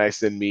 then G Nice,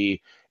 then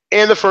me.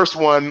 And the first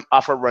one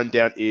off our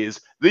rundown is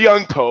the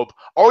Young Pope.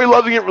 Are we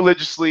loving it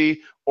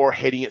religiously or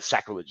hating it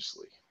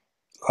sacrilegiously?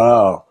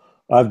 Oh.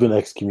 I've been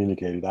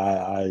excommunicated.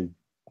 I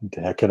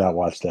cannot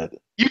watch that.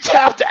 You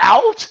tapped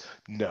out?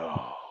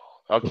 No.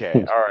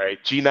 Okay. All right.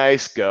 G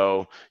Nice,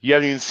 go. You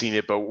haven't even seen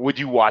it, but would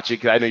you watch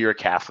it? Because I know you're a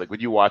Catholic.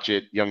 Would you watch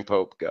it? Young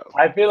Pope, go.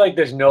 I feel like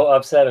there's no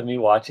upset of me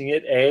watching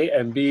it. A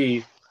and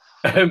B.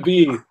 I'm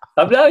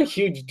not a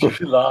huge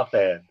Jude Law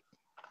fan.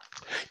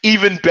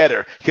 Even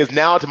better, because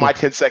now to my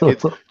 10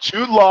 seconds,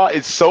 Jude Law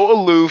is so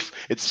aloof,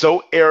 it's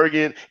so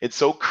arrogant, it's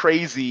so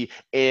crazy,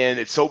 and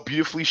it's so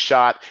beautifully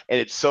shot, and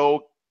it's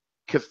so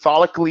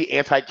Catholically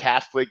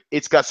anti-Catholic.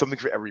 It's got something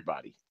for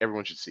everybody.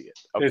 Everyone should see it.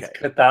 Okay. It's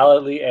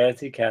Catholically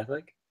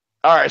anti-Catholic?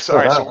 All right, so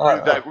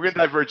we're gonna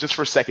diverge just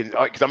for a second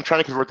because I'm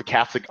trying to convert the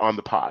Catholic on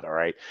the pod. All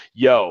right,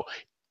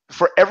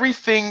 for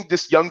everything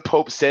this young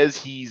Pope says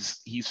he's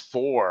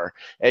for,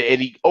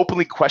 and he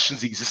openly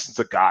questions the existence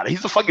of God.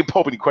 He's a fucking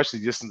Pope, and he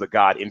questions the existence of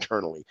God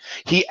internally.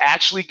 He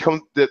actually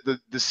the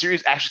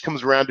series actually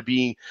comes around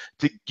to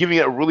giving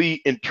a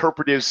really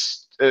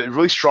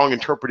really strong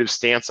interpretive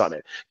stance on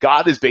it.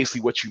 God is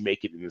basically what you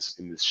make it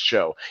in this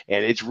show,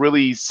 and it's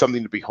really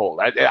something to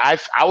behold.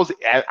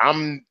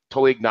 I'm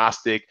totally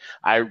agnostic.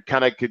 I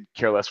kind of could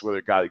care less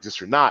whether God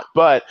exists or not,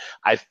 but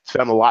I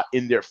found a lot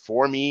in there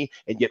for me,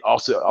 and yet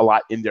also a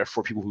lot in there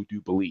for people who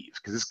do believe,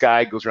 because this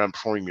guy goes around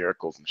performing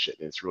miracles and shit,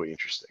 and it's really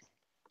interesting.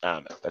 I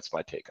don't know. That's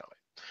my take on it.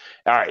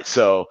 All right,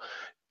 so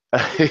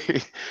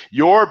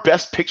your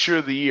best picture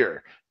of the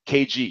year,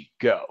 KG,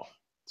 go.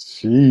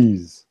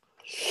 Jeez.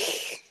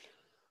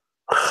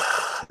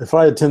 If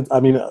I had 10,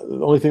 the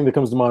only thing that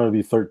comes to mind would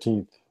be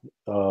 13th,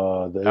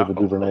 the Ava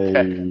DuVernay.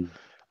 Okay.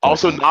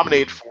 Also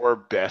nominated for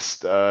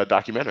best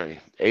documentary,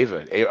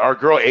 Ava, our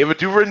girl Ava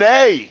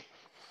DuVernay.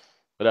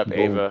 What up,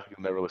 Ava?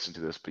 You'll never listen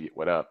to this, but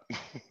what up?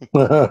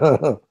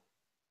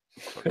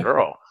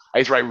 Girl, I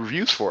used to write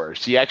reviews for her.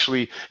 She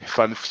actually,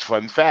 fun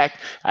fact,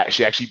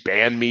 she actually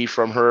banned me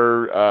from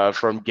her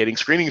from getting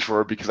screenings for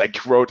her because I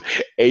wrote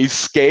a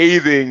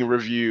scathing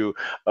review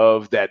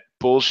of that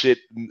bullshit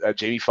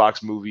Jamie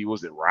Foxx movie.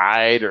 Was it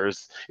Ride? Or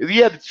he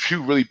had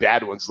two really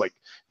bad ones, like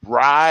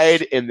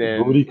Ride and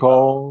then Booty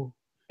Call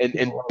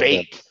and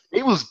Bait.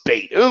 It was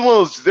Bait. It was one of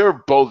those. They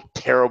were both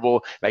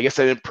terrible. And I guess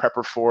I didn't prep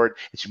her for it,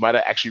 and she might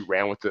have actually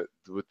ran with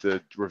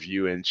the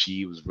review, and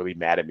she was really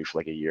mad at me for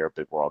like a year.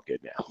 But we're all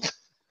good now.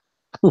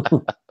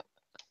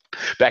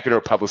 Back in her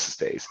publicist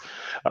days.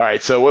 All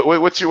right. So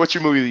what's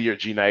your movie of the year,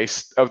 G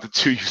Nice? Of the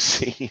two you've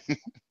seen,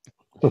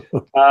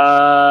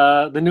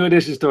 the New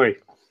Edition story.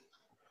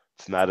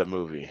 It's not a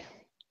movie.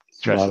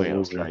 Trust me.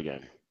 Let's try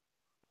again.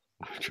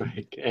 Try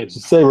again.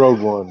 Just say Rogue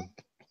One.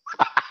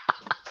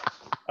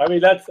 I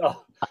mean, that's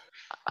all.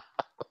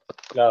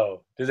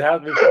 No. Does it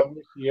have to be from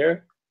this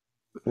year?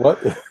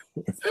 What?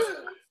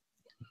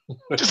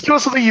 Just give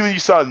us something even you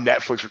saw on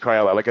Netflix for crying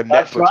out loud, like a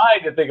Netflix. I'm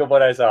trying to think of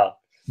what I saw.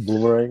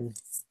 Boomerang.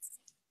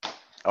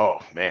 Oh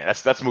man,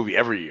 that's a movie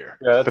every year.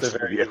 Yeah, that's a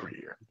movie every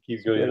year.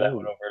 Keeps going that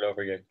one over and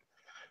over again.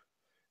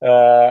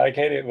 I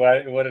can't even,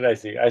 what did I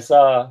see? I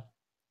saw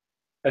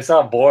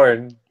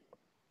Born,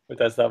 but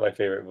that's not my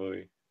favorite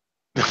movie.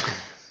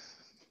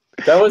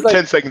 That was like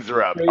 10 seconds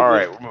are up. All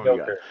right, we're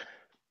moving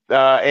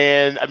on.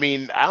 And I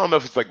mean, I don't know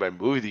if it's like my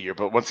movie of the year,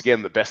 but once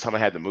again, the best time I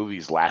had in the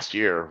movies last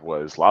year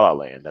was La La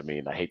Land. I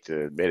mean, I hate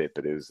to admit it,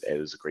 but it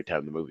was a great time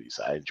in the movies.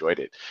 I enjoyed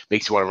it.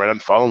 Makes you want to run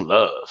and fall in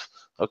love.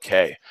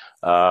 Okay.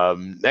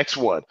 Next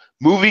one.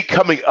 Movie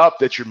coming up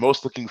that you're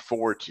most looking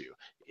forward to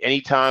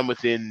anytime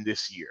within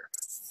this year.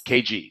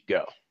 KG,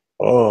 go.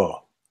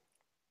 Oh.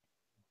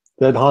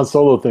 That Han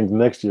Solo thing's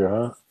next year,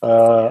 huh?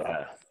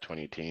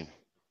 2018.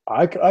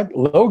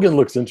 Logan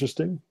looks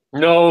interesting.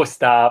 No,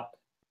 stop.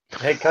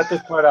 Hey, cut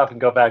this part off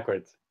and go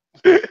backwards.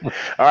 All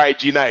right,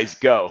 G Nice,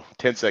 go.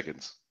 10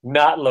 seconds.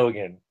 Not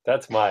Logan.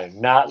 That's mine.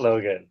 Not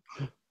Logan.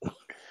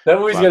 That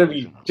movie's going to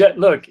be...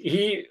 Look,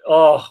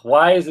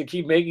 why does it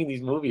keep making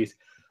these movies?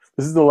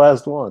 This is the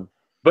last one.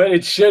 But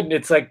it shouldn't.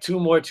 It's like two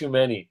more too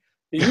many.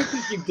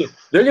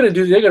 They're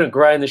gonna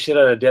grind the shit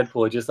out of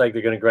Deadpool just like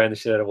they're gonna grind the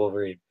shit out of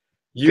Wolverine.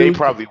 They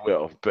probably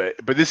will, but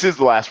this is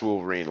the last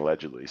Wolverine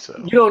allegedly. So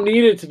you don't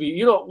need it to be.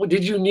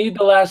 Did you need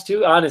the last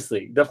two?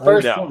 Honestly, the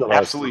first. No,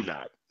 absolutely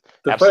not.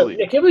 I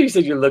can't believe you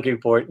said you're looking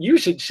for it. You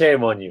should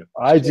shame on you.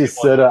 I just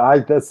said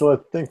that's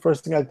the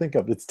first thing I think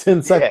of. It's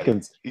 10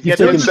 seconds. You've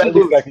taken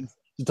 30 seconds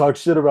to talk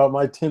shit about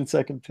my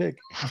 10-second pick.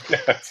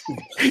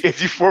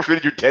 If you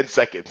forfeited your 10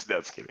 seconds, no,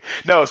 just kidding.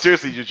 No,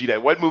 seriously,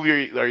 Vegeta, what movie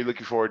are you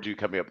looking forward to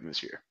coming up in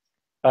this year?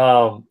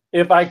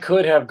 If I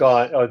could have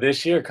gone,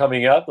 this year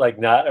coming up,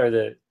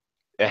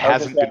 it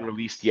hasn't been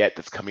released yet.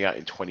 That's coming out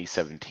in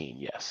 2017.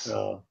 Yes.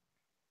 Oh.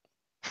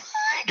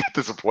 Got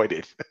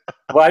disappointed.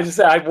 Well,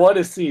 I want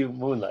to see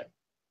Moonlight.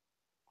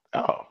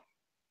 Oh,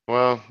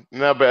 well,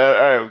 no,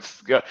 but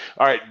all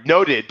right,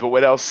 noted. But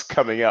what else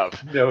coming up?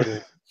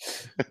 Noted.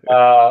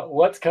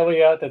 What's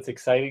coming out that's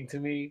exciting to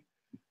me?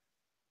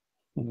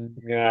 I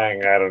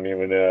don't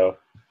even know.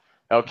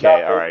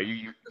 Okay, all right,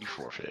 you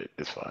forfeit.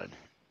 It's fine.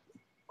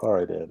 All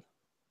right, Ed.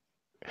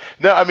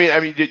 No, I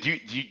mean, do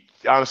you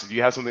honestly, do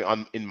you have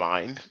something in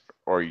mind,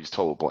 or are you just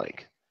total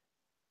blank?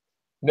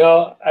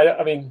 No,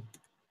 I mean,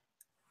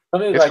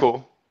 it's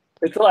cool.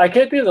 I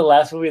can't think of the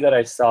last movie that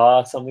I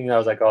saw something that I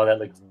was like, oh, that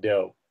looks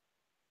dope.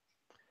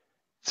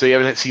 So you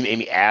haven't seen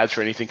any ads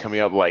for anything coming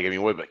up? Like, I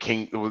mean, what about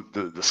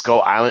the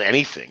Skull Island?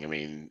 Anything? I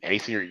mean,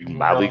 anything you're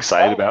mildly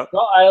excited about?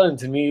 Skull Island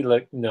to me,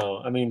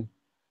 no. I mean,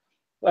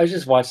 I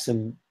just watched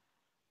some.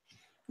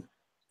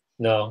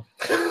 No.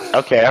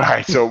 Okay, all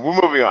right. So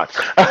we're moving on.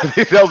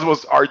 That was the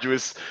most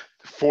arduous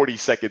 40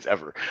 seconds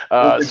ever.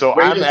 So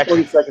I'm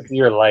actually 40 seconds of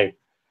your life.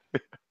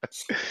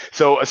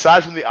 So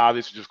aside from the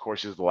obvious, which of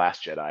course is The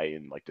Last Jedi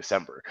in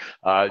December,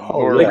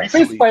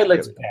 Fist Fight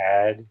looks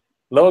bad.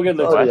 Logan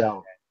looks bad.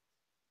 Out.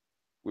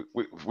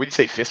 Would you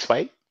say Fist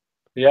Fight?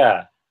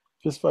 Yeah.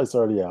 Fist Fight's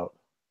already out.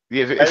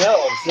 Yeah, I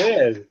know, I'm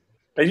saying.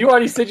 And you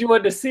already said you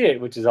wanted to see it,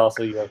 which is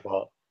also your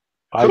fault.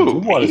 I do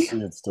want to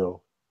see it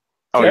still.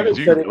 Oh, Kevin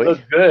said it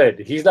looked good.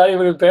 He's not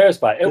even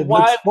embarrassed by it. And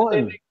why did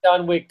they make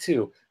John Wick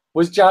 2?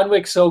 Was John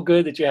Wick so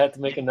good that you had to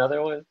make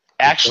another one?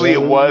 Actually,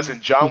 it was, and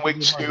John Wick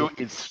 2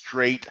 is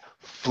straight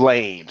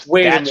flames.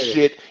 That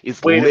shit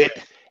is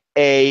lit.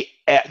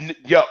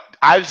 Yo,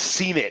 I've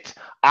seen it.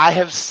 I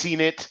have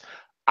seen it.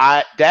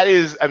 That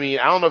is, I mean,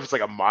 I don't know if it's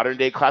like a modern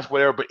day class,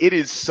 whatever, but it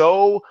is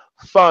so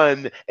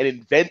fun and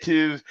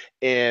inventive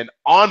and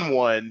on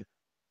one.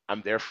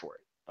 I'm there for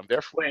it.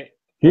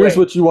 Here's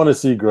what you want to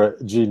see,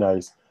 G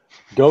Nice.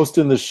 Ghost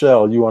in the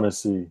Shell. You want to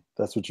see?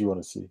 That's what you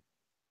want to see.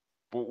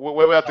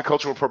 What about the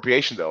cultural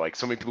appropriation though? Like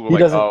so many people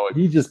are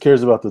he just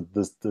cares about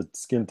the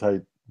skin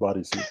tight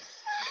bodysuit.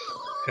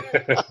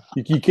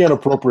 you can't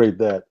appropriate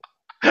that.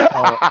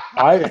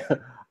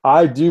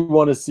 I do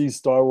want to see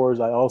Star Wars.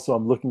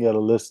 I'm looking at a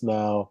list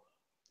now.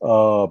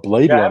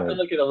 Blade Runner. I have to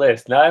look at a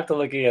list. Now I have to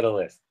look at a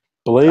list.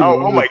 Blade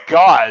Runner. Oh my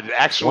God!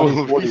 Actual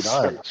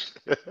 2049.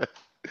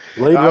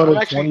 Blade Runner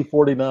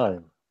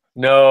 2049.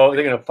 No,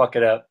 they're gonna fuck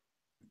it up.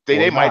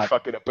 They might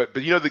fuck it up, but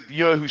you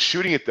know who's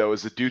shooting it though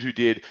is the dude who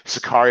did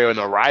Sicario and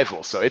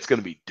Arrival, so it's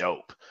gonna be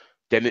dope.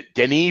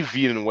 Denis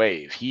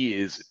Villeneuve, he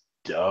is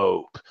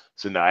dope.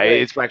 So no,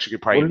 it's actually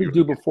good. What did he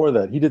do before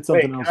that? He did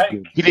something else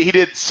good. He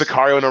did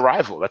Sicario and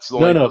Arrival. That's the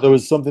only. No, there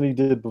was something he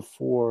did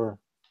before.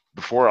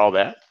 Before all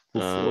that.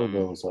 Before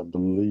those, I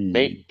believe.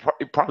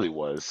 It probably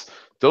was.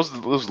 Those are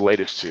the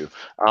latest two.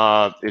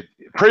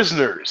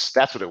 Prisoners.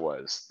 That's what it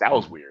was. That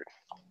was weird.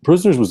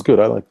 Prisoners was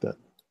good. I like that.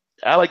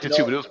 I liked it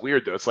too, but it was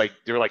weird though. It's like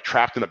they were like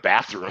trapped in a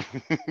bathroom.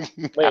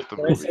 Wait,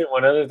 can I say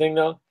one other thing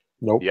though?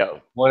 Nope. Yeah.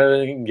 One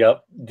other thing.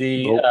 Yep.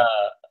 The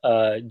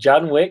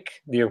John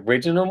Wick, the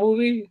original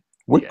movie.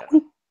 That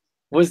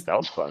was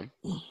fun.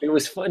 It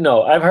was fun.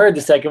 No, I've heard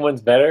the second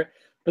one's better,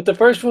 but the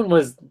first one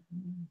was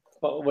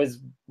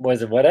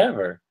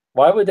whatever.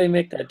 Why would they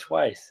make that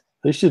twice?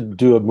 They should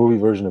do a movie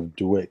version of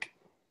Dwick.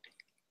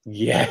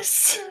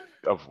 Yes.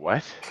 Of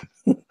what?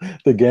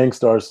 The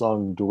Gangstar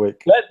song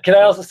Dwick. Can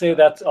I also say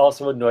that's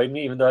also annoyed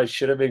me, even though it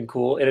should have been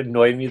cool. It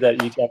annoyed me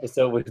that each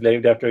episode was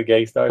named after a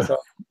Gangstar song.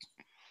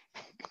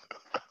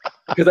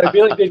 Because I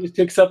feel like they just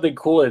took something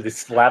cool and just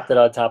slapped it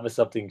on top of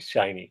something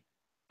shiny.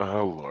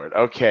 Oh Lord.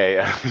 Okay,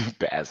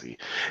 Bazzy.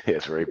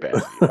 It's very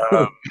Bazzy.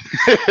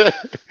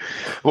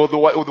 Well, the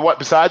what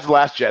besides The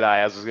Last Jedi,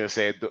 as I was going to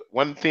say, the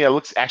one thing that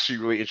looks actually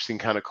really interesting,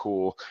 kind of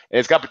cool, and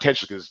it's got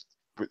potential because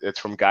it's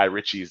from Guy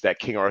Ritchie's that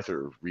King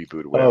Arthur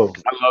reboot. I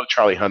love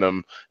Charlie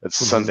Hunnam. That's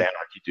Sons of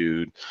Anarchy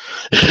dude.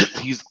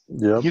 He's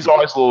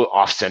always a little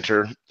off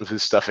center with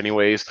his stuff,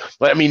 anyways.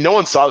 But I mean, no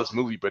one saw this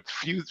movie, but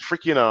few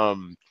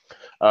freaking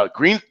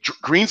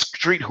Green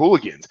Street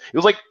Hooligans. It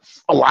was like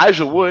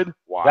Elijah Wood.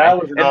 Why?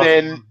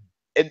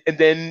 And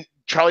then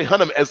Charlie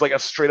Hunnam as like a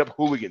straight up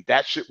hooligan.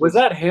 That shit was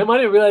that him? I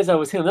didn't realize that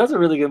was him. That was a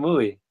really good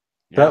movie.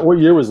 Yeah. What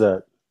year was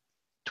that?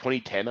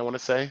 2010, I want to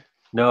say.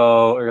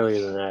 No,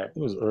 earlier than that. It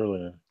was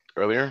earlier.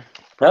 Earlier?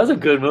 That was a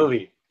good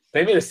movie.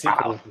 They made a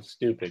sequel, which was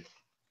stupid.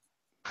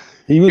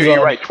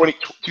 You're right.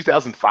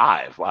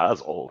 2005. Wow,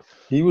 that's old.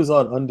 He was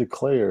on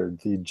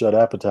Undeclared, the Judd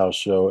Apatow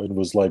show, and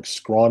was like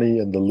scrawny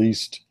and the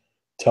least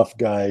tough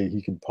guy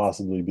he could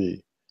possibly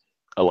be.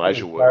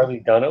 Elijah Wood.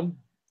 Charlie Dunham?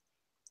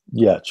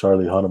 Yeah,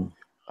 Charlie Hunnam.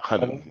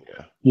 Hunnam,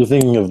 yeah. You're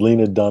thinking of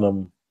Lena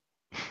Dunham.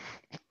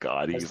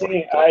 God, I was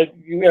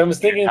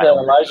thinking that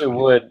Elijah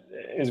Wood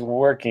is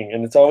working,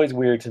 and it's always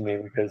weird to me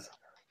because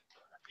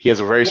he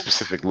has a very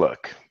specific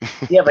look.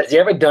 Yeah, but has he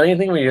ever done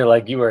anything where you're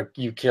like,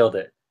 you killed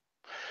it?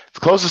 The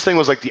closest thing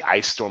was like the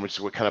Ice Storm, which is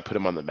what kind of put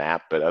him on the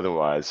map, but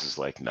otherwise it's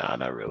like, nah,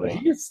 not really.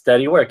 He gets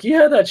steady work. He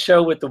had that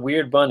show with the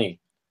weird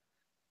bunny.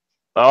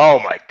 Oh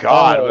my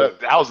God,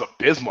 that was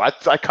abysmal.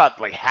 I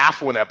caught like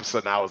half one episode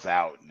and I was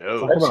out.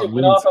 No. That shit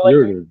went off for like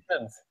 3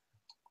 minutes.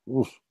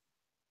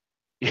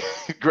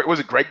 Was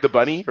it Greg the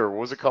Bunny, or what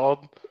was it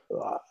called?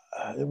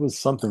 It was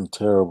something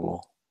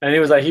terrible. And he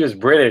was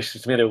British,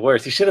 which made it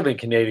worse. He should have been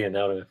Canadian.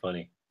 That would have been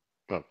funny.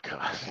 Oh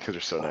God, because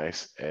they're so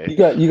nice. Hey. You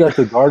got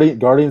the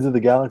Guardians of the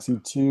Galaxy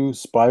 2,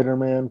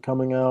 Spider-Man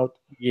coming out.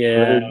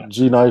 Yeah.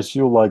 G Nice,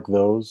 you'll like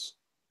those.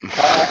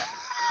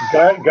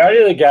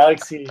 Guardian of the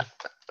Galaxy.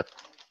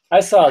 I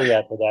saw the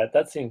ad for that.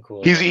 That seemed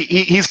cool.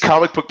 He's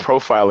comic book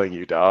profiling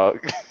you,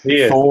 dog.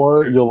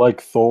 Thor, you'll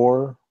like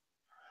Thor.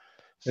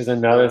 There's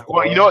another.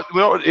 Well, you know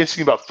what's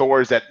interesting about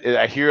Thor is that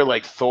I hear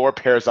like Thor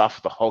pairs off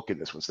with the Hulk in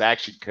this one, so that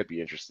actually could be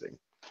interesting.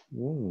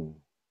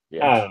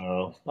 Yeah. I don't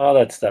know. All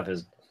that stuff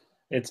it's.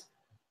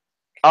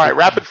 All right,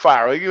 rapid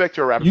fire. I'll get back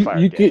to a rapid fire.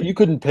 You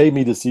couldn't pay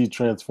me to see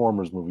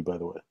Transformers movie, by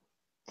the way.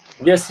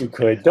 Yes, you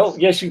could.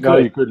 Yes, you could. No,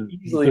 you couldn't.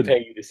 Easily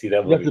pay you to see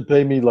that movie. You have to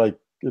pay me like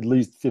at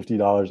least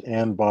 $50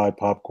 and buy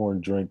popcorn,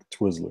 drink,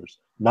 Twizzlers,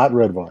 not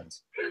Red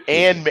Vines.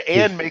 And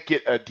make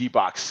it a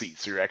D-box seat,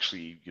 so you're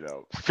actually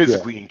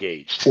physically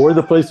engaged. Or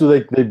the place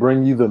where they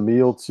bring you the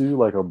meal too,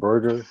 like a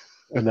burger,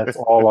 and that's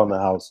all on the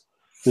house.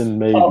 Then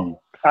maybe.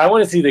 Oh, I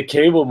want to see the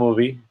Cable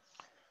movie.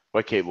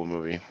 What Cable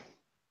movie?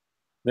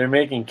 They're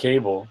making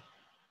Cable.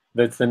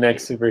 That's the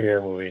next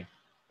superhero movie.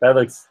 That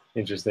looks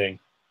interesting.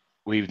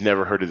 We've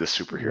never heard of this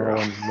superhero.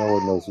 No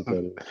one knows what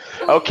that is.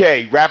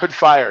 Okay, rapid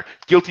fire.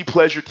 Guilty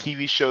pleasure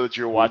TV show that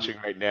you're watching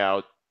right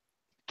now.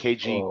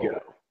 KG,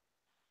 go.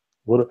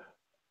 What?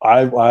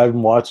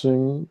 I'm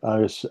watching.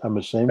 I'm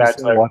ashamed to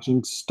say I'm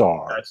watching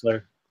Star.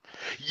 Bachelor.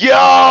 Yo!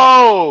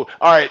 All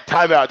right,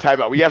 time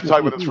out. We have to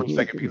talk about this for a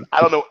second because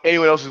I don't know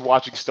anyone else who's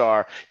watching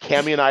Star.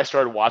 Cammie and I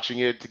started watching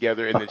it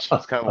together, and then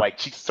she's kind of like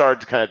she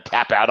started to kind of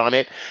tap out on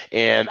it,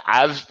 and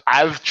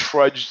I've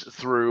trudged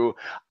through.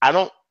 I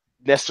don't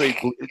necessarily.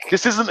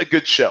 This isn't a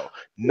good show,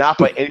 not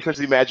by any stretch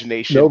of the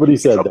imagination. Nobody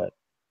said that.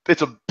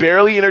 It's a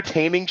barely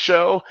entertaining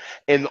show,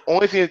 and the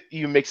only thing that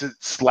even makes it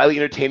slightly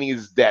entertaining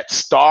is that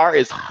Star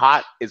is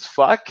hot as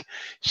fuck.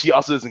 She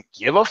also doesn't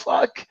give a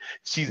fuck.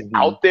 She's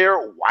out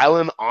there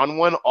whiling on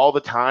one all the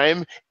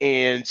time,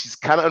 and she's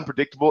kind of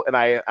unpredictable, and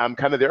I'm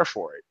kind of there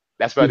for it.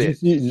 That's about it.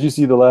 Did you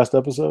see the last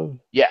episode?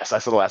 Yes, I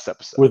saw the last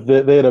episode.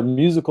 They had a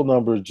musical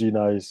number, G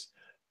Nice,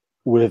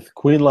 with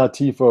Queen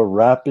Latifah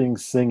rapping,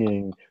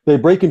 singing. They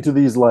break into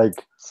these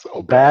like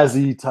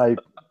Bazzy type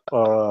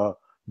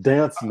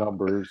dance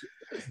numbers.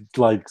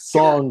 Like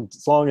song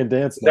and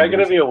dance. Is that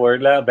going to be a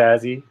word now,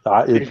 Bazzy?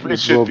 It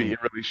should be. It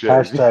really should.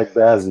 Hashtag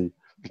Bazzy.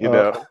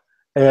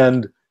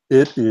 And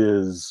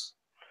it's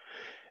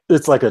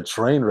like a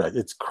train wreck.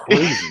 It's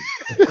crazy.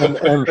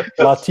 and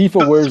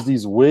Latifah wears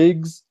these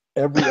wigs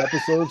every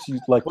episode.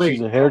 She's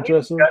a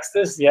hairdresser. Have we discussed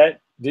this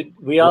yet? Did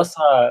we all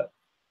saw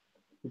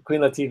Queen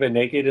Latifah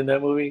naked in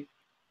that movie?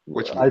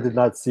 I did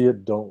not see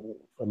it.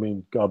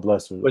 God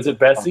bless her. Was it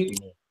Bessie?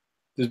 It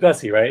was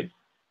Bessie, right?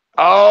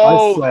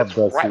 Oh, that's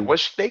right. Was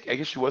she naked? I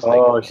guess she was naked.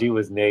 Oh, she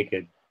was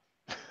naked.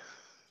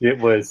 It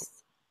was.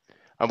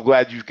 I'm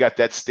glad you've got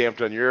that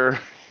stamped on your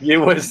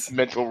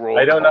mental roll.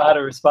 I don't know how to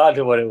respond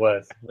to what it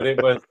was, but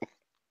it was.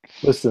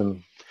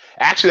 Listen.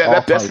 Actually,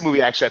 that best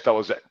movie I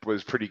thought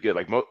was pretty good.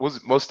 Like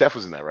Mos Def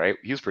was in that, right?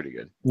 He was pretty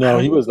good. No,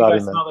 he was not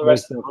in that. The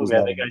rest of the movie,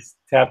 I think I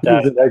tapped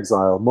out. He was in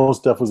exile. Mos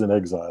Def was in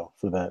exile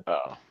for that.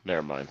 Oh,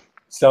 never mind.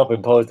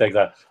 Self-imposed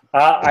exile.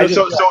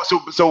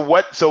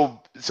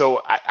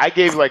 So I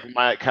gave like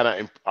my kind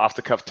of off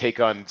the cuff take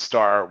on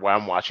Star while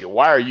I'm watching it.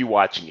 Why are you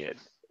watching it?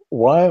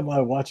 Why am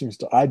I watching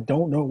Star? I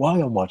don't know why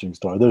I'm watching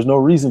Star. There's no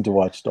reason to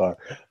watch Star.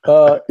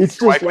 It's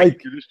just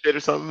like this shit or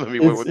something. I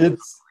mean,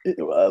 it's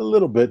a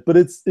little bit, but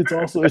it's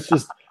also it's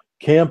just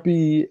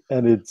campy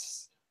and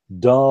it's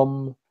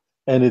dumb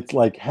and it's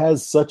like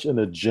has such an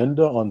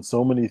agenda on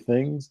so many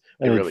things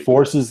and it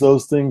forces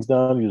those things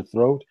down your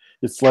throat.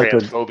 It's like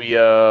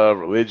transphobia,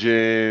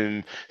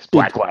 religion,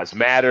 Black Lives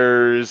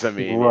Matters. I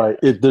mean, right?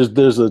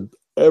 There's a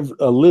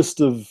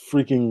list of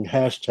freaking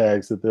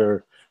hashtags that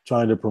they're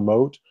trying to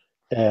promote,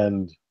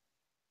 and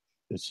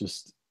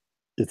it's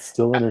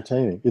still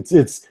entertaining. It's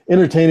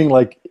entertaining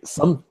it's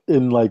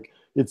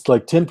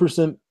like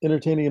 10%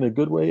 entertaining in a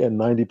good way and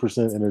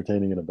 90%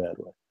 entertaining in a bad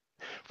way.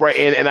 Right,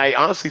 and I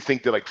honestly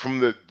think that like from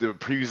the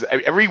previous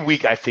every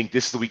week I think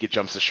this is the week it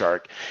jumps the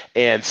shark,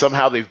 and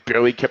somehow they've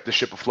barely kept the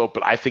ship afloat.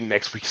 But I think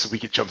next week's the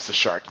week it jumps the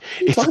shark.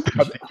 It's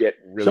about to get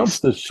really jumps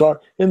the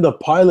shark. In the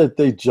pilot,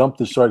 they jumped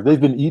the shark. They've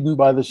been eaten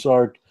by the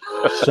shark.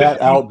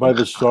 Shat out by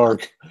the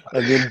shark,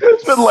 and then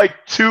it's been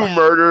like 2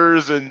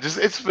 murders, and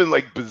it's been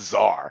like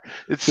bizarre.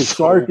 It's the so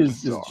shark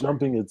is bizarre.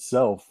 jumping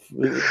itself.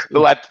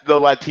 The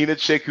Latina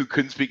chick who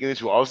couldn't speak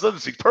English, all of a sudden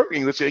speaks perfect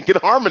English and can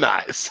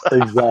harmonize.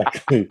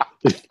 Exactly.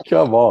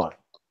 Come on.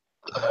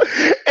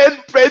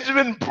 And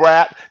Benjamin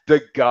Bratt,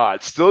 the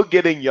god, still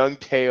getting young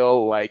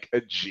Tail like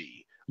a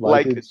G.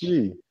 Like a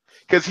G.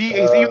 Because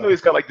even though he's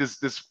got like this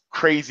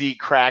crazy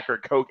crack or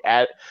coke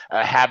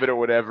habit or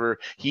whatever,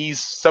 he's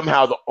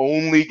somehow the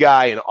only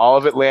guy in all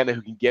of Atlanta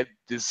who can get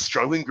this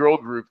struggling girl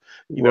group,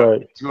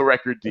 to a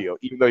record deal,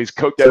 even though he's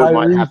coked out of his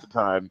mind half the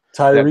time.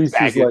 Tyrese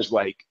baggage is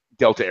like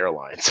Delta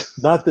Airlines.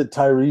 Not that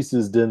Tyrese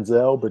is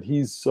Denzel, but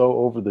he's so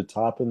over the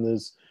top in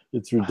this.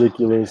 It's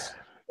ridiculous.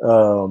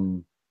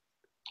 All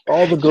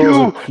the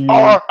girls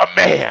are a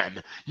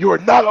man. You are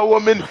not a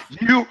woman.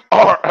 You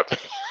are a man.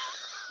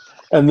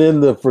 And then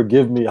the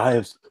forgive me,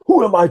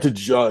 who am I to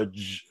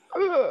judge?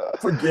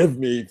 Forgive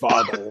me,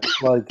 Father.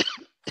 Like,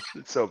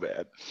 it's so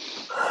bad.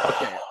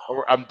 Okay,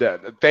 I'm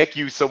done. Thank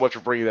you so much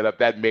for bringing that up.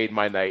 That made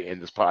my night in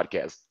this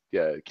podcast,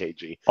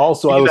 KG.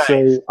 Also, I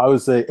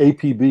would say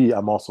APB.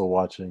 I'm also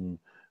watching.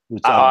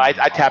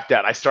 I tapped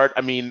out.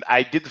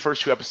 I did the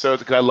first 2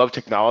 episodes because I love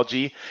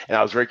technology, and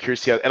I was very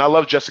curious to see and I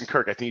love Justin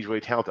Kirk. I think he's really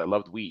talented. I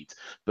loved Weeds,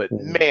 but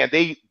man,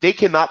 they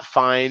cannot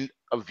find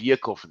a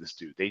vehicle for this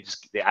dude.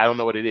 I don't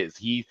know what it is.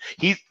 He's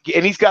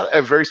got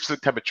a very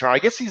specific type of charm. I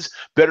guess he's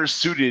better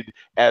suited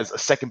as a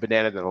second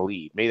banana than a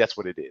lead. Maybe that's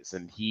what it is.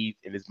 And he,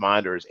 in his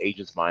mind or his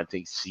agent's mind,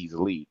 thinks he's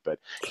a lead. But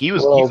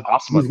he's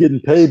awesome. He's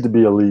getting paid to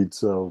be a lead,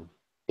 so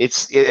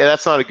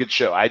that's not a good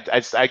show. I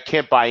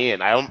can't buy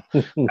in. I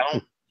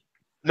don't.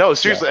 No,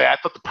 seriously, I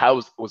thought the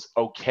pilot was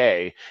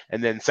okay,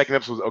 and then second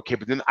episode was okay,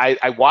 but then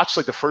I watched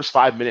like the first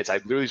 5 minutes. I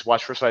literally just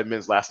watched the first 5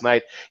 minutes last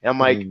night, and I'm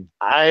like,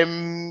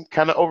 I'm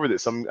kind of over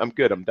this. I'm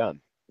good. I'm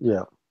done.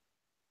 Yeah.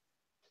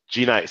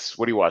 G Nice,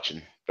 what are you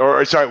watching?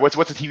 Or sorry, what's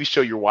the TV show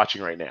you're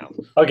watching right now?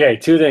 Okay,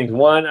 2 things.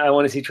 1, I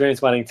want to see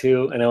Trainspotting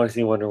 2, and I want to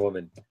see Wonder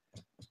Woman.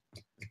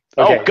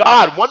 Okay. Oh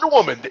God, Wonder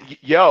Woman!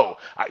 Yo,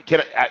 I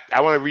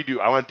want to redo.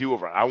 I want to do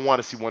over. I want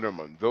to see Wonder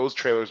Woman. Those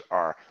trailers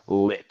are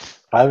lit.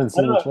 I haven't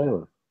seen the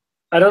trailer.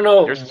 I don't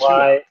know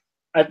why.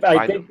 I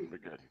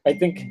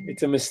think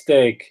it's a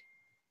mistake.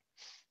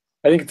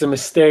 I think it's a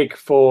mistake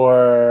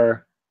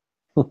for.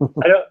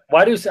 I don't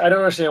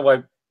understand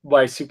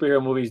why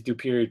superhero movies do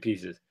period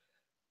pieces.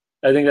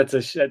 I think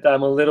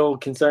I'm a little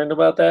concerned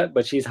about that.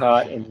 But she's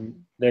hot, and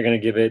they're gonna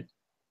give it.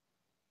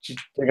 It's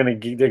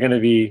gonna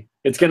be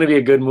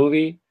a good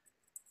movie,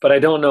 but I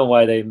don't know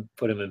why they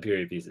put them in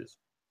period pieces.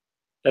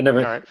 All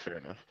right, fair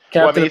enough.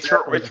 It's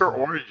her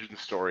origin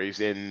stories,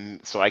 and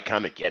so I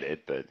kind of get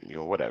it, but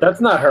whatever. That's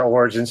not her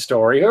origin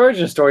story. Her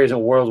origin story isn't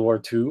World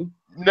War II.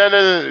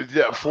 No.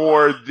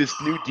 For this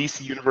new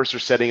DC universe they're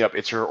setting up,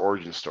 it's her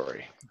origin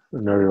story.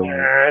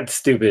 It's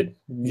stupid.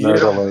 They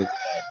don't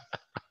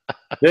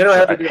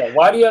have to do that.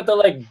 Why do you have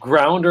to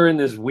ground her in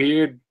this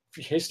weird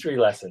history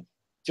lesson?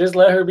 Just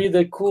let her be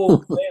the cool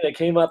thing that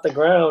came out the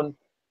ground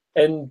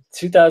in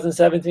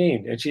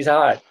 2017, and she's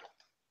hot.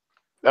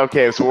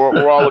 Okay, so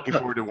we're all looking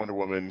forward to Wonder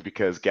Woman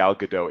because Gal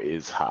Gadot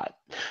is hot.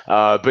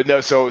 But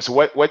no, so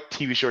what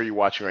TV show are you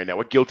watching right now?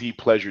 What guilty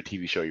pleasure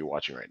TV show are you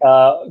watching right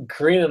now?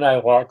 Karina and I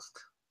watched.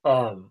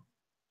 I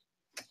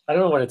don't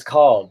know what it's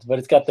called, but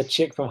it's got the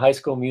chick from High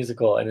School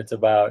Musical, and it's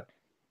about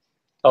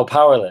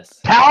Powerless.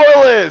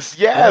 Powerless,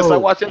 yes, I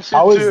watched that shit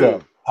how too. Is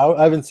that?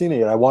 I haven't seen it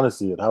yet. I want to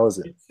see it. How is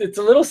it? It's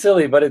a little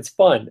silly, but it's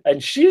fun.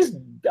 And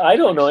I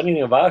don't know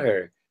anything about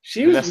her.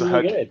 She was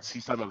really good.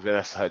 She's talking about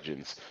Vanessa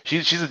Hudgens.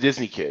 She's a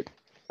Disney kid.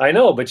 I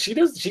know, but she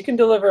can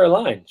deliver a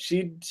line.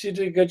 She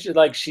did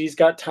good. She's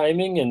got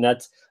timing, and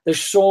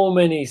there's so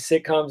many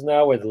sitcoms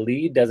now where the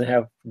lead doesn't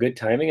have good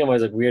timing. I'm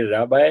always weirded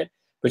out by it.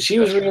 But she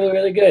was really,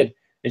 really good.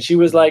 And she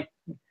was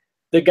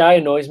the guy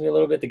annoys me a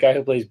little bit, the guy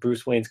who plays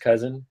Bruce Wayne's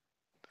cousin.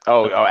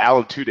 Oh,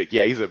 Alan Tudyk.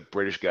 Yeah, he's a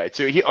British guy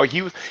too.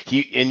 He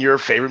in your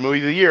favorite movie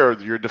of the year,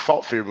 your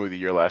default favorite movie of the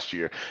year last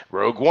year,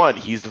 Rogue One.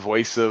 He's the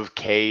voice of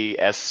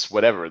KS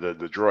whatever, the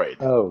droid.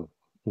 Oh.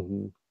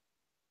 Mm-hmm.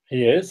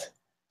 He is?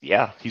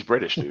 Yeah, he's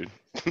British, dude.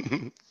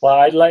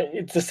 Well,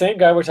 it's the same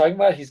guy we're talking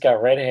about. He's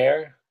got red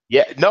hair.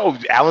 Yeah, no,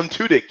 Alan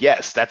Tudyk.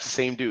 Yes, that's the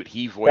same dude.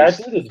 He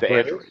voiced the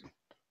android.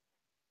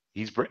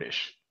 He's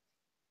British.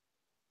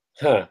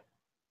 Huh.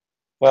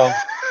 Well.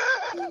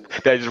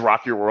 Did I just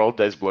rock your world?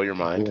 Did I just blow your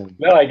mind?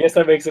 No, I guess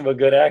that makes him a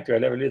good actor. I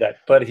never knew that.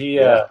 But he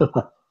was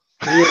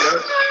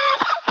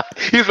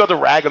about to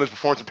rag on his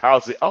performance in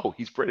Powerless. Oh,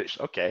 he's British.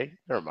 Okay,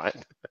 never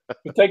mind.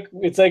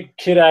 It's like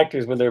kid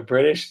actors when they're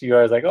British. You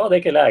always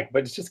they can act,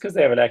 but it's just because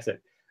they have an accent.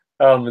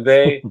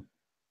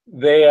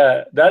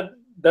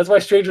 That's why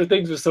Stranger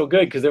Things was so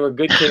good because they were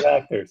good kid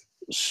actors.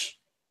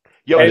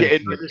 Yo,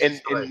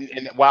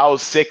 and while I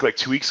was sick like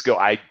 2 weeks ago,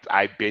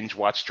 I binge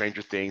watched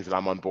Stranger Things, and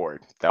I'm on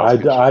board. I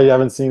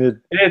haven't seen it.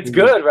 It's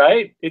good,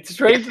 right? It's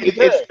strangely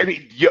good. I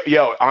mean,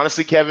 yo,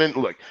 honestly, Kevin,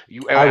 look,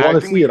 I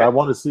want to see it. I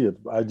want to see it.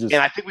 And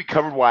I think we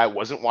covered why I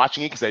wasn't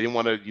watching it because I didn't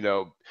want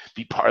to,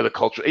 be part of the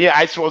culture. Yeah,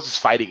 I was just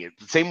fighting it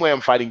the same way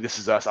I'm fighting This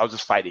Is Us. I was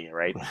just fighting it,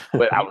 right?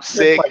 But I was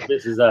sick.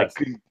 This Is Us.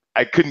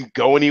 I couldn't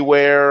go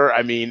anywhere.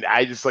 I mean,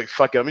 I just like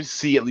fuck it. Let me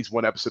see at least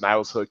one episode. And I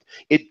was hooked.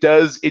 It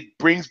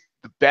brings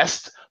the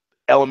best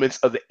elements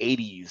of the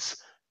 80s,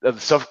 the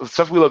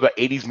stuff we love about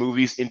 80s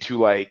movies into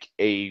like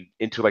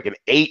an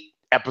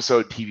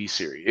 8-episode TV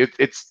series.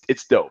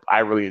 It's dope. I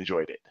really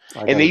enjoyed it.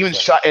 And they even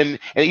shot and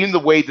even the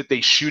way that they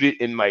shoot it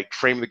in like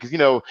frame, because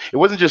it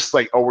wasn't just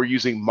like, oh, we're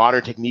using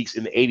modern techniques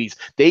in the 80s.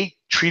 They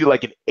treated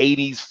like an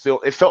 80s film.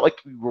 It felt like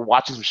we were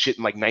watching some shit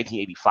in like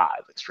 1985,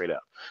 like straight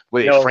up.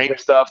 Where they frame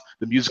stuff,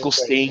 the musical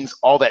stings,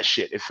 all that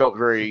shit. It felt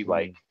very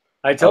like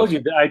I told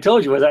you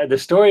the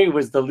story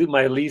was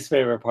my least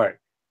favorite part.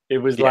 It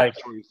was like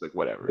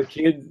whatever.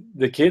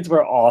 The kids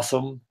were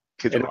awesome.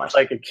 It was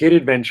like a kid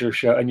adventure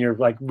show, and you're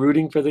like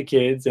rooting for the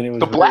kids, and it was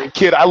the black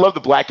kid. I love the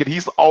black kid.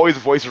 He's always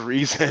the voice of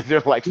reason. They're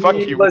like, "Fuck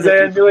you." He was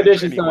a New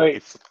Edition.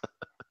 Sorry.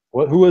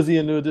 Who was he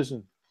in New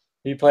Edition?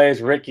 He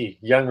plays Ricky,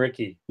 young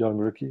Ricky. Young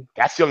Ricky.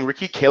 That's young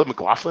Ricky. Caleb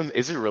McLaughlin.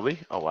 Is it really?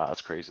 Oh wow,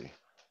 that's crazy.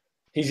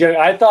 He's young.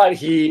 I thought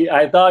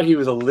he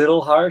was a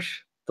little harsh.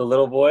 The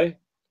little boy.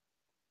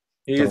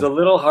 He was a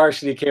little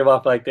harsh, and he came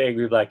off like the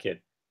angry black kid.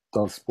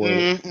 Don't spoil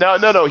it.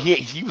 No.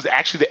 He was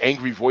actually the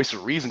angry voice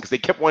of reason because they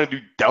kept wanting to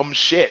do dumb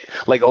shit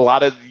like a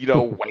lot of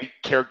white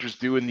characters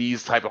do in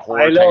these type of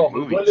horror type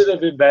movies. Wouldn't it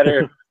have been better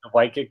if the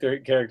white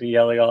character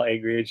yelling all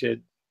angry and shit?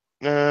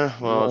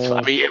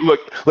 I mean, look,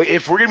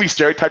 if we're gonna be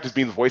stereotyped as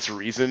being the voice of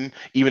reason,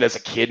 even as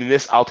a kid in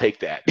this, I'll take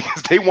that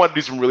because they want to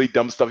do some really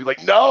dumb stuff. You're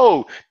like,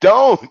 no,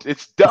 don't.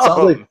 It's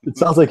dumb. It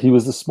sounds like he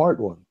was the smart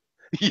one.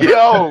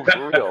 Yo,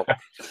 for real.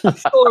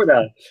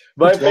 Sorta.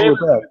 My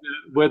favorite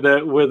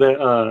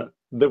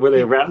where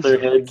they wrap their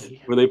heads,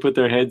 where they put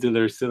their heads in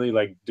their silly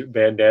like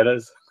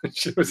bandanas,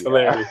 which was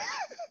hilarious.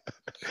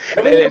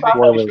 Everything about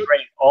that was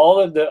great.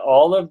 All of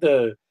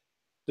the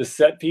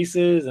set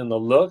pieces and the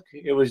look,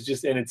 it was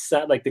just, and it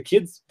sounded like the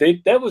kids.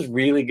 That was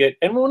really good.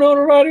 And Winona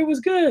Ryder was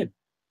good.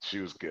 She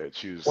was good.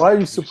 Why are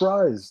you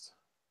surprised?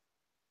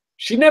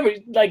 She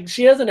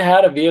hasn't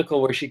had a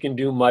vehicle where she can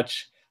do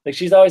much. Like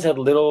she's always had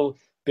little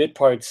bit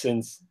parts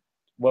since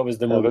what was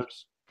the movie?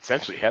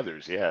 Essentially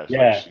Heathers, yeah.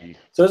 Yeah.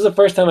 So this is the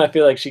first time I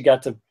feel like she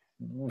got to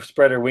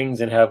spread her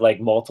wings and have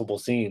like multiple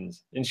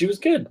scenes, and she was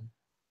good.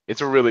 It's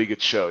a really good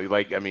show.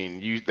 Like, I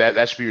mean,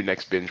 that should be your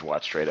next binge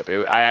watch straight up.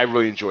 I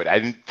really enjoyed it. I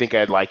didn't think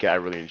I'd like it. I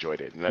really enjoyed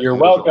it. You're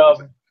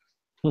welcome.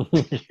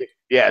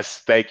 Yes,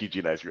 thank you,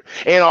 G Nice.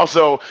 And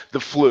also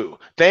The Flu.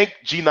 Thank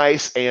G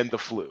Nice and The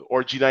Flu,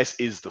 or G Nice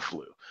is The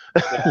Flu.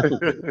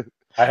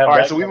 All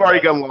right, so we've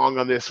already gone long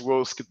on this.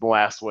 We'll skip the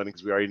last one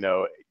because we already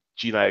know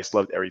G Nice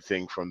loved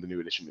everything from the New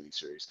Edition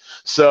miniseries.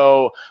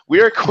 So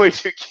we are going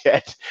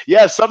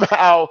to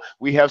somehow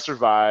we have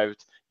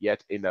survived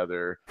yet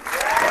another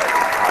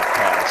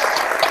podcast.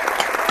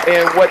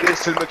 And what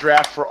is in the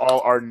draft for all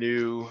our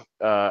new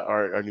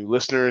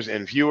listeners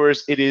and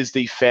viewers? It is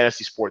the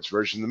fantasy sports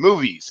version of the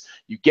movies.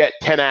 You get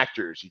 10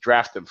 actors. You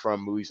draft them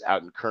from movies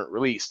out in current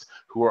release,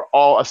 who are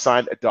all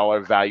assigned a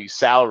dollar value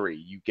salary.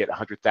 You get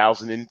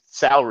 $100,000 in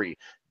salary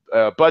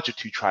budget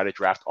to try to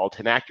draft all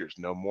 10 actors.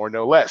 No more,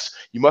 no less.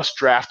 You must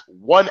draft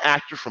one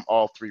actor from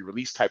all 3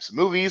 release types of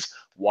movies,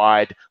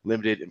 wide,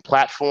 limited, and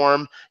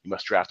platform. You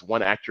must draft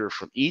one actor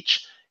from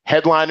each.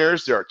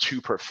 Headliners, there are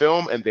 2 per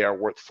film, and they are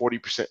worth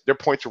 40%. Their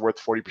points are worth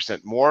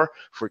 40% more.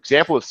 For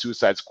example, if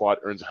Suicide Squad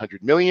earns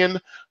 $100 million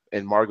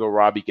and Margot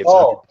Robbie gets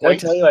 100 points. Did I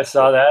tell you I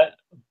saw that?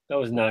 That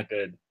was not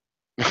good.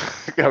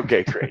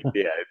 Okay, great.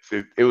 Yeah,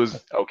 it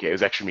was okay. It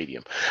was extra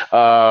medium.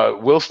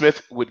 Will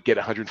Smith would get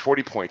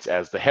 140 points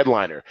as the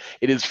headliner.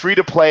 It is free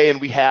to play, and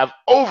we have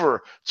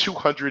over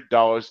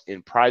 $200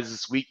 in prizes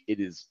this week. It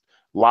is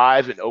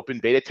live and open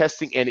beta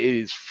testing, and it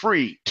is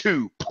free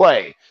to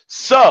play.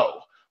 So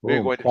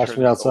we're going to cash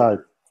me outside.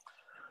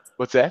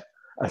 What's that?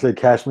 I said,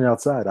 cash me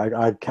outside.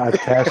 I've cashed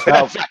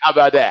out. How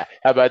about that?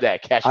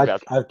 Cash me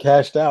outside. I've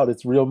cashed out.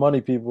 It's real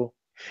money, people.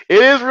 It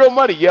is real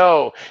money,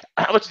 yo.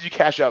 How much did you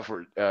cash out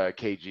for,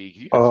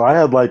 KG?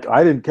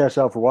 I didn't cash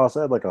out for a while, so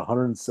I had like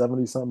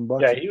 170 something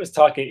bucks. Yeah, he was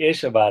talking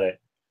ish about it.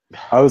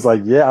 I was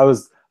like, I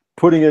was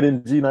putting it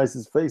in G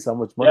Nice's face how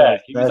much money. Yeah,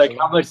 he was like,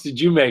 how much did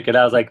you make? And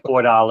I was like,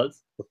 $4.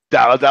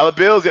 Dollar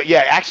bills.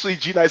 Yeah, actually,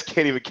 G Nice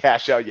can't even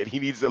cash out yet. He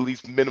needs at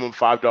least minimum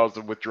 $5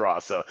 to withdraw.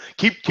 So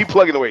keep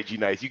plugging away, G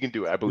Nice. You can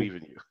do it. I believe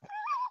in you.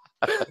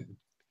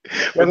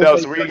 But no,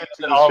 so we're gonna get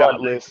to the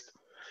shot list.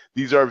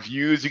 These are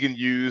views you can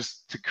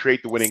use to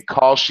create the winning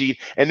call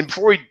sheet. And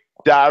before we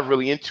dive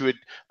really into it.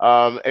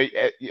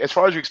 As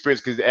far as your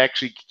experience, because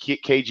actually,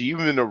 KG, you've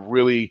been a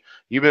really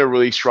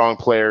strong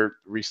player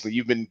recently.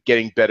 You've been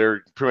getting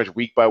better pretty much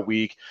week by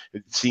week,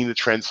 seeing the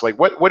trends. Like,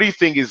 what do you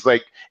think is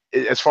like,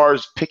 as far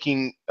as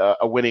picking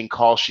a winning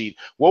call sheet?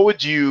 What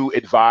would you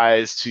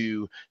advise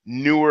to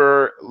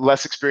newer,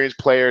 less experienced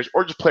players,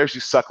 or just players who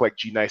suck like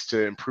G Nice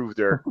to improve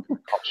their call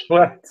sheet?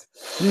 What?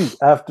 Jeez,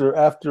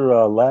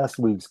 after last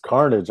week's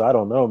carnage, I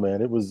don't know,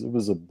 man. It was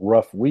a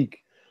rough week.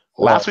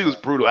 Last week was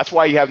brutal. That's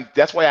why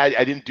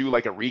I didn't do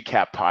like a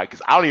recap pod,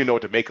 because I don't even know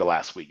what to make of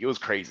last week. It was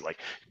crazy. Like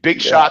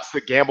big shots to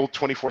Gamble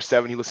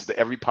 24/7. He listens to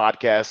every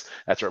podcast.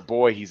 That's our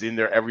boy. He's in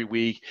there every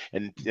week.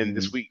 And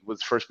this week was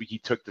the first week he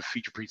took the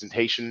feature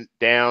presentation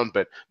down.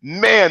 But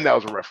man, that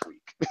was a rough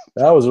week.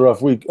 That was a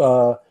rough week.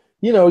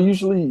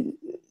 Usually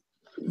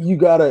you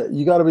gotta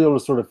be able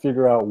to sort of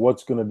figure out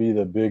what's going to be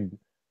the big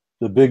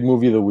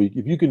movie of the week.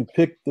 If you can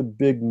pick the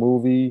big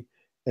movie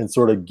and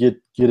sort of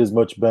get as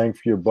much bang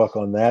for your buck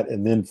on that,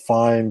 and then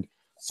find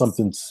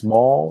something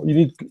small.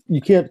 You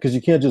can't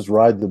just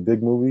ride the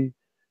big movie.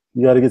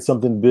 You got to get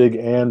something big,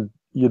 and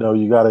you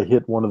got to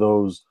hit one of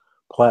those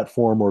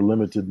platform or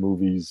limited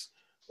movies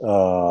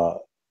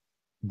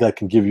that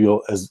can give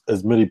you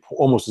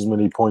almost as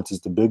many points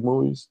as the big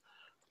movies.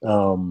 I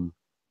don't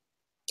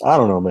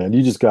know, man.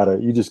 You just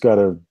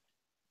gotta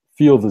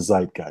feel the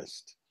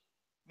zeitgeist.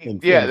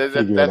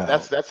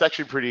 That's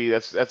actually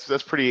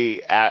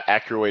pretty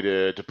accurate way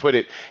to put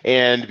it.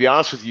 And to be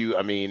honest with you,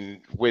 I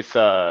mean, with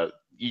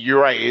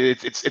you're right.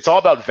 It's all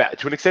about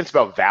to an extent. It's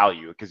about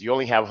value, because you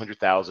only have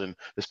 100,000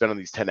 to spend on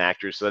these 10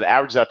 actors, so it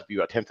averages out to be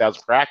about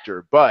 10,000 per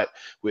actor. But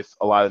with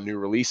a lot of new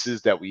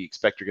releases that we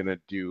expect are going to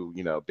do,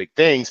 big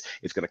things,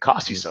 it's going to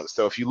cost you some.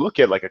 So if you look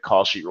at like a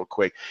call sheet real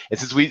quick, and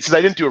since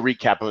I didn't do a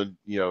recap, I'm going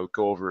to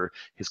go over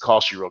his call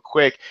sheet real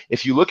quick.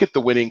 If you look at the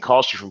winning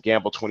call sheet from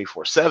Gamble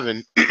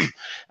 24/7,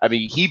 I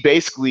mean, he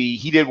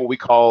did what we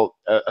call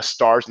a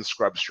stars and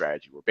scrubs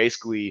strategy, where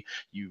basically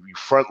you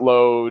front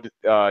load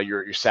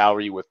your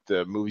salary with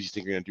the movies you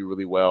think are going to do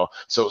really well.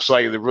 So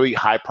like the really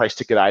high price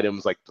ticket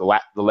items, like the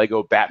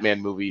Lego Batman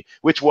movie,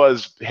 which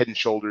was head and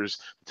shoulders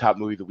the top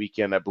movie of the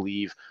weekend, I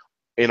believe,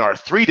 in our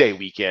 3-day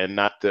weekend,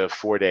 not the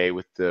 4-day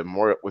with the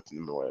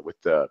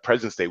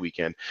President's Day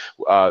weekend.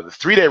 The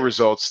 3-day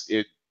results,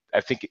 I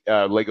think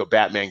Lego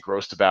Batman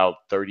grossed about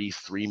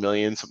 33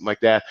 million, something like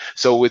that.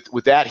 So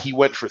with that, he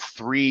went for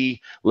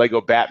 3 Lego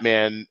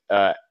Batman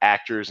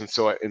actors, and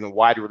so in the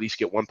wide release, you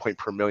get 1 point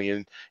per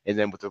million, and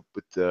then with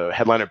the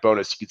headliner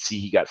bonus, you could see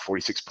he got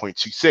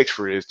 46.26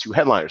 for his 2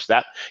 headliners.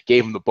 That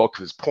gave him the bulk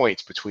of his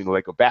points between the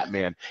Lego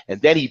Batman, and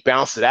then he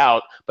bounced it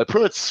out by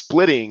pretty much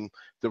splitting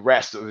the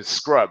rest of his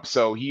scrub.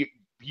 So he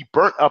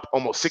burnt up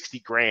almost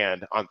 60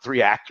 grand on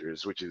 3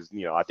 actors, which is,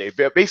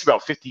 basically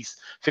about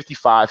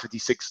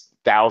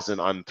 56,000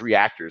 on 3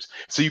 actors.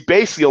 So you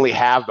basically only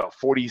have about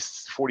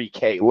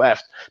 40K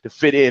left to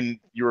fit in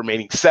your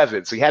remaining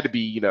 7. So you had to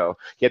be,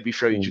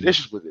 fairly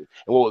judicious with it.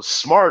 And what was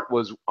smart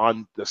was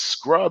on the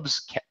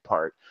scrubs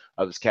part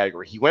of this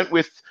category, he went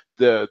with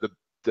the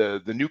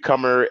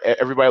newcomer,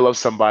 Everybody Loves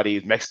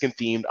Somebody, Mexican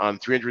themed, on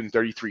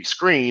 333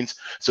 screens.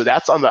 So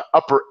that's on the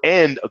upper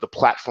end of the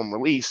platform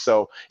release.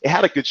 So it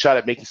had a good shot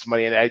at making some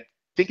money. And I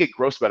think it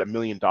grossed about $1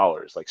 million,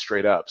 like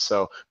straight up.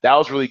 So that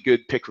was a really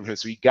good pick from him.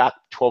 So he got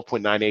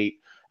 12.98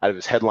 out of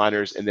his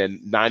headliners, and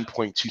then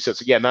 9.27.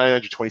 So yeah,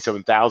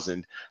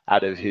 927,000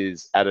 out of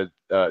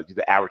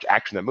the average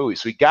actor in that movie.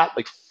 So he got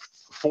like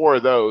 4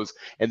 of those,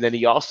 and then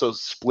he also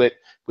split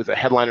with a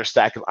headliner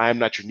stack of I Am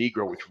Not Your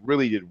Negro, which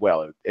really did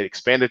well. It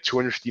expanded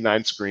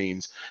 259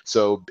 screens,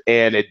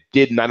 and it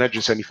did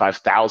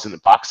 975,000 in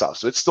box office.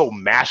 So it's still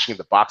mashing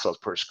the box office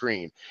per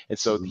screen, and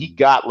so he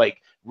got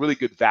like really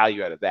good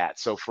value out of that.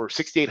 So for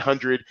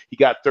 6,800, he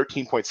got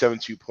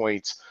 13.72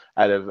 points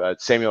out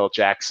of Samuel L.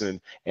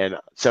 Jackson, and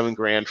 $7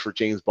 grand for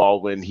James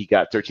Baldwin. He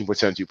got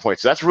 13.72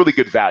 points. So that's really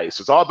good value.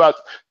 So it's all about,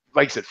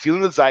 like I said,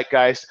 feeling the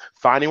zeitgeist,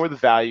 finding where the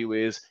value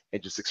is,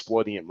 and just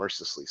exploiting it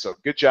mercilessly. So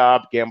good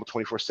job, Gamble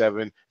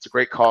 24/7. It's a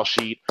great call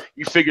sheet.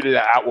 You figured it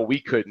out what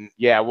we couldn't.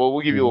 Yeah, well,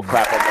 we'll give you a little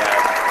clap on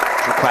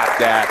that. We'll clap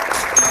that.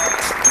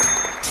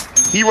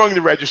 He rung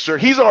the register.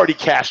 He's already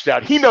cashed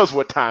out. He knows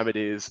what time it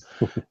is.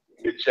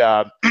 Good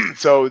job.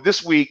 So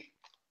this week,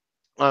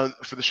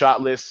 for the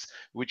shot lists,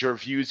 which are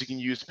views you can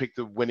use to pick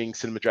the winning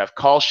Cinema Draft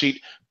call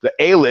sheet, the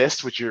A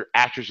list, which are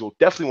actors you'll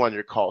definitely want on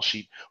your call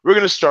sheet. We're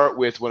going to start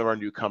with one of our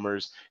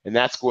newcomers, and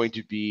that's going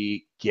to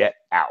be Get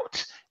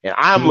Out. And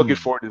I'm looking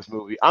forward to this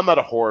movie. I'm not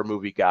a horror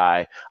movie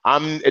guy.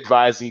 I'm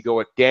advising you go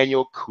with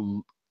Daniel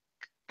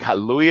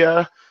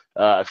Kaluuya,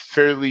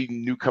 fairly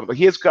newcomer. Like,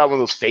 he has got one of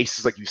those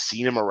faces like you've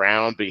seen him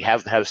around, but he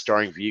hasn't had a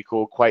starring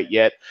vehicle quite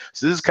yet.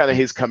 So this is kind of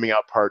his coming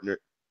out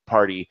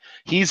Party.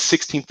 He's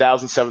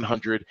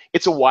 16,700.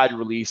 It's a wide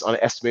release on an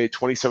estimated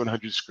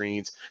 2,700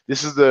 screens.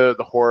 This is the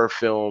horror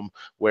film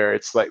where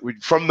it's like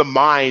from the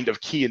mind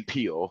of Key and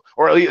Peele,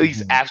 or at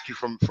least actually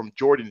from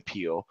Jordan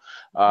Peele.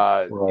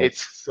 Right.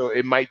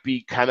 It might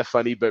be kind of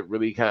funny, but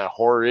really kind of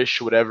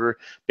horror-ish, whatever.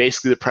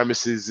 Basically, the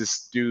premise is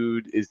this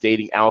dude is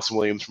dating Allison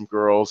Williams from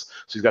Girls.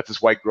 So he's got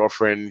this white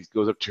girlfriend. He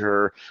goes up to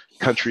her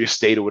country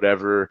estate or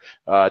whatever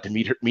to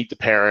meet the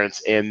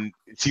parents, and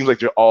it seems like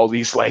there are all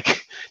these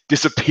like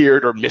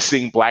disappeared or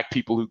missing black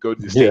people who go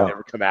to the estate and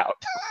never come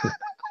out.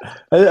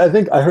 I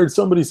think I heard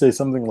somebody say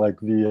something like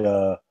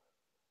the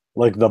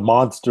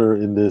monster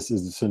in this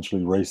is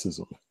essentially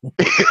racism.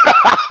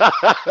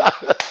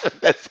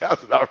 That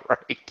sounds about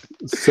right.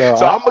 So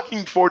I'm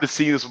looking forward to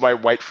seeing this with my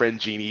white friend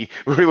Jeannie.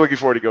 We're really looking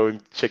forward to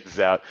going check this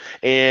out.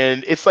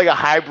 And it's like a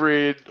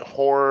hybrid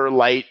horror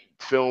light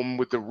film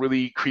with a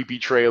really creepy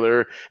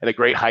trailer and a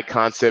great high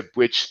concept,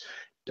 which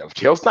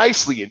dovetails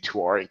nicely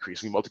into our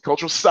increasingly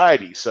multicultural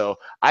society. So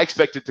I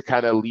expect it to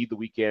kind of lead the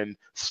weekend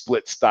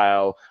Split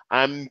style.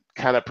 I'm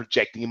kind of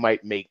projecting it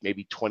might make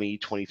maybe 20,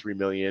 23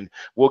 million.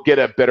 We'll get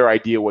a better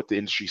idea what the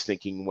industry's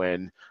thinking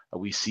when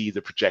we see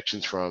the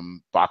projections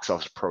from Box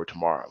Office Pro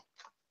tomorrow.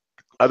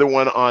 Other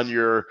one on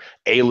your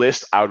A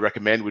list I would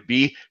recommend would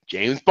be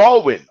James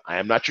Baldwin, I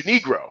Am Not Your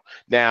Negro.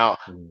 Now,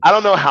 I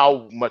don't know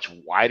how much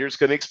wider it's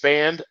going to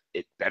expand.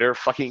 It better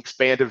fucking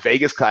expand to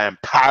Vegas because I am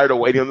tired of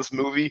waiting on this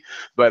movie.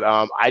 But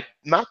I'm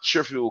not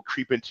sure if it will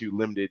creep into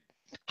limited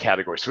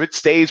categories. So if it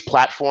stays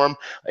platform,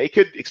 it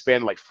could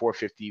expand like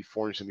 450,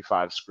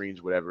 475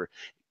 screens, whatever.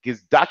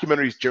 Because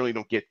documentaries generally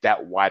don't get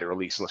that wide a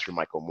release unless you're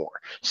Michael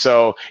Moore.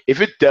 So if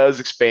it does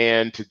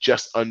expand to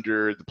just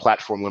under the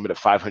platform limit of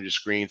 500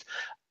 screens,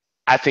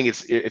 I think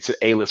it's an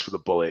A-list with a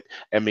bullet.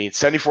 I mean,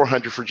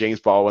 $7,400 for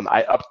James Baldwin.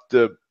 I upped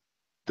the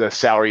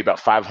salary about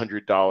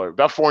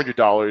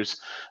 $400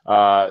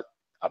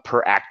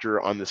 per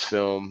actor on this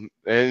film,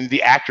 and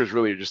the actors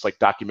really are just like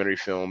documentary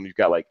film. You've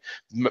got like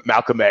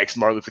Malcolm X,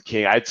 Martin Luther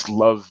King. I just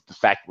love the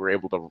fact we're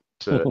able to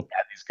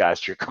add these guys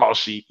to your call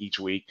sheet each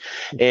week,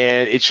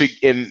 and it should.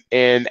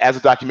 And as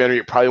a documentary,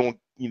 it probably won't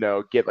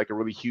get like a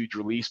really huge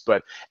release,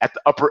 but at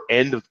the upper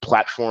end of the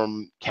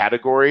platform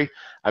category,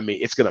 I mean,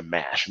 it's gonna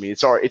mash. I mean,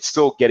 it's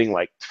still getting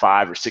like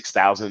 $5,000 or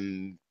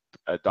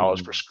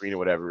 $6,000 per screen or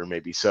whatever,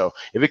 maybe. So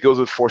if it goes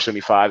with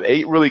 475,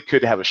 it really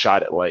could have a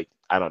shot at like,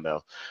 I don't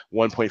know,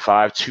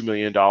 $1.5–2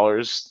 million.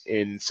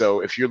 And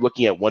so if you're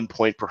looking at 1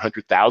 point per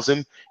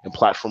 100,000 in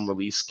platform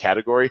release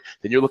category,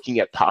 then you're looking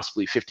at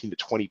possibly 15 to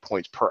 20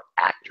 points per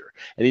actor,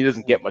 and he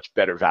doesn't get much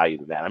better value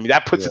than that. I mean,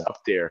 that puts it up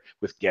there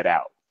with Get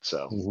Out.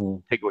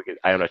 So take a look at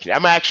I Am Not Your Negro.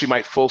 I'm actually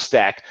might full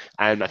stack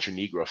I Am Not Your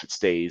Negro if it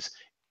stays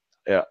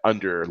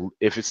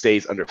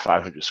under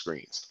 500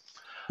 screens.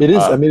 It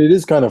is. I mean, it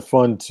is kind of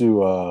fun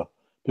to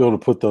be able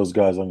to put those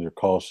guys on your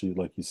call sheet,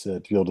 like you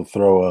said, to be able to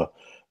throw a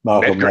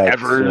Malcolm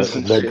X,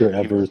 Medgar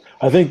Evers.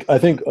 I think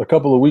a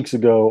couple of weeks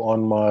ago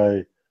on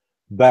my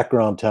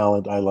background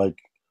talent, I like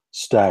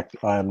stacked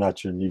I Am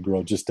Not Your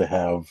Negro just to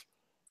have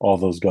all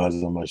those guys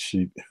on my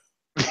sheet.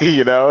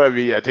 I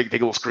mean, I take a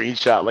little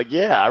screenshot. Like,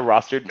 yeah, I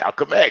rostered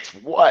Malcolm X.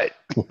 What?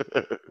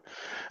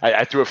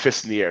 I threw a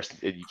fist in the air.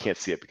 And you can't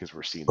see it because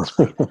we're seeing the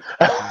screen.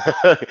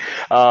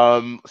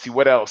 Let's see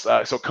what else.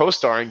 So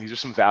co-starring, these are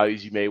some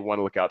values you may want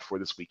to look out for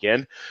this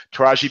weekend.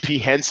 Taraji P.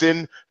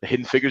 Henson, the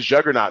Hidden Figures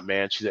juggernaut,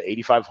 man. She's at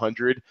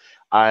 8,500.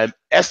 I'm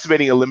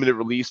estimating a limited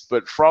release,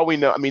 but for all we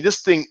know, I mean,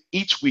 this thing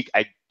each week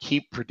I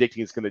keep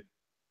predicting it's going to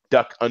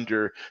duck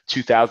under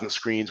 2,000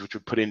 screens, which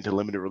would put it into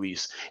limited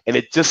release, and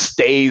it just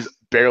stays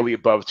barely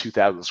above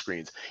 2,000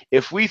 screens.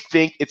 If we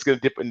think it's going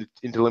to dip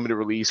into limited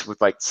release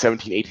with like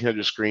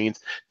 1,800 screens,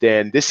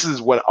 then this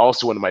is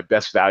also one of my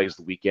best values of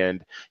the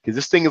weekend, because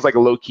this thing is like a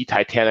low-key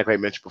Titanic, like I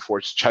mentioned before.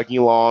 It's chugging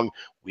along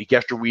week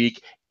after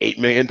week, $8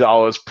 million,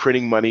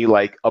 printing money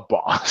like a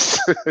boss.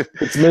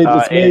 It's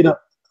made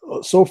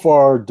so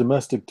far,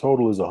 domestic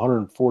total is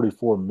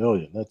 144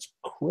 million. That's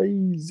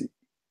crazy.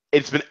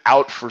 It's been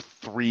out for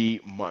 3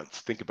 months.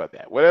 Think about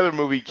that. What other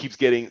movie keeps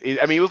getting?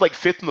 I mean, it was like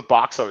 5th in the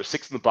box office,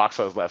 6th in the box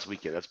office last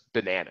weekend. That's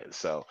bananas.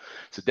 So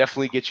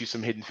definitely get you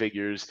some Hidden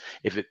Figures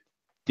if it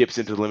dips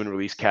into the limited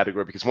release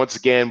category, because once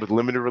again, with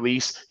limited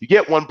release, you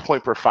get 1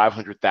 point per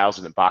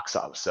 500,000 in box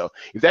office. So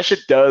if that shit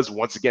does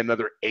once again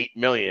another 8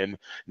 million,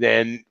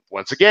 then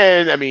once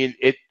again, I mean,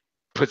 it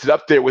puts it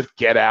up there with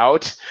Get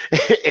Out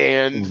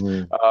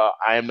and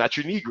I Am Not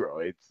Your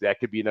Negro. That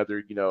could be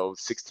another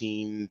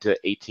 16 to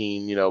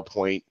 18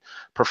 point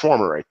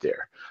performer right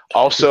there.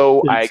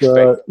 Also, I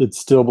expect it's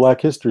still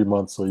Black History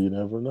Month, so you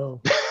never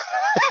know.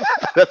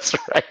 That's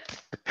right.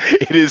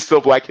 It is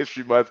still Black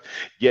History Month.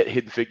 Get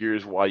Hidden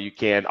Figures while you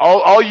can.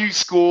 All you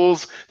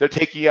schools that are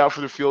taking you out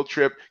for the field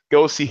trip,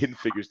 go see Hidden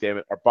Figures. Damn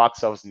it, our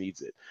box office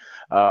needs it.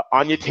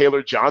 Anya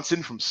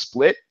Taylor-Johnson from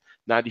Split,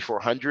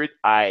 9,400.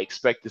 I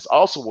expect this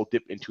also will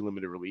dip into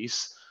limited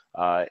release,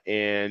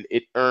 and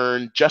it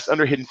earned just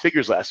under Hidden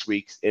Figures last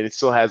week, and it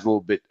still has a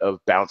little bit of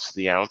bounce to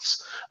the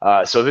ounce.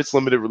 So if it's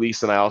limited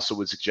release, then I also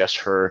would suggest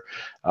her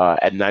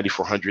at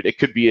 9,400. It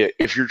could be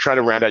if you're trying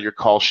to round out your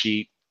call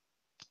sheet,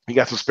 you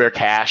got some spare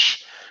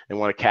cash and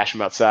want to cash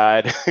them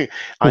outside,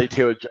 Anya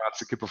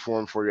Taylor-Johnson could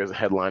perform for you as a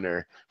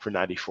headliner for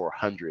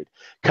 $9,400.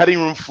 Cutting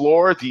room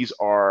floor, these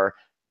are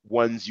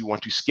ones you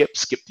want to skip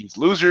these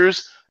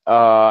losers.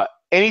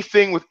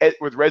 Anything with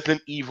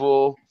Resident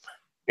Evil,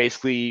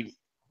 basically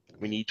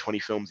we need 20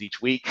 films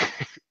each week.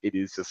 It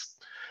is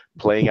just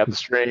playing out the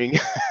string.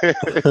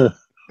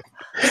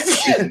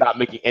 It's not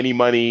making any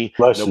money.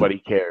 Nobody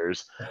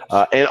cares.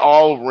 And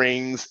all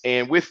rings.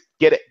 And with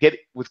Get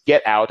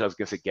Out, I was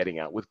gonna say Getting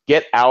Out. With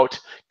Get Out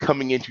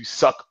coming in to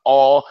suck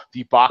all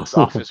the box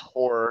office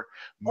horror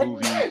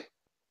movie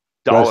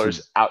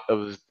dollars out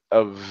of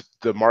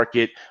the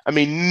market. I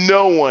mean,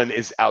 no one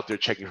is out there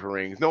checking for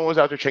rings. No one was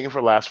out there checking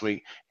for last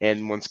week.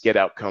 And once Get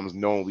Out comes,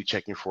 no one will be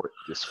checking for it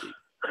this week.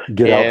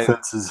 Get Out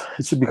Fences.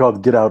 It should be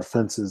called Get Out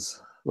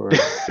Fences. Or...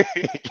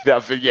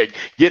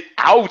 get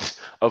out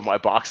of my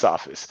box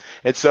office.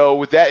 And so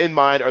with that in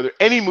mind, are there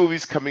any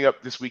movies coming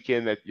up this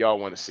weekend that y'all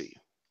want to see?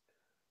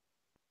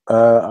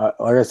 Like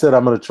I said, I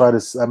might try to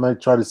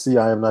see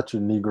I Am Not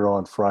Your Negro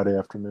on Friday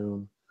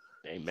afternoon.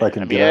 Amen. If I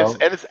can get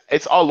out.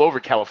 It's all over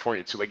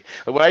California too. Like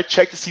when I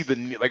check to see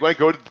when I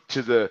go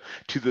to the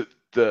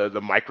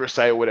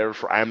microsite or whatever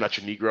for I Am Not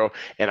Your Negro,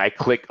 and I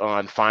click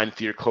on find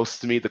theater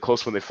closest to me, the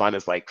closest one they find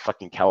is like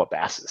fucking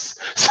Calabasas.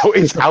 So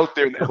it's out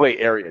there in the LA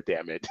area,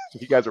 damn it.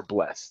 You guys are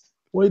blessed.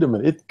 Wait a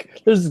minute.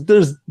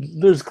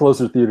 There's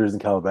closer theaters in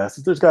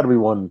Calabasas. There's got to be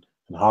one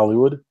in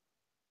Hollywood.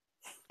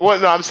 Well,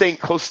 no, I'm saying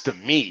close to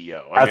me,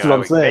 yo. That's what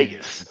I'm saying.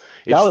 Vegas.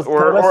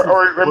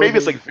 Or maybe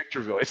it's like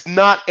Victorville. It's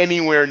not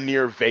anywhere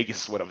near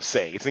Vegas is what I'm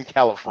saying. It's in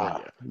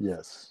California.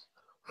 Yes.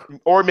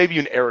 Or maybe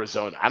in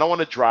Arizona. I don't want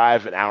to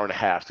drive an hour and a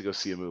half to go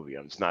see a movie.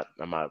 I'm not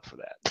up for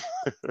that.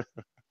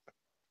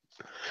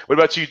 What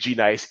about you, G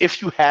Nice?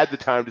 If you had the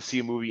time to see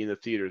a movie in the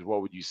theaters,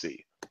 what would you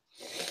see?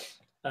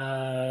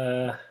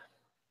 What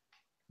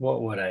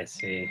would I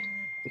see?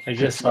 I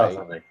just saw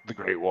something. The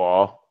Great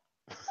Wall.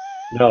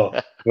 No.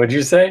 What'd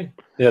you say?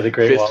 Yeah, The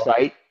Great Wall. Fist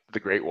fight, The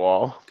Great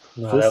Wall.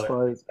 No, that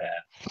looks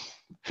bad.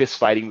 Fist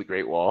fighting The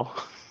Great Wall.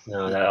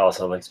 No, that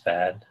also looks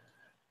bad.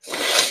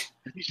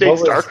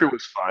 Shades Darker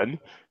was fun.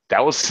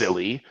 That was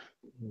silly.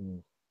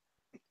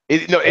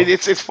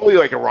 It's fully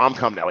like a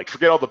rom-com now. Like,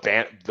 forget all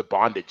the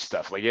bondage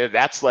stuff. Like, yeah,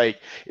 that's like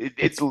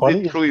it's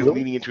literally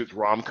leaning into its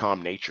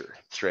rom-com nature,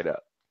 straight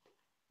up.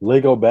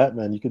 Lego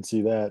Batman, you could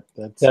see that.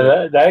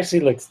 That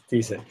actually looks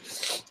decent.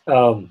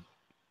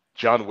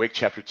 John Wick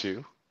Chapter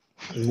 2.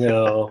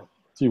 No.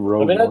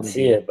 I'd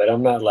see it, but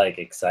I'm not like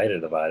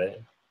excited about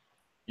it.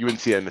 You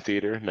wouldn't see it in the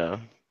theater? No.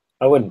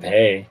 I wouldn't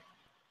pay.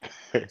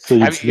 So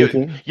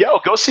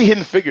go see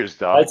Hidden Figures,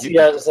 dog.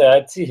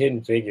 I'd see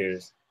Hidden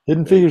Figures.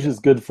 Hidden Figures is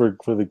good for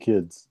the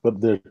kids, but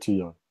they're too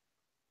young.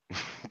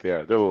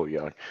 Yeah, they're a little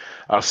young.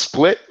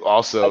 Split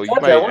also, you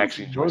might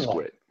actually enjoy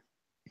Split.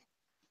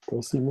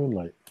 Go see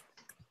Moonlight.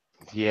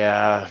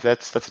 Yeah,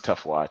 that's a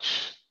tough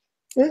watch.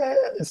 Yeah,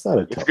 it's not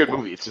It's a good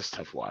movie. It's just a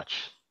tough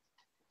watch.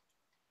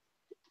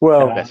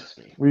 Well,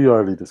 we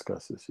already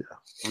discussed this. Yeah,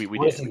 we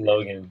did.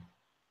 Logan.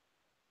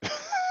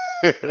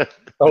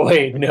 Oh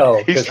wait,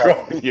 no. He's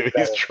trolling you.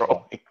 He's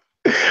trolling.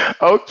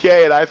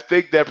 Okay, and I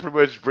think that pretty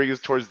much brings us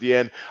towards the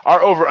end.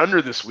 Our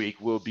over/under this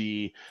week will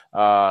be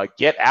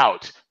Get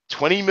Out.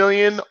 20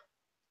 million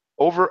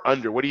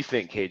over/under. What do you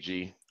think,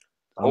 KG?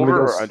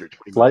 Over or under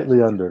 20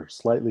 million?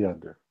 Slightly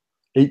under.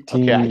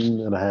 18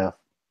 and a half.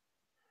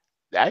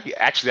 I think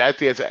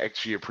that's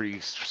actually a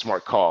pretty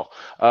smart call.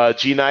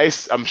 G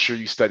Nice, I'm sure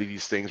you study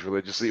these things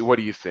religiously. What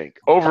do you think?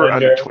 Over or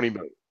under 20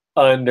 million?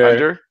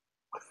 Under.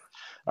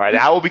 All right,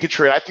 I will be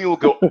contrarian. I think it will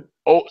go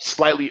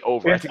slightly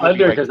over. It's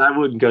under because I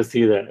wouldn't go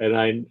see that, and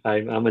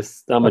I'm a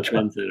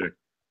trendsetter.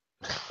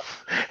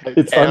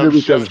 It's under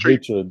because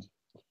hatred.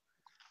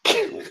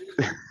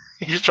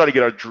 He's just trying to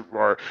get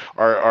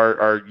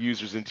our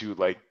users into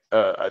like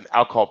an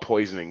alcohol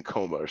poisoning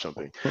coma or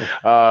something.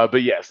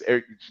 But yes,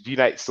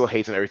 G-Night still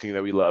hates on everything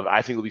that we love.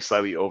 I think it'll be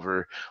slightly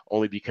over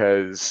only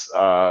because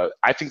I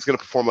think it's going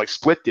to perform like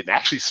Split did. And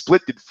actually,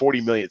 Split did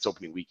 40 million its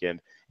opening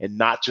weekend, and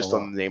not just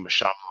on the name of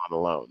Shyamalan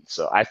alone.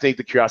 So I think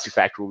the curiosity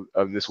factor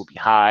of this will be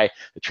high.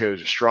 The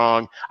trailers are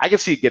strong. I can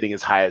see it getting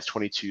as high as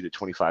 22 to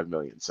 25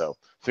 million. So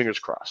fingers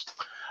crossed.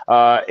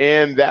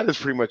 And that is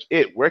pretty much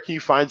it. Where can you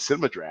find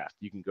Cinema Draft?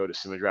 You can go to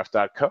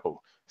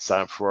cinemadraft.co.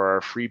 Sign up for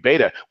our free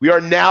beta. We are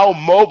now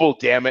mobile,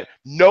 damn it.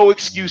 No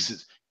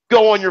excuses.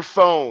 Go on your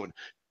phone.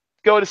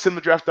 Go to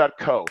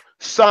cinemadraft.co.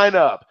 Sign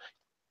up.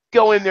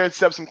 Go in there and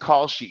set up some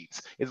call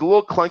sheets. It's a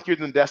little clunkier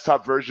than the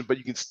desktop version, but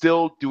you can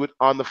still do it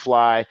on the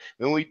fly.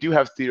 And we do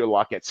have Theater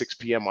Lock at 6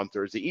 p.m. on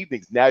Thursday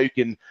evenings. Now you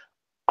can,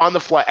 on the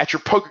fly, at your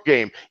poker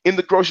game, in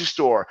the grocery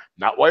store,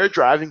 not while you're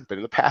driving, but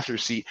in the passenger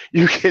seat,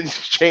 you can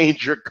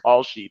change your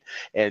call sheet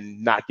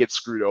and not get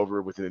screwed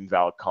over with an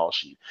invalid call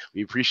sheet.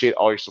 We appreciate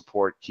all your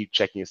support. Keep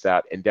checking us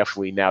out. And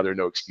definitely now there are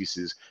no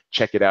excuses.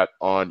 Check it out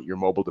on your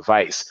mobile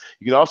device.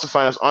 You can also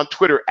find us on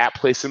Twitter at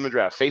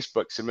PlayCinemaDraft,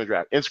 Facebook,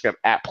 CinemaDraft, Instagram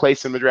at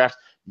PlayCinemaDraft.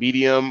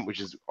 Medium, which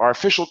is our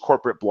official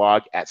corporate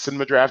blog, at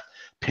Cinema Draft,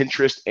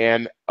 Pinterest,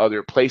 and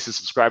other places.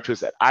 Subscribe to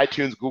us at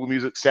iTunes, Google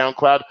Music,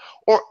 SoundCloud,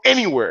 or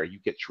anywhere you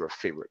get your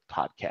favorite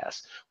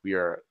podcast. We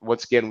are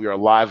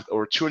live with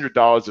over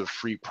 $200 of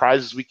free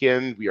prizes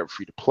weekend. We are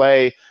free to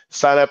play.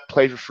 Sign up,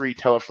 play for free,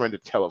 tell a friend to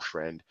tell a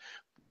friend.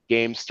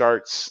 Game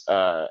starts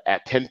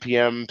at 10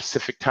 p.m.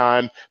 Pacific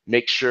time.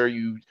 Make sure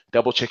you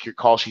double check your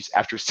call sheets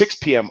after 6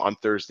 p.m. on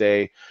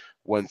Thursday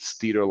once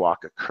theater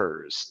lock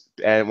occurs.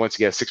 And once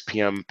again, 6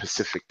 p.m.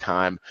 Pacific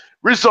time.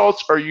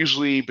 Results are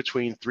usually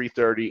between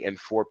 3:30 and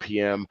 4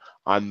 p.m.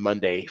 on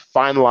Monday.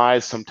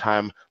 Finalized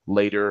sometime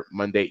later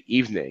Monday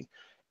evening.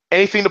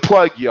 Anything to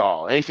plug,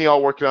 y'all? Anything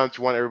y'all working on that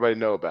you want everybody to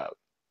know about?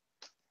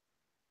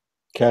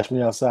 Cash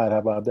me outside. How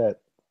about that?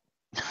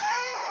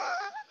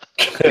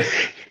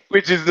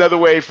 Which is another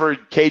way for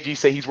KG to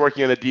say he's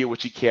working on a deal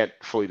which he can't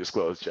fully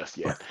disclose just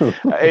yet.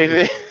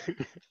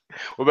 What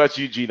about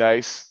you, G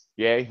Nice?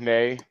 Yay,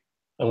 nay?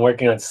 I'm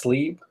working on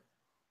Sleep.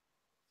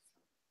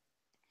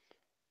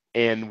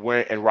 And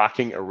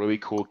rocking a really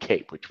cool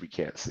cape, which we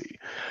can't see.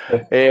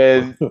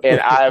 And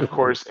I, of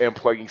course, am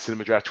plugging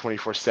Cinema Draft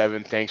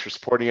 24/7. Thanks for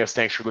supporting us.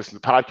 Thanks for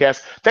listening to the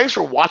podcast. Thanks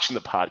for watching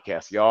the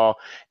podcast, y'all.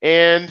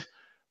 And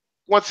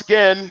once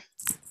again,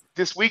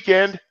 this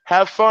weekend,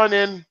 have fun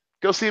and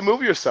go see a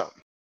movie or something.